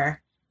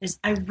more, is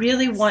I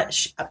really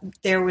want,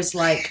 there was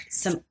like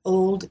some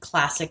old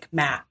classic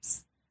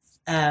maps.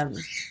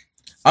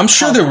 I'm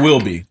sure there will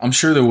be.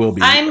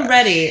 I'm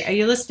ready. Are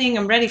you listening?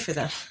 I'm ready for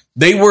them.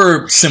 They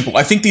were simple.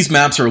 I think these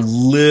maps are a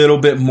little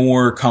bit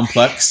more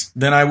complex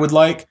than I would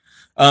like.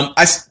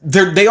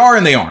 They are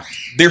and they aren't.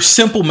 They're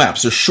simple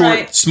maps. They're short,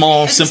 Right.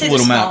 small, I'd say simple they're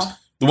little small. maps.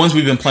 The ones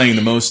we've been playing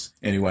the most,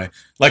 anyway.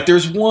 Like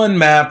there's one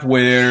map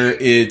where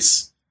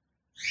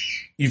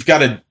you've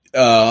got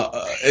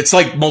it's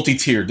like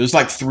multi-tiered. There's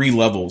like 3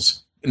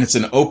 levels, and it's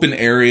an open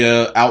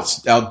area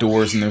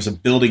outdoors, and there's a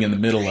building in the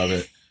middle of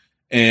it,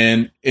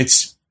 and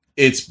it's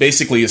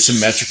basically a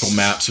symmetrical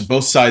map. So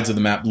both sides of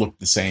the map look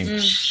the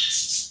same.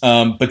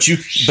 But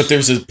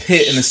there's a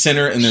pit in the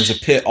center, and there's a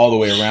pit all the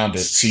way around it.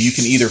 So you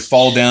can either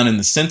fall down in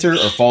the center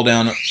or fall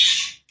down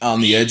on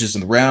the edges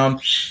and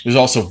around. There's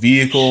also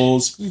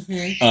vehicles.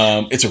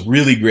 It's a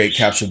really great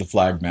capture the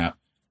flag map.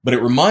 but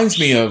it reminds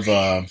me of.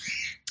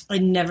 I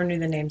never knew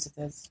the names of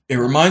those. It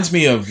reminds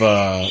me of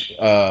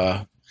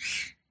the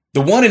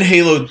one in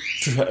Halo.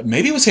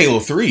 Maybe it was Halo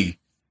 3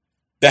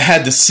 that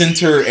had the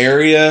center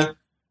area,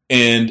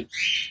 and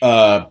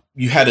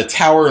you had a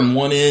tower in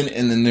one end,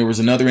 and then there was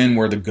another end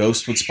where the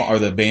ghost would spawn, or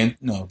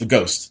the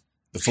ghost,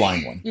 the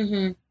flying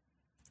one,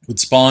 would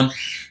spawn.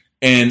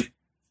 And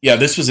yeah,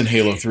 this was in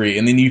Halo 3,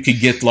 and then you could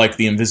get like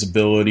the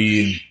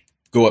invisibility and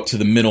go up to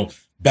the middle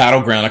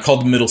battleground. I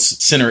called the middle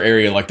center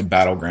area like the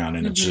battleground,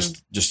 and it's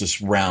just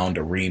this round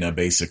arena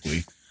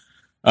basically.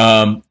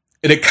 And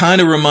it kind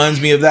of reminds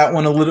me of that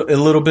one a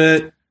little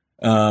bit.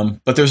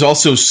 But there's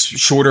also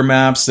shorter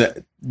maps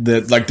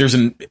that like there's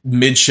a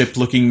midship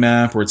looking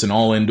map where it's an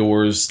all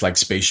indoors like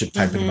spaceship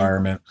type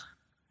environment.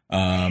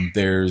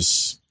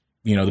 There's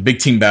the big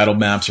team battle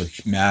maps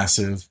are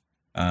massive,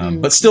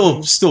 but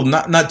still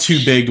not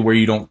too big to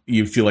where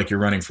you feel like you're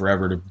running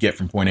forever to get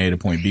from point A to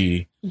point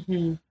B.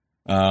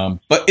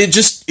 But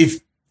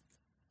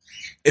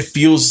it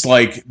feels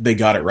like they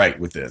got it right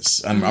with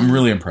this. I'm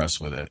really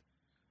impressed with it.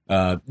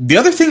 The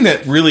other thing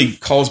that really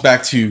calls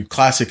back to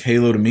classic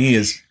Halo to me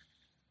is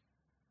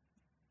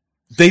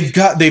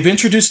they've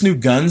introduced new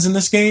guns in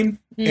this game,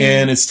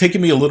 and it's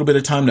taken me a little bit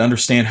of time to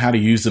understand how to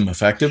use them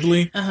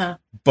effectively.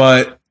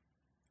 But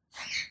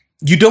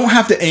you don't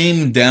have to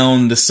aim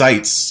down the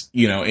sights,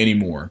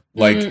 anymore.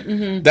 Like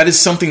that is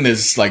something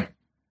that's like,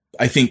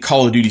 I think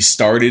Call of Duty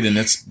started, and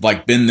it's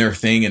like been their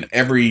thing, and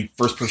every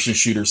first-person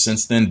shooter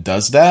since then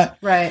does that.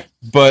 Right.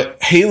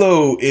 But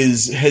Halo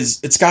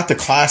it's got the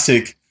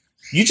classic.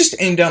 You just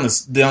aim down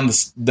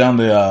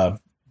the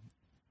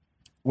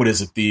what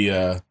is it,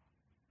 the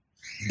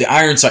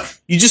iron sight.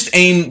 You just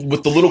aim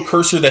with the little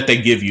cursor that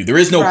they give you. There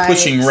is no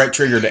pushing right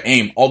trigger to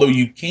aim, although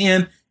you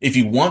can if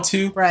you want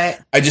to. Right.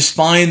 I just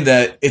find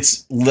that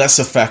it's less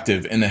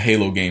effective in a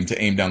Halo game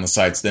to aim down the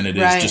sights than it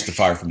is just to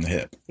fire from the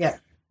hip. Yeah.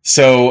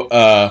 So,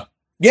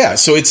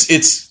 so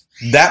it's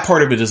that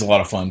part of it is a lot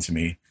of fun to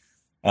me.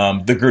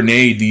 The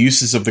grenade, the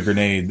uses of the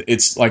grenade,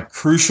 it's like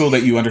crucial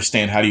that you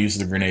understand how to use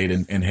the grenade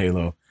in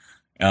Halo.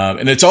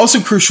 And it's also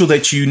crucial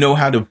that you know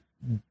how to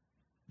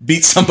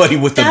beat somebody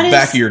with the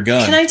back of your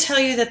gun. Can I tell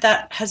you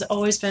that has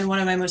always been one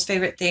of my most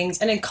favorite things?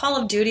 And in Call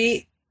of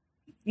Duty,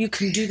 you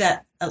can do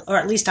that, or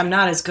at least I'm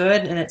not as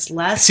good, and it's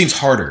less. It seems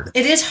harder.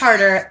 It is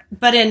harder,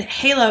 but in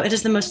Halo, it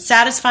is the most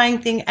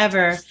satisfying thing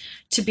ever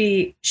to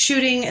be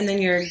shooting, and then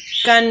your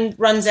gun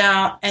runs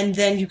out, and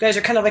then you guys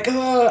are kind of like,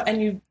 oh,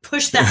 and you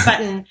push that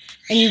button,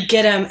 and you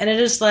get them, and it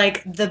is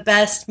like the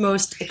best,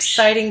 most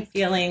exciting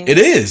feeling. It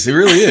is. It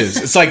really is.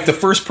 It's like the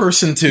first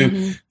person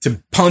to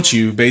punch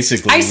you,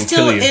 basically. I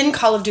still, in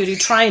Call of Duty,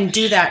 try and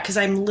do that, because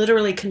I'm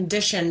literally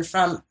conditioned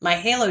from my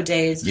Halo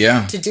days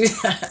to do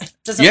that.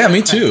 Yeah,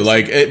 me too.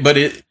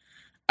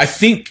 I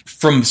think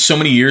from so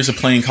many years of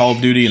playing Call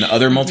of Duty and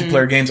other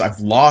multiplayer games, I've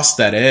lost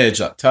that edge,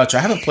 that touch. I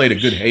haven't played a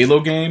good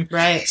Halo game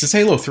since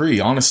Halo 3,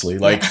 honestly.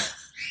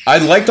 I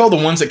liked all the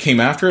ones that came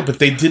after it, but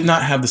they did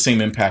not have the same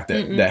impact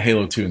that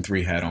Halo 2 and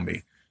 3 had on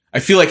me.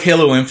 I feel like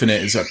Halo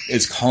Infinite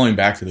is calling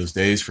back to those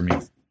days for me,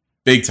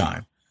 big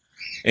time.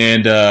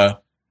 And I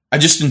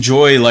just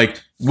enjoy,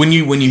 like, when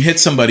you hit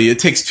somebody, it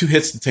takes 2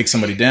 hits to take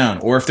somebody down.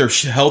 Or if their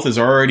health is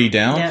already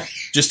down,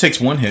 just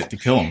takes 1 hit to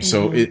kill them.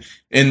 So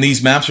and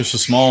these maps are so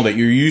small that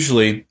you're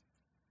usually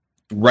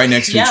right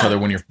next to each other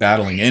when you're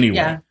battling anyway.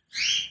 Yeah.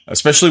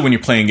 Especially when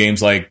you're playing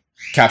games like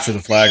Capture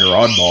the Flag or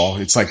Oddball.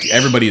 It's like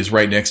everybody is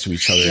right next to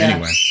each other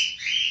anyway.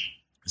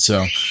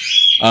 So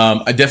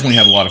I definitely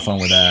have a lot of fun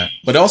with that.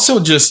 But also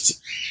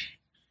just,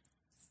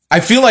 I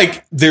feel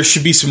like there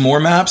should be some more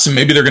maps, and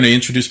maybe they're going to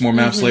introduce more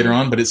maps later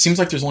on, but it seems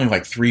like there's only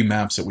like 3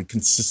 maps that we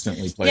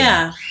consistently play.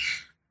 Yeah.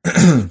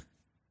 And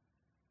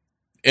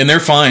they're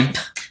fine.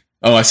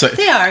 Oh, I said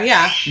they are.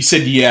 Yeah. You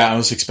said I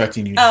was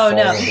expecting you to follow it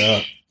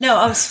up.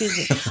 No,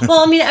 excuse me.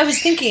 Well, I mean, I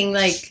was thinking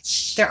like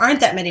there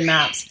aren't that many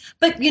maps,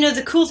 but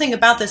the cool thing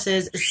about this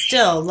is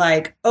still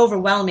like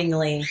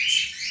overwhelmingly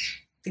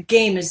the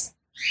game is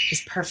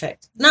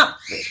perfect. Not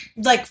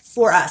like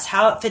for us,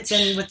 how it fits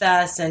in with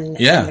us and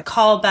the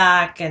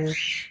callback, and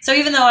so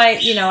even though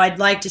I'd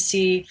like to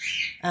see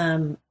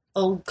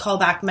old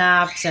callback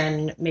maps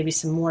and maybe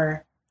some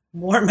more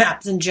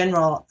maps in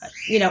general.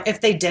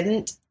 If they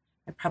didn't,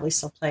 I'd probably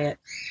still play it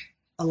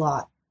a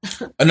lot.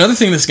 Another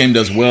thing this game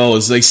does well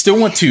is they still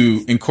want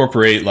to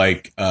incorporate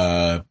like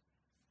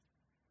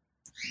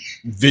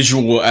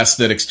visual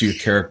aesthetics to your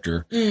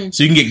character.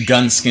 So you can get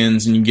gun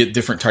skins and you can get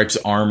different types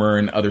of armor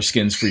and other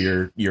skins for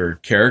your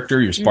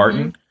character, your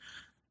Spartan.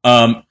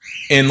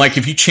 And like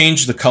if you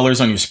change the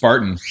colors on your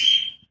Spartan,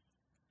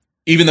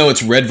 even though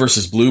it's red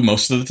versus blue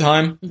most of the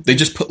time, they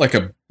just put like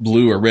a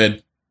blue or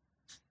red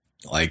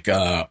like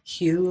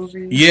hue over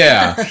you.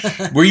 Yeah.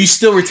 Where you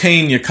still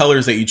retain your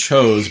colors that you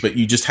chose, but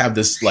you just have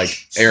this like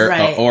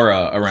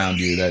aura around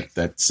you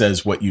that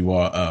says what you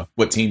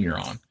what team you're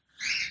on.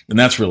 And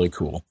that's really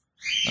cool.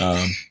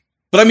 But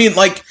I mean,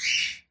 like,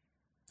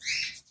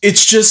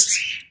 it's just,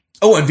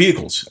 and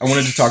vehicles. I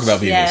wanted to talk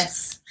about vehicles.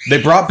 Yes.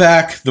 They brought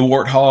back the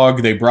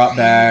Warthog. They brought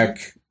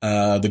back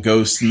the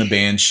Ghost and the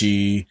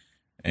Banshee.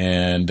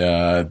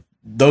 and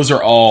those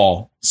are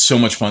all so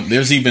much fun.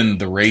 There's even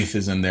the Wraith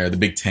is in there, the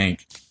big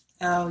tank.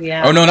 Oh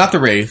yeah. Oh no, not the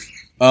Wraith.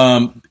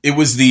 It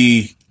was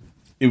the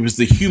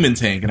human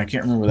tank, and I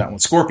can't remember that one.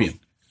 Scorpion.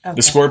 Okay.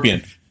 The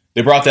Scorpion.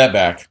 They brought that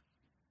back.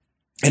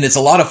 And it's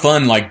a lot of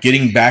fun, like,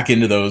 getting back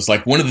into those.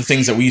 Like, one of the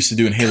things that we used to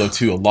do in Halo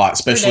 2 a lot,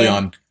 especially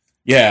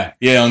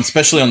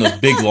especially on those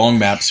big long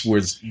maps,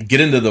 was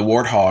get into the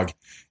Warthog,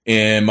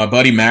 and my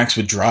buddy Max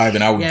would drive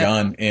and I would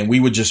gun, and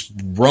we would just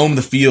roam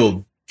the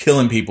field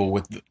killing people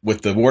with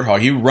the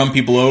Warthog. He would run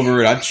people over,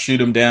 and I'd shoot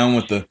them down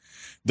with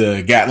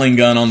the Gatling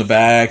gun on the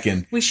back.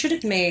 And we should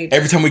have made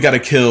every time we got a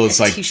kill, it's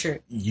like,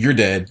 t-shirt. You're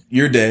dead.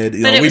 You're dead.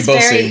 But we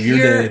both say, you're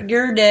dead.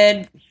 You're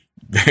dead.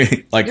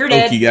 Very, like, you're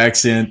Okie dead.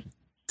 accent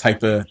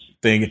type of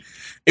thing.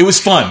 It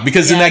was fun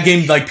because in that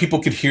game, like,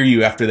 people could hear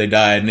you after they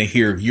died, and they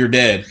hear you're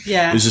dead.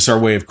 Yeah. It was just our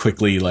way of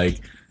quickly, like,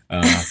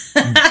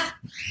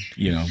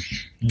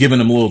 giving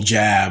them a little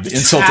jab,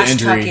 insult to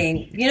injury.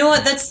 Talking. You know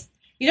what?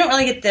 You don't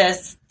really get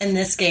this in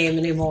this game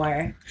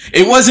anymore.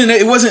 It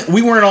wasn't.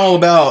 We weren't all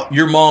about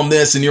your mom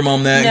this and your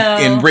mom that,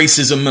 No. and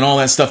racism and all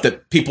that stuff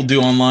that people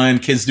do online,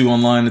 kids do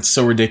online. It's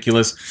so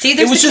ridiculous. See,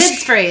 there's the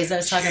kids phrase I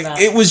was talking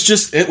about. It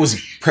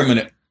was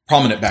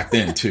prominent back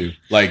then too.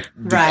 Like,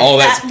 right. all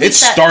that. It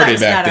started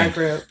back not then. Our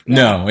group.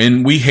 No,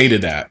 and we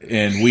hated that,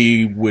 and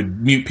we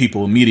would mute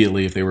people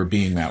immediately if they were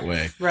being that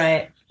way.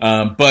 Right.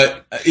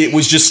 But it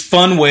was just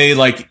fun way.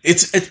 Like,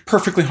 it's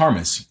perfectly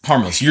harmless.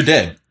 You're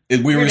dead.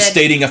 We were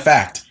stating a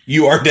fact.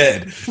 You are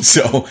dead.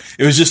 So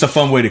it was just a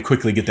fun way to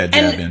quickly get that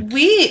jab in. And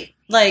we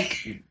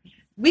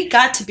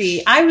got to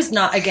be. I was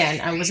not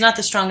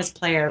the strongest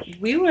player.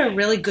 We were a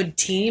really good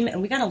team,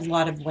 and we got a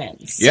lot of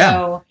wins. Yeah.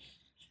 So,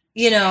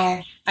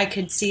 I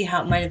could see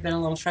how it might have been a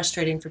little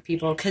frustrating for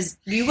people, because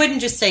you wouldn't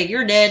just say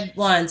you're dead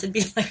once and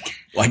be like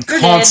you're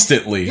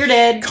constantly. Dead. You're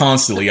dead.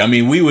 Constantly. I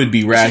mean, we would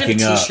be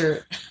racking up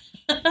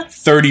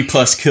 30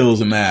 plus kills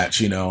a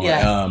match,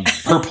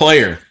 per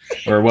player.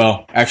 Or,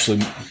 well,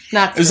 actually,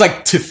 it was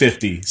like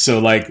 250. So,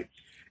 like,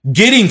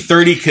 getting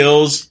 30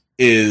 kills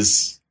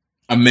is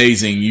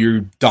amazing.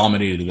 You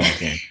dominated that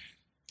game.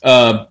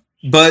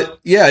 But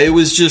yeah, it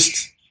was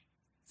just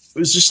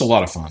a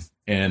lot of fun.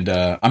 And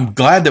I'm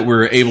glad that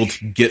we're able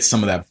to get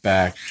some of that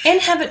back.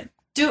 And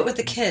do it with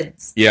the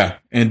kids. Yeah,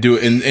 and do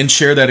it and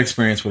share that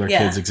experience with our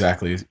kids.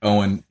 Exactly.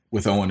 Owen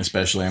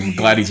especially. I'm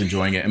glad he's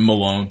enjoying it. And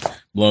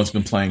Malone's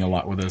been playing a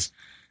lot with us.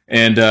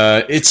 And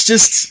it's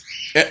just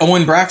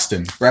Owen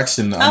Braxton,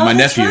 my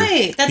nephew.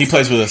 Right. He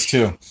plays with us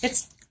too.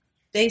 It's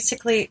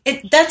basically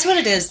that's what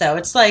it is, though.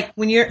 It's like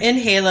when you're in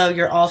Halo,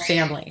 you're all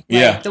family.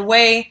 Like, the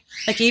way,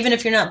 like, even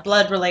if you're not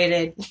blood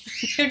related,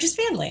 you're just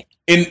family.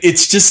 And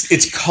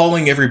it's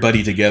calling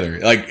everybody together.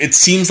 Like, it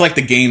seems like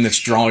the game that's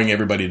drawing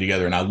everybody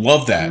together, and I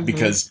love that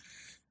because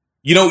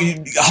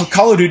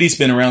Call of Duty's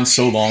been around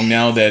so long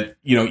now that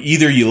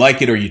either you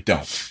like it or you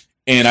don't.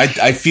 And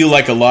I feel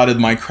like a lot of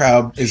my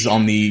crowd is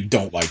on the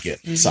don't like it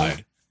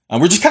side.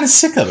 We're just kind of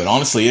sick of it,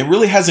 honestly. It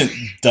really hasn't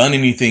done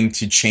anything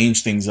to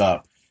change things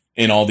up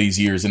in all these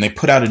years. And they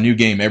put out a new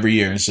game every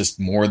year, and it's just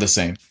more of the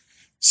same.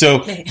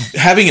 So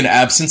having an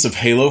absence of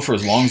Halo for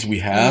as long as we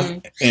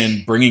have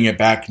and bringing it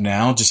back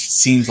now just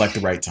seems like the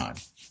right time.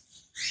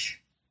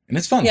 And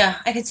it's fun. Yeah,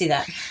 I can see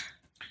that.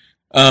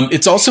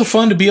 It's also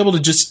fun to be able to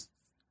just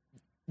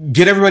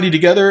get everybody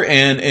together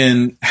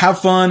and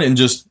have fun and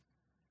just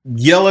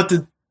yell at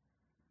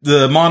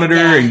the monitor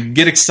and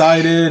get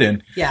excited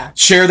and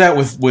share that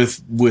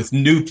with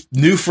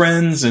new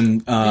friends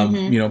and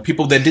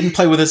people that didn't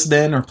play with us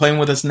then or playing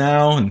with us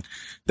now, and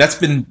that's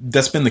been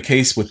the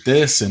case with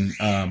this. And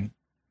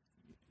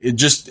we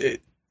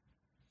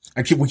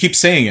keep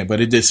saying it,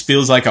 but it just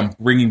feels like I'm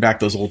bringing back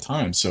those old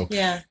times. So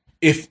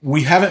if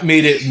we haven't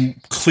made it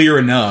clear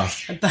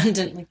enough,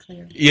 abundantly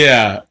clear,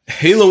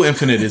 Halo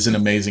Infinite is an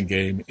amazing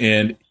game,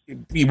 and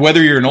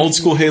whether you're an old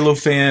school Halo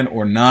fan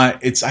or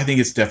not, I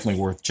think it's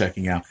definitely worth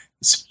checking out,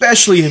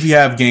 especially if you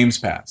have Games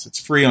Pass. It's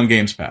free on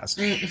Games Pass,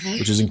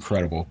 which is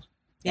incredible.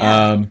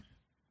 Yeah.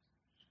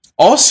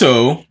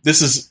 Also,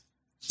 this is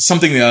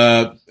something,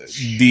 the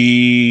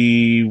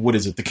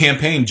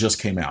campaign just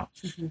came out.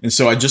 And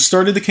so I just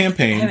started the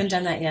campaign. I haven't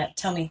done that yet.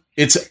 Tell me.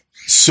 It's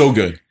so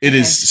good. It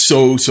is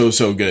so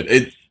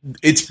good.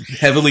 It's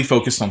heavily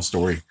focused on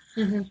story.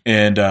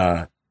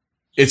 And,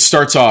 it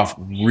starts off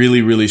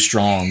really, really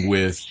strong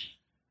with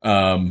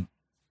some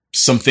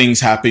things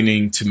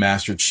happening to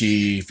Master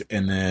Chief,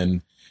 and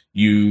then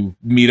you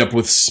meet up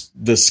with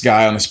this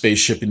guy on a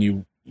spaceship,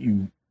 and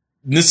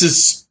this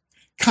is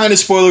kind of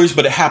spoilers,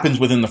 but it happens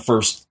within the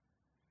first,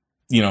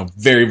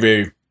 very,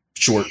 very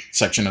short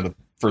section of the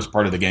first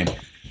part of the game.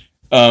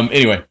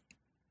 Anyway,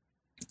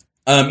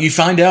 you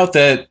find out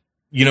that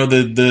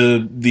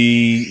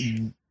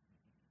the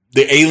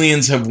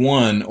aliens have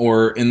won,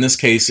 or in this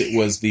case, it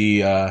was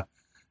the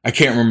I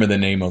can't remember the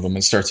name of them.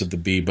 It starts with the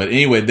B. But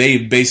anyway, they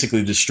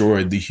basically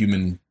destroyed the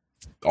human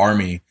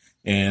army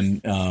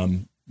and,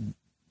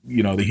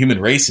 the human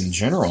race in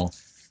general.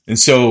 And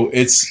so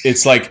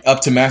it's like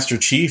up to Master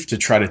Chief to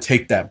try to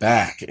take that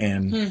back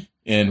and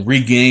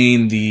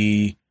regain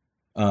the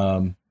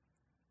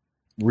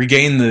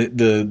regain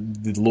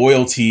the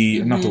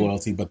loyalty, not the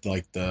loyalty, but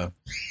like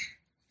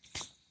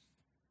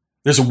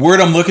there's a word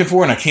I'm looking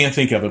for and I can't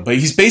think of it, but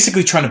he's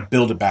basically trying to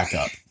build it back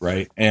up,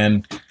 right?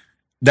 And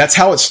that's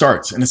how it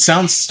starts. And it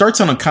starts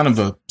on a kind of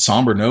a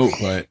somber note,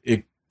 but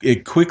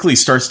it quickly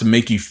starts to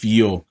make you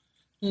feel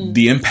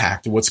the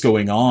impact of what's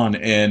going on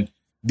and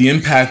the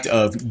impact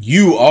of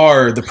you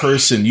are the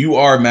person, you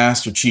are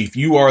Master Chief,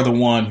 you are the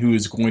one who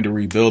is going to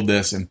rebuild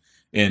this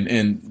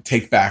and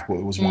take back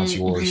what was once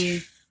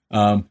yours.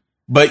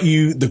 But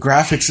the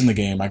graphics in the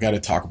game, I got to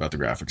talk about the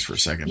graphics for a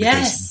second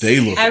because they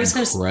look incredible. I was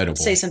going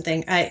to say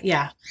something.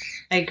 I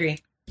agree.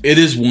 It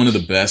is one of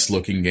the best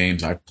looking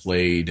games I've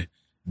played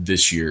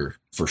this year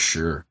for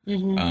sure.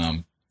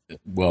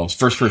 Well,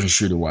 first person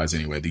shooter wise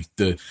anyway.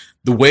 The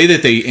way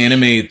that they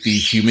animate the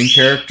human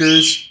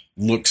characters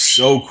looks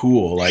so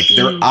cool. Like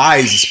their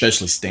eyes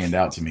especially stand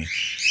out to me.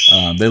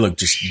 They look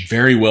just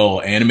very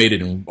well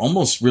animated and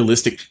almost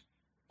realistic.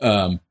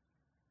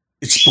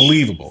 It's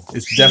believable.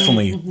 It's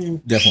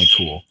definitely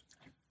cool.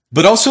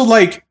 But also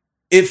like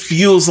it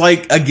feels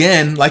like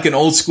again like an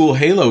old school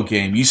Halo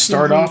game. You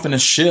start off in a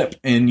ship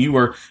and you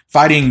are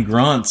fighting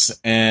grunts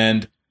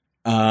and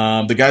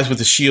the guys with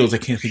the shields, I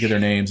can't think of their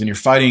names, and you're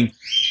fighting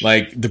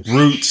like the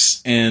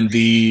brutes and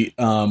the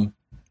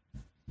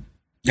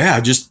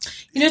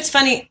it's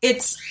funny.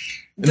 It's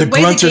the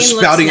grunts are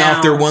spouting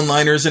out their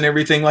one-liners and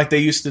everything like they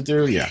used to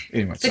do. Yeah.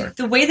 Anyway, sorry.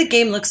 The way the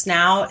game looks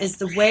now is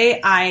the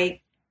way I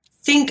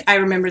think I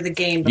remember the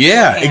game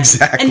beforehand. Yeah,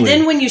 exactly. And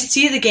then when you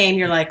see the game,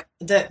 you're like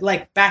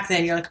back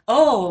then you're like,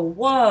 oh,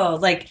 whoa.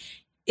 Like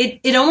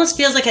it almost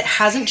feels like it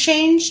hasn't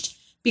changed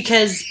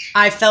because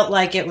I felt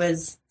like it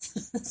was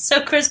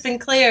so crisp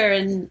and clear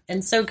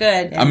and so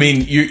good. I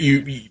mean,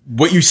 you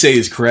what you say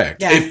is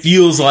correct. Yeah. It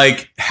feels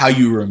like how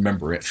you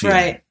remember it feeling.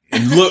 Right.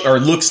 And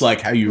looks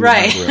like how you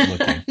remember it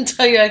looking.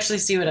 Until you actually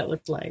see what it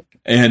looked like.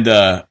 And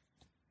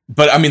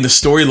but I mean the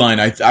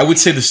storyline, I would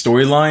say the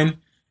storyline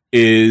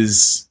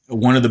is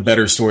one of the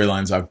better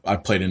storylines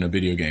I've played in a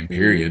video game,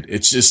 period.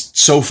 It's just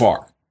so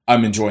far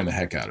I'm enjoying the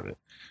heck out of it.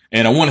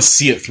 And I want to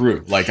see it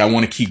through. Like I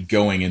want to keep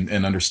going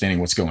and understanding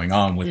what's going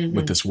on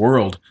with this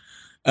world.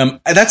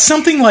 That's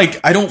something like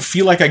I don't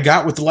feel like I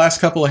got with the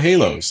last couple of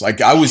Halos.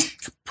 Like I was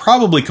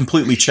probably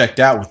completely checked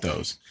out with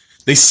those.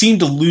 They seem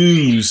to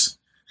lose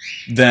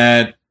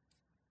that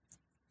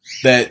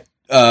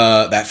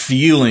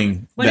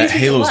feeling that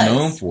Halo's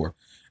known for.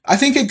 I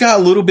think it got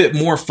a little bit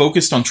more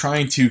focused on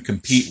trying to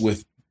compete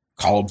with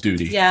Call of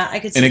Duty. Yeah, I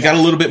could see and it got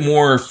a little bit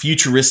more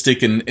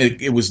futuristic, and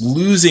it was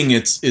losing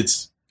its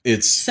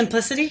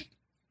simplicity.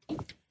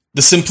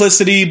 The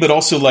simplicity, but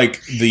also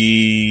like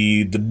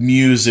the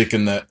music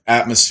and the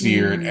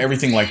atmosphere and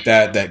everything like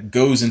that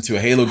goes into a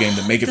Halo game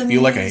that make it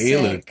feel like a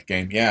Halo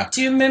game. Yeah.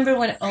 Do you remember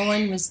when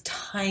Owen was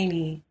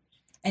tiny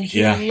and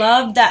he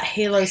loved that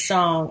Halo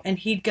song and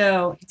he'd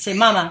say,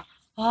 "Mama,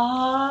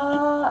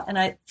 ah," and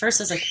I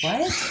was like,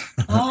 "What?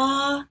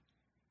 Ah,"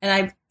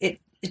 and it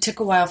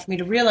took a while for me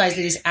to realize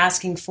that he's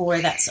asking for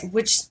that.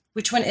 Which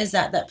one is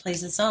that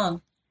plays the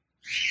song?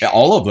 Yeah,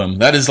 all of them.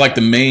 That is like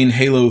the main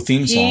Halo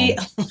theme song. He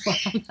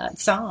loved that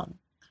song.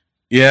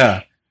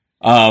 Yeah.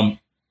 I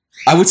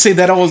would say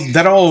that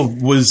all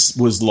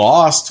was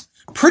lost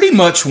pretty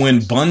much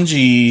when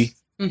Bungie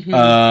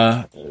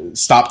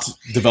stopped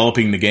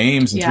developing the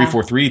games and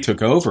 343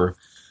 took over.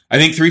 I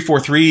think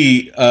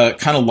 343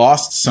 kind of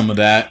lost some of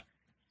that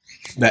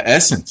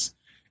essence.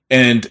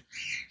 And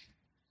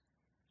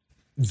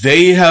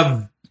they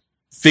have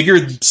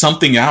figured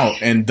something out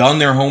and done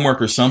their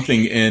homework or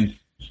something and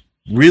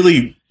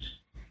really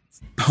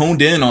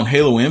honed in on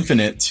Halo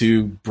Infinite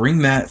to bring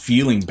that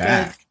feeling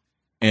back.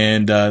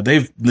 And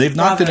they've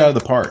knocked it out of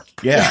the park.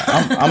 Yeah,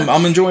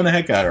 I'm enjoying the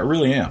heck out of it. I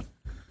really am.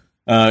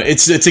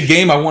 It's a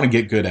game I want to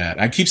get good at.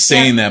 I keep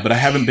saying that, but I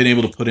haven't been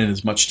able to put in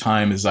as much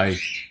time as I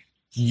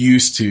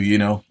used to. You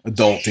know,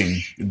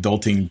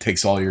 adulting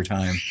takes all your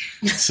time.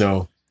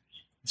 So,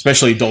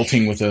 especially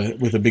adulting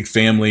with a big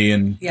family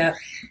and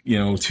you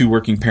know 2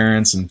 working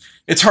parents, and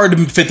it's hard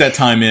to fit that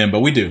time in, but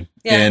we do.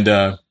 Yeah.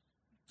 And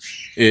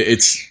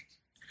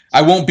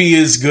I won't be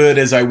as good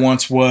as I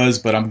once was,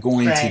 but I'm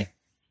going to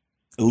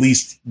at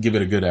least give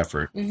it a good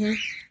effort.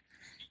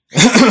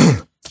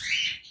 Is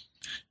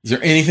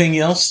there anything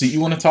else that you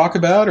want to talk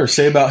about or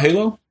say about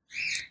Halo?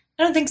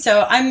 I don't think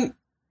so.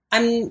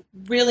 I'm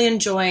really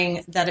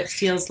enjoying that it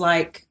feels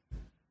like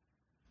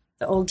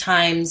the old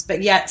times,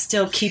 but yet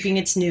still keeping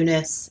its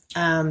newness.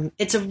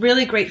 It's a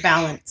really great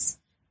balance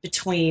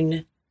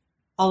between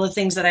all the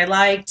things that I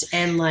liked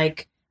and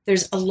like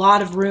there's a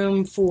lot of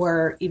room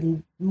for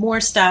even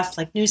more stuff,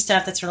 like new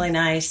stuff that's really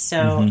nice.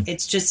 So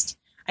it's just,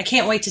 I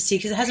can't wait to see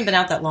because it hasn't been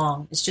out that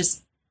long. It's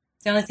just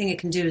the only thing it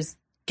can do is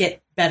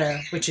get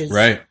better, which is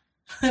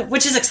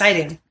which is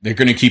exciting. They're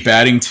going to keep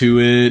adding to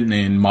it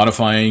and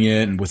modifying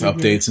it and with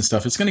updates and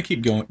stuff. It's going to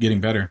keep getting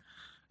better.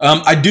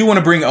 I do want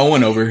to bring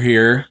Owen over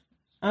here.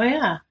 Oh,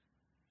 yeah.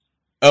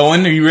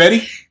 Owen, are you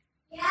ready?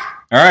 Yeah.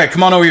 All right,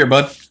 come on over here,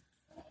 bud.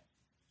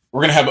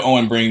 We're going to have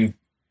Owen bring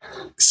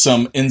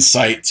some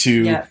insight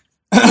to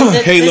Halo.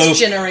 This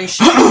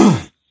generation.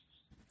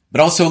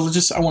 But also,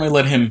 I want to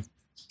let him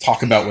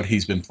talk about what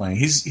he's been playing.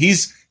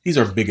 He's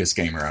our biggest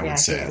gamer, I would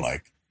say.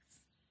 Like,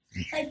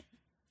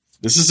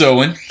 this is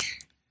Owen.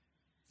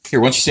 Here,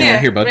 why don't you stand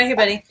right here, bud? Right here,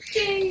 buddy.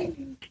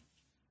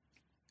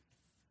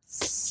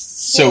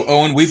 So,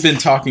 Owen, we've been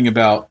talking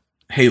about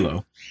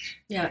Halo.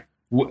 Yeah.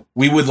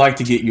 We would like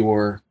to get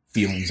your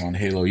feelings on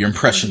Halo, your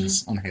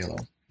impressions on Halo.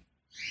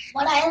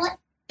 What I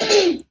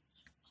like.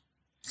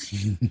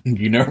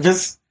 You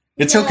nervous?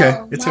 It's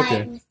okay. It's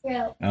okay.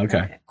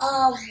 Okay.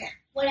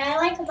 What I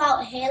like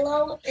about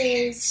Halo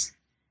is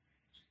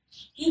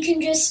you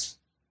can just,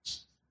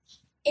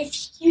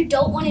 if you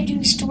don't want to do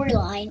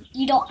storyline,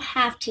 you don't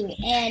have to.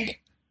 And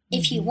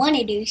if you want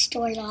to do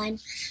storyline,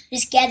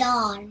 just get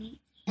on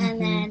and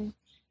then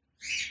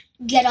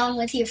get on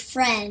with your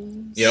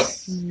friends. Yep.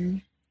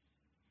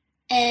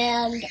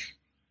 And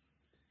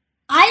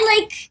I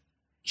like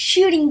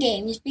shooting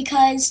games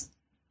because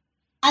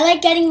I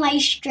like getting my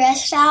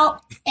stress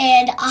out,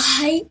 and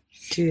I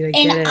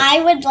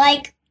would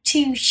like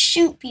to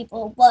shoot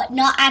people, but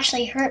not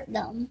actually hurt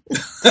them.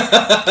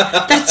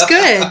 That's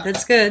good.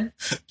 That's good.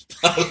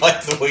 I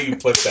like the way you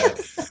put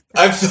that.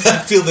 I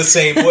feel the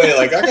same way.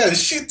 Like, I gotta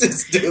shoot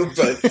this dude,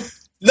 but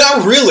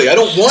not really. I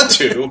don't want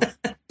to.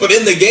 But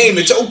in the game,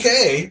 it's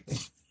okay.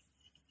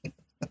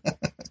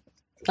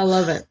 I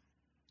love it.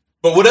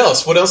 But what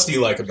else? What else do you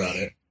like about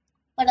it?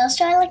 What else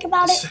do I like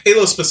about it?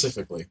 Halo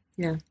specifically.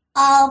 Yeah.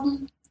 I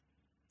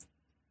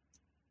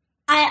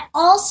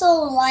also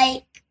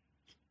like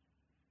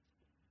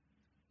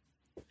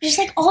just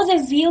like all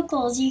the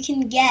vehicles you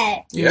can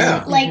get.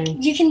 Yeah. Like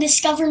you can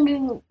discover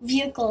new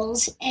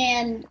vehicles,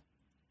 and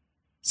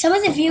some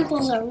of the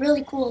vehicles are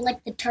really cool,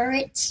 like the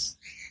turrets.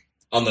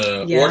 On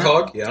the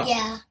Warthog? Yeah.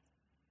 Yeah.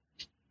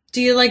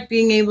 Do you like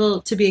being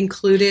able to be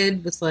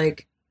included with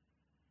like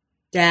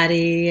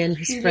Daddy and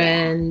his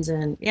friends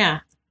and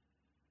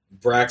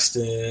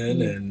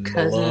Braxton and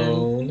Cousin.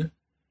 Malone?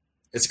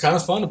 It's kind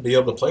of fun to be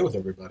able to play with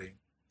everybody.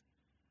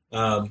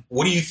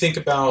 What do you think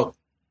about?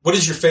 What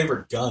is your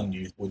favorite gun?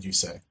 Would you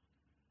say?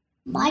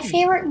 My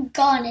favorite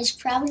gun is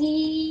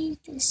probably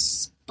the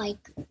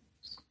Spiker.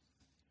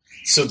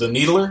 So the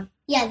Needler?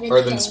 Yeah,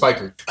 or the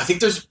Spiker. I think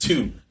there's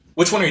two.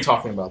 Which one are you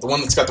talking about? The one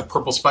that's got the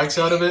purple spikes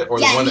out of it, or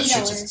the one that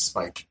shoots a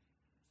spike?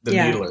 The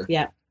Needler.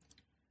 Yeah.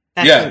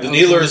 The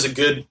Needler is a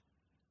good.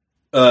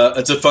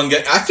 It's a fun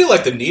game. I feel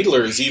like the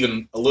Needler is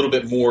even a little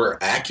bit more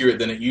accurate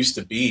than it used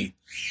to be.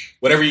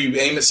 Whenever you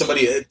aim at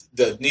somebody,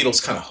 the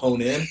needles kind of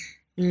hone in.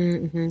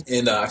 Mm-hmm.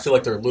 And I feel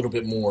like they're a little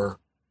bit more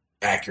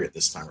accurate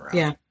this time around.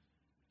 Yeah.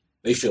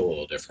 They feel a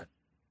little different.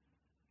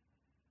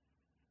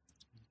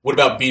 What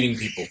about beating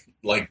people?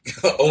 Like,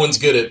 Owen's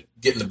good at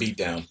getting the beat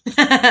down.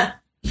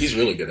 He's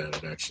really good at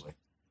it, actually.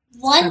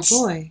 Once,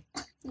 Oh, boy.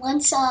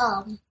 once,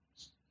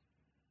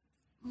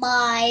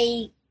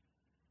 my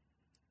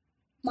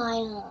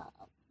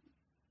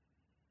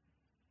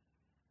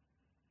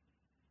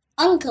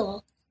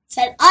uncle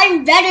said,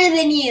 "I'm better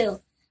than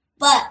you,"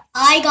 but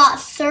I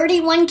got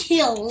 31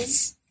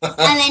 kills, and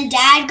then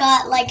Dad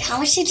got like, how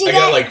much did you I get?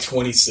 got like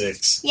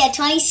 26. Yeah,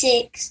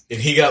 26. And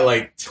he got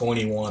like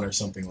 21 or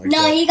something like that.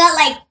 No, he got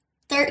like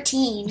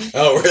 13.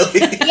 Oh, really?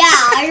 Yeah,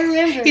 I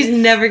remember. He's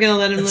never gonna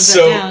let him live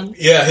So, that down.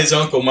 yeah, his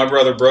uncle, my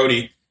brother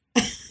Brody,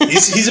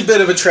 he's a bit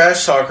of a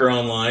trash talker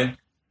online.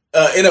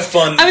 In a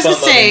fun, I was gonna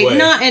say way.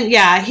 not, and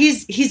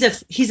he's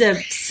a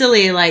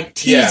silly like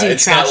teasy Yeah,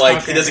 it's trash not like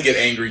talker. he doesn't get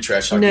angry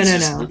trash talking.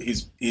 No.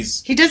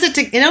 He's He does it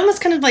to. It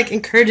almost kind of like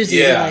encourages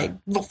you. Yeah. To like,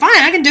 well, fine,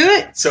 I can do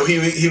it. so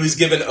he was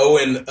giving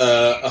Owen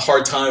a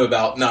hard time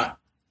about not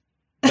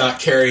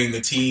carrying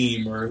the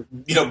team, or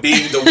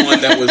being the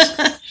one that was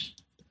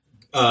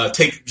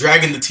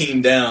dragging the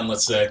team down,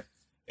 let's say.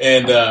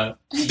 And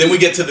then we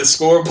get to the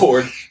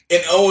scoreboard,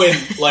 and Owen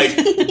like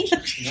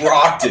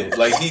rocked it.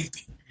 Like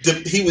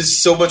he was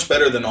so much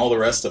better than all the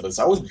rest of us.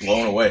 I was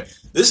blown away.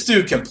 This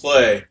dude can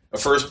play a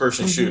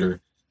first-person shooter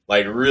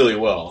like really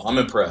well. I'm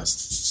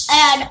impressed.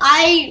 And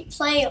I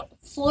play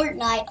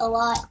Fortnite a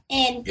lot,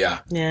 and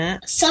Yeah.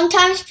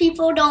 sometimes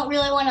people don't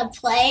really want to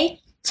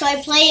play, so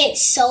I play it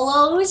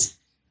solos.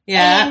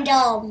 Yeah.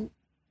 And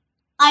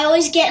I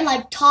always get in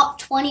like top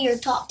 20 or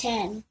top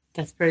 10.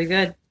 That's pretty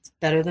good. It's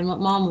better than what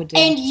Mom would do.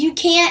 And you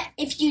can't,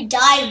 if you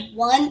die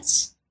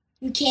once,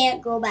 you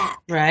can't go back.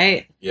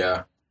 Right.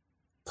 Yeah,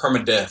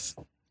 permadeath.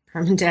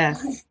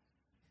 Permadeath.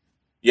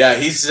 Yeah,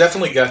 he's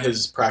definitely got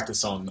his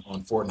practice on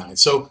Fortnite.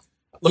 So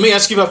let me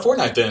ask you about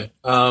Fortnite then.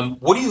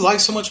 What do you like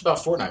so much about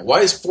Fortnite?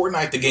 Why is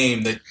Fortnite the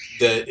game that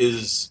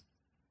is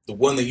the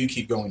one that you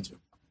keep going to?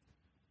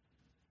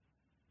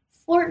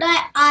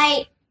 Fortnite,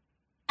 I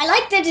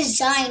like the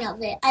design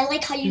of it. I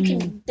like how you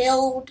can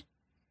build.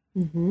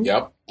 Mm-hmm.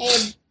 Yep.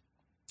 And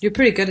You're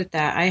pretty good at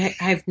that.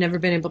 I've never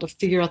been able to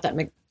figure out that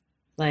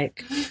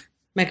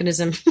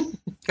mechanism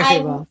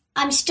very well.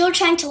 I'm still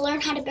trying to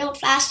learn how to build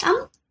fast.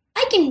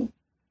 I can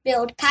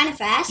build kind of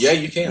fast. Yeah,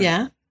 you can.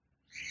 Yeah.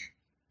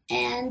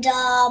 And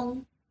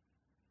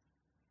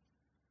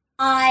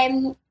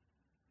I'm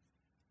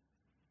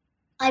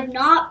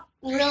not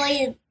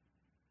really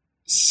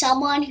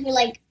someone who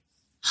like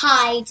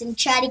hides and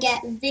try to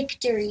get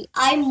victory.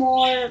 I'm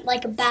more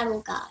like a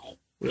battle guy.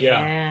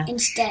 Yeah.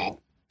 Instead.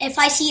 If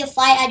I see a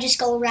fight, I just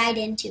go right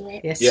into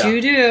it. Yes,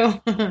 you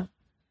do.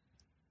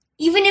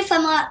 Even if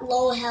I'm at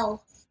low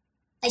health,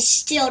 I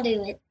still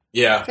do it.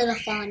 Yeah. For the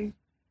fun.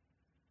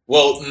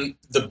 Well,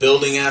 the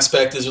building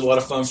aspect is a lot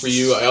of fun for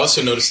you. I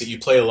also noticed that you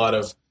play a lot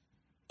of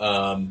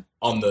on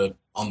the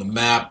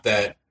map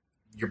that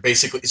you're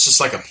basically, it's just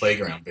like a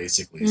playground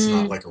basically. It's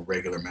not like a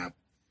regular map.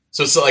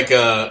 So it's like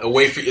a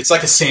way for, it's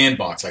like a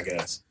sandbox, I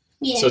guess.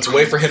 Yeah, so it's a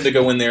way for him to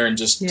go in there and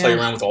just play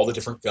around with all the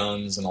different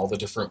guns and all the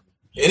different,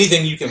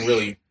 anything you can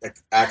really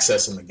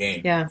access in the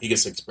game. Yeah. He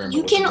gets to experiment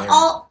with it.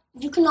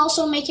 You can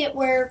also make it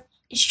where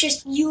it's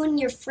just you and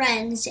your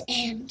friends,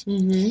 and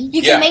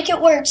you can make it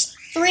where it's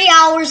 3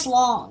 hours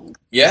long.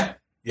 Yeah,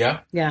 yeah.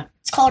 Yeah.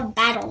 It's called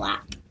Battle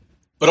Lap.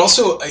 But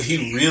also,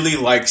 he really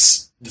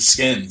likes the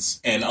skins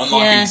and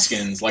unlocking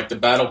skins, like the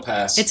Battle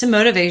Pass. It's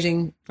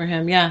motivating for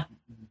him, yeah.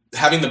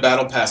 Having the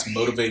Battle Pass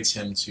motivates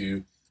him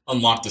to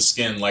unlock the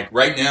skin. Like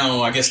right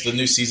now, I guess the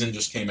new season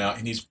just came out,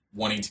 and he's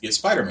wanting to get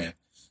Spider-Man.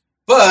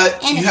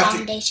 But and you a have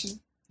foundation.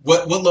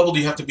 What level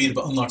do you have to be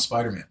to unlock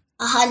Spider-Man?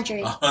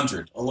 100.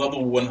 100. A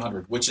level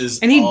 100, which is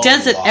and he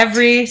does it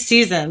every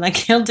season. Like,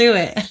 he'll do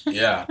it.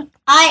 Yeah.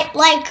 I,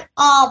 like,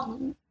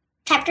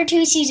 Chapter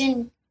 2,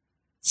 Season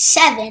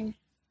 7,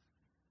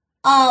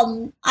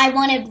 I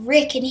wanted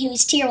Rick, and he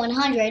was tier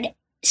 100,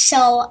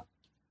 so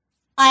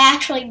I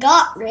actually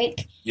got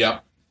Rick.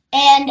 Yep.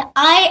 And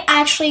I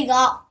actually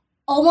got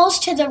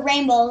almost to the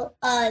rainbow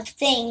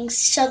things,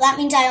 so that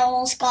means I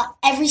almost got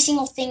every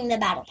single thing in the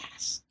Battle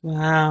Pass.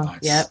 Wow.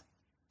 Nice. Yep.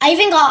 I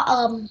even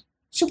got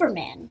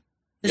Superman.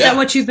 Is that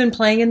what you've been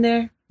playing in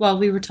there while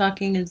we were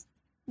talking? Is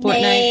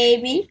Fortnite?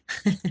 Maybe.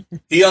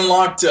 He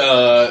unlocked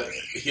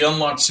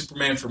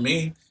Superman for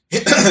me.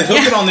 He'll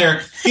get on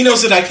there. He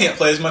knows that I can't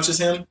play as much as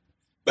him,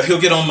 but he'll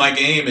get on my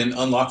game and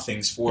unlock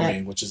things for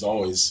me, which is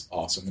always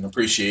awesome and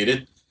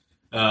appreciated.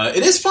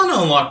 It is fun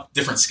to unlock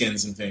different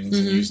skins and things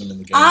and use them in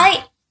the game.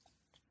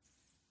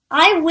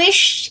 I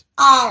wish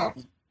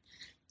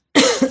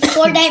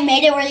Fortnite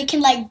made it where you can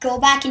like go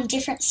back in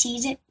different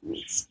seasons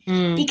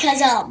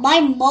because my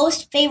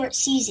most favorite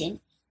season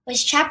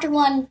was Chapter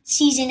 1,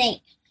 Season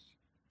 8.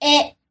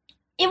 It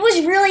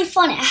was really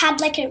fun. It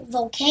had like a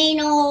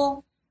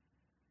volcano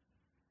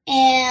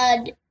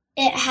and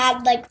it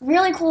had like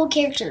really cool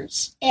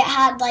characters. It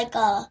had like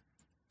a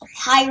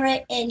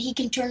pirate, and he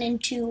can turn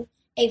into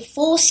a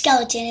full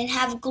skeleton and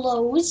have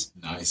glows.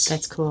 Nice.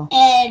 That's cool.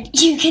 And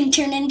you can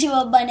turn into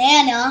a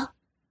banana.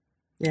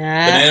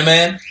 Yeah. Banana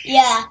Man?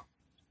 Yeah.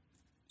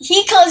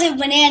 He calls it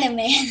Banana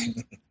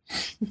Man.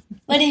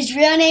 But his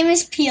real name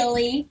is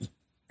Peely.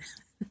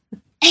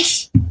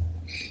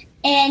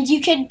 And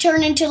you could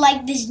turn into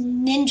like this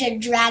ninja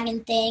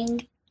dragon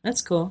thing.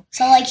 That's cool.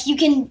 So like you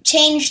can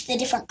change the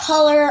different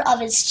color of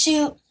his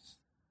suit.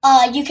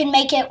 You can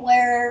make it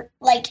where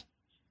like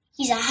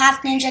he's a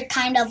half ninja,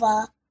 kind of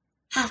a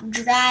half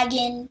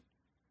dragon.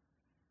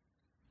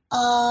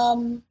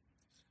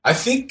 I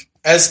think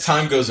as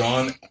time goes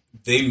on,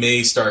 they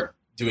may start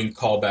doing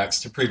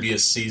callbacks to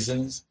previous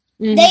seasons.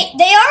 Mm-hmm.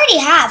 They already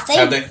have.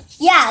 Have they?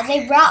 Yeah,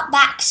 they brought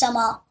back some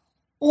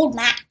old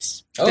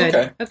maps. Oh,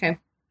 okay. Okay.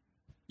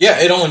 Yeah,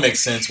 it only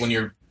makes sense when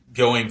you're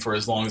going for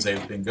as long as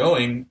they've been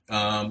going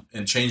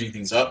and changing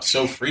things up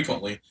so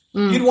frequently.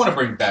 You'd want to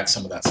bring back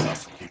some of that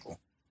stuff for people.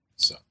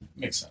 So, it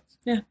makes sense.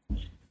 Yeah.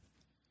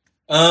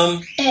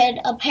 And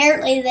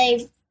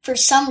apparently for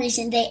some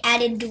reason, they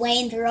added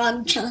Dwayne The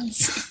Rock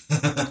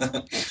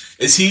Johnson.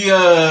 Is he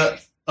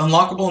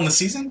unlockable in the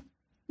season?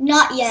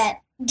 Not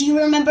yet. Do you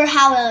remember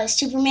how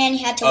Superman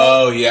had to...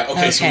 Oh, yeah.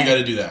 Okay, so we got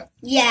to do that.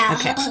 Yeah.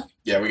 Okay.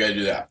 Yeah, we got to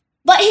do that.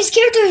 But his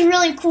character is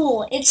really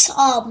cool. It's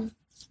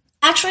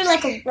actually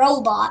like a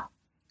robot.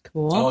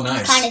 Cool. Oh,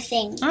 nice. Kind of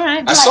thing. All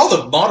right. I saw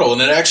the model,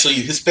 and it actually,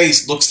 his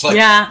face looks like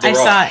Yeah, The I Rock.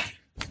 saw it.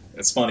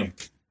 That's funny.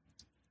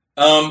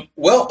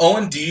 Well,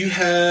 Owen, do you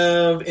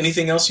have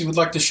anything else you would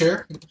like to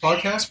share with the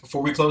podcast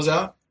before we close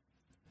out?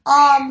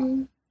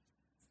 What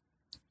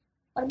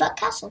about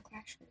Castle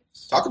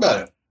Crashers? Talk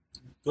about it.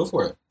 Go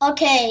for it.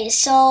 Okay,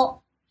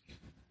 so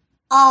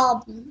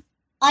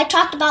I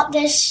talked about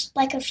this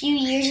like a few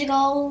years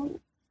ago.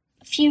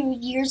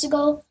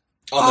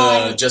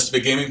 On the Just a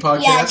Bit Gaming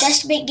podcast? Yeah,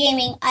 Just a Bit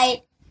Gaming.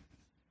 I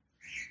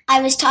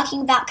was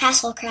talking about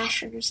Castle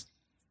Crashers.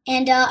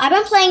 And I've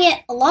been playing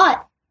it a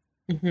lot,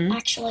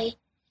 actually.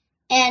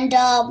 And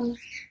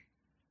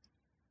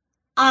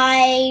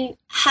I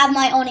have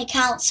my own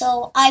account,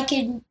 so I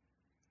can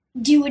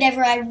do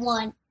whatever I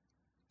want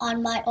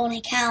on my own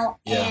account.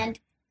 Yeah.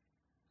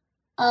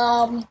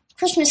 And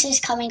Christmas is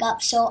coming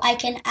up, so I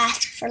can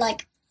ask for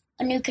like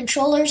a new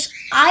controllers.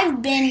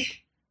 I've been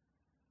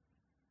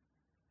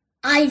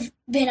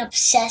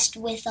obsessed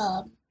with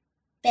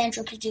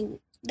Banjo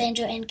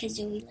and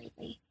Kazooie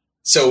lately.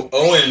 So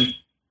Owen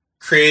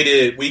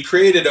we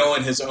created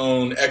Owen his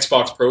own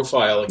Xbox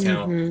profile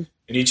account, and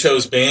he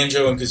chose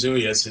Banjo and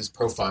Kazooie as his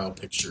profile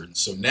picture. And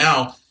so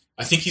now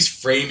I think he's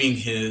framing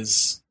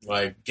his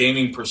like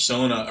gaming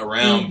persona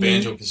around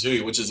Banjo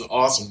Kazooie, which is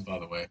awesome, by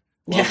the way.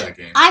 Love that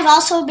game. I've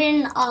also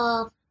been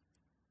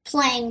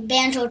playing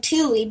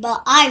Banjo-Tooie,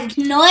 but I have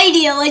no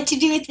idea what to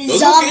do with the Those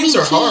zombie old games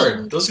are king.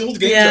 hard. Those old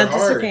games Yeah, are that's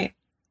hard. okay.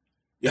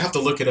 You have to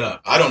look it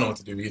up. I don't know what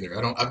to do either.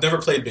 I've never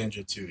played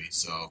Banjo-Tooie,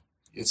 so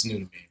it's new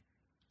to me.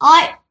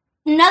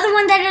 Another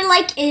one that I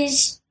like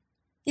is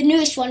the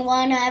newest one.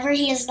 Whenever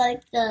he has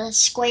like the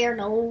square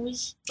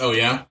nose. Oh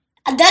yeah.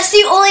 That's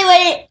the only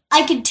way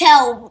I could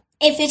tell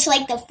if it's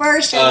like the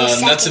first or the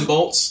second. Nuts and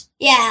bolts.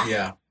 Yeah.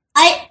 Yeah.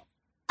 I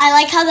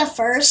like how the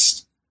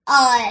first,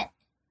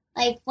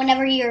 like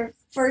whenever you're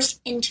first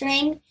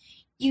entering,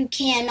 you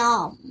can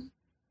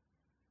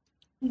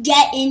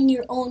get in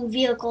your own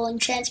vehicle and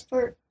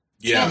transport.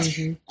 Yeah.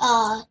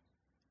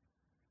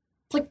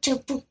 Put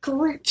to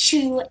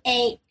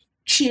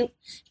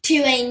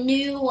a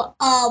new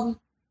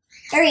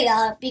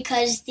area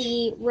because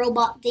the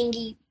robot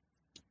thingy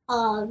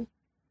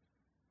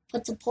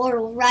puts a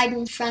portal right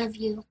in front of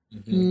you.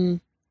 Mm-hmm.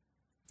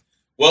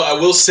 Well, I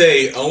will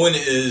say Owen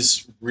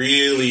is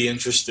really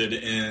interested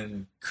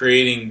in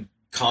creating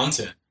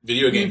content,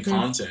 video game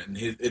content. And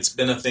it's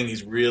been a thing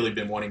he's really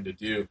been wanting to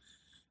do.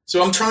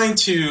 So I'm trying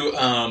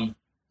to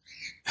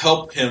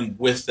help him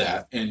with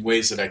that in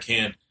ways that I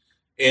can.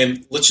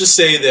 And let's just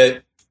say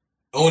that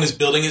Owen is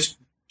building his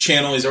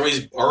channel. He's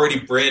already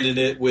branded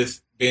it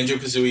with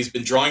Banjo-Kazooie. He's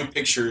been drawing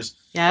pictures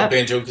of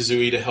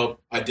Banjo-Kazooie to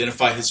help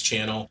identify his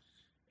channel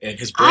and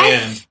his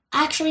brand.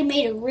 I've actually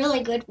made a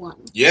really good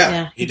one.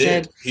 Yeah, he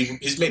did.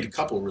 He's made a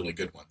couple of really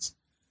good ones.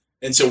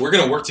 And so we're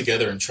going to work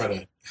together and try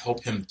to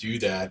help him do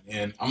that.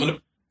 And I'm going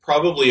to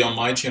probably on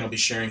my channel be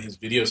sharing his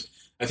videos.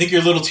 I think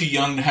you're a little too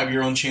young to have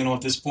your own channel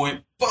at this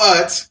point,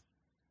 but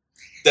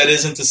that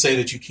isn't to say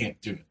that you can't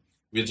do it.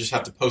 We'll just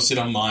have to post it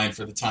on mine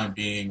for the time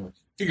being or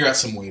figure out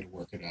some way to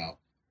work it out.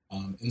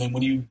 And then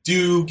when you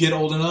do get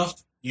old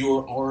enough, you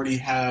already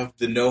have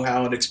the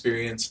know-how and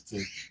experience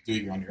to do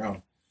it on your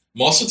own.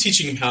 I'm also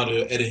teaching him how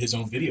to edit his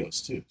own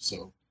videos, too,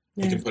 so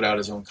he can put out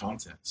his own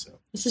content. So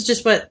this is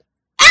just what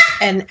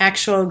an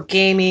actual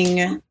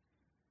gaming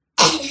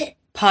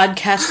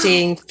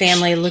podcasting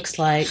family looks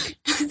like.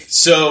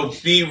 So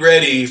be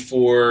ready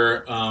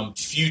for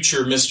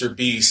future Mr.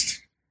 Beast.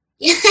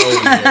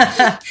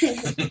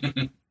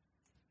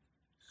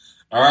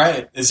 All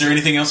right. Is there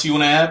anything else you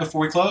want to add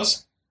before we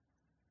close?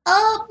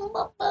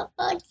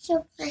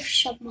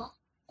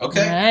 Okay. All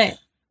right.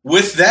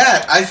 With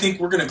that, I think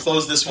we're going to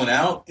close this one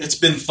out. It's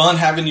been fun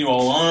having you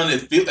all on.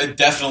 It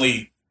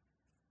definitely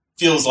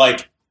feels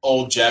like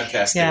old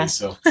Jabcast days.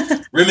 So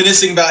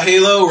reminiscing about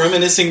Halo,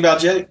 reminiscing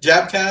about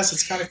Jabcast,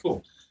 it's kind of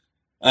cool.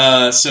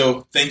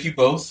 So thank you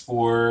both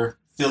for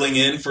filling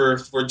in for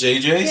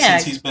JJ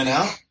since he's been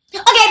out.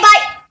 Okay,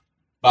 bye.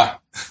 Bye.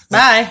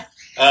 Bye.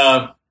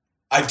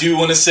 I do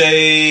want to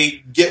say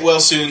get well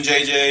soon,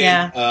 JJ.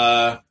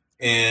 Yeah.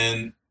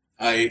 And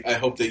I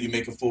hope that you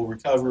make a full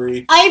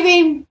recovery. I've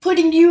been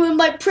putting you in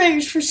my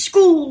prayers for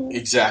school.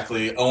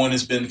 Exactly. Owen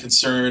has been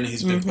concerned.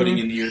 He's been putting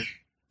in your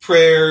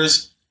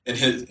prayers in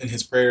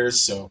his prayers.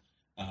 So,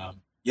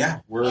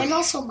 we're and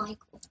also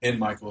Michael. And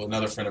Michael,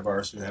 another friend of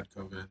ours who had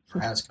COVID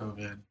or has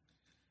COVID.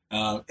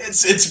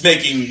 It's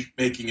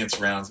making its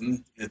rounds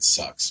and it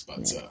sucks, but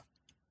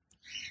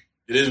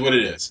it is what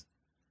it is.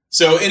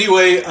 So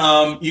anyway,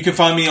 you can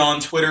find me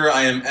on Twitter.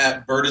 I am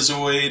at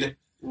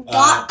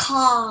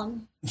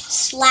Bertazoid.com /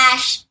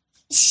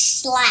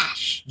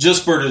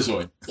 just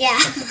Bertazoid. Yeah.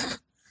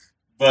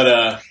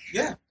 But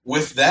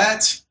with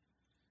that,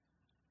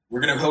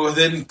 we're gonna go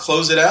ahead and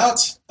close it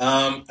out.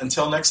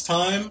 Until next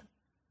time,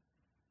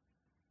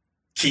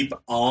 keep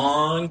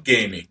on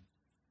gaming.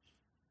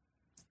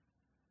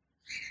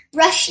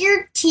 Brush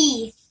your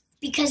teeth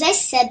because I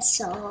said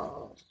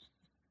so.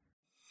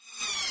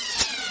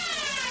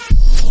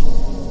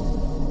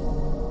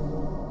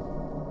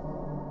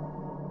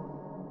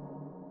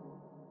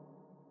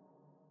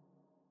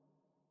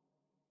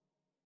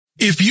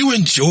 If you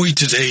enjoyed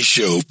today's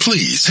show,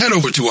 please head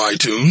over to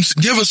iTunes,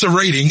 give us a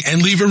rating,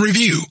 and leave a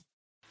review.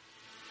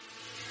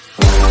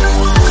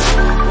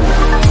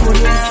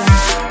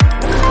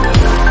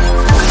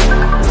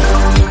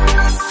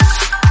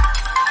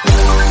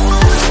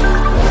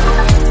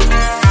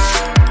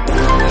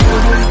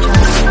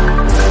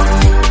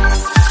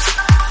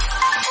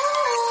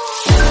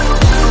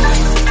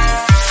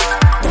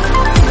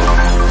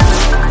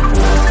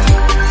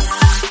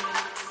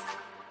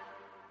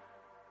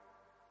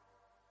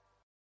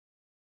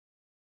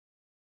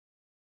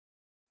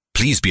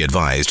 Please be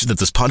advised that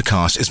this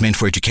podcast is meant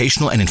for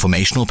educational and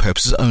informational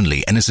purposes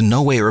only and is in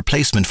no way a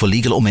replacement for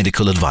legal or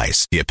medical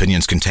advice. The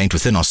opinions contained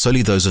within are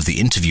solely those of the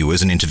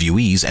interviewers and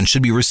interviewees and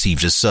should be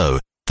received as so.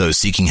 Those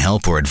seeking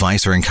help or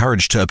advice are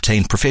encouraged to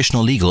obtain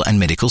professional legal and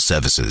medical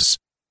services.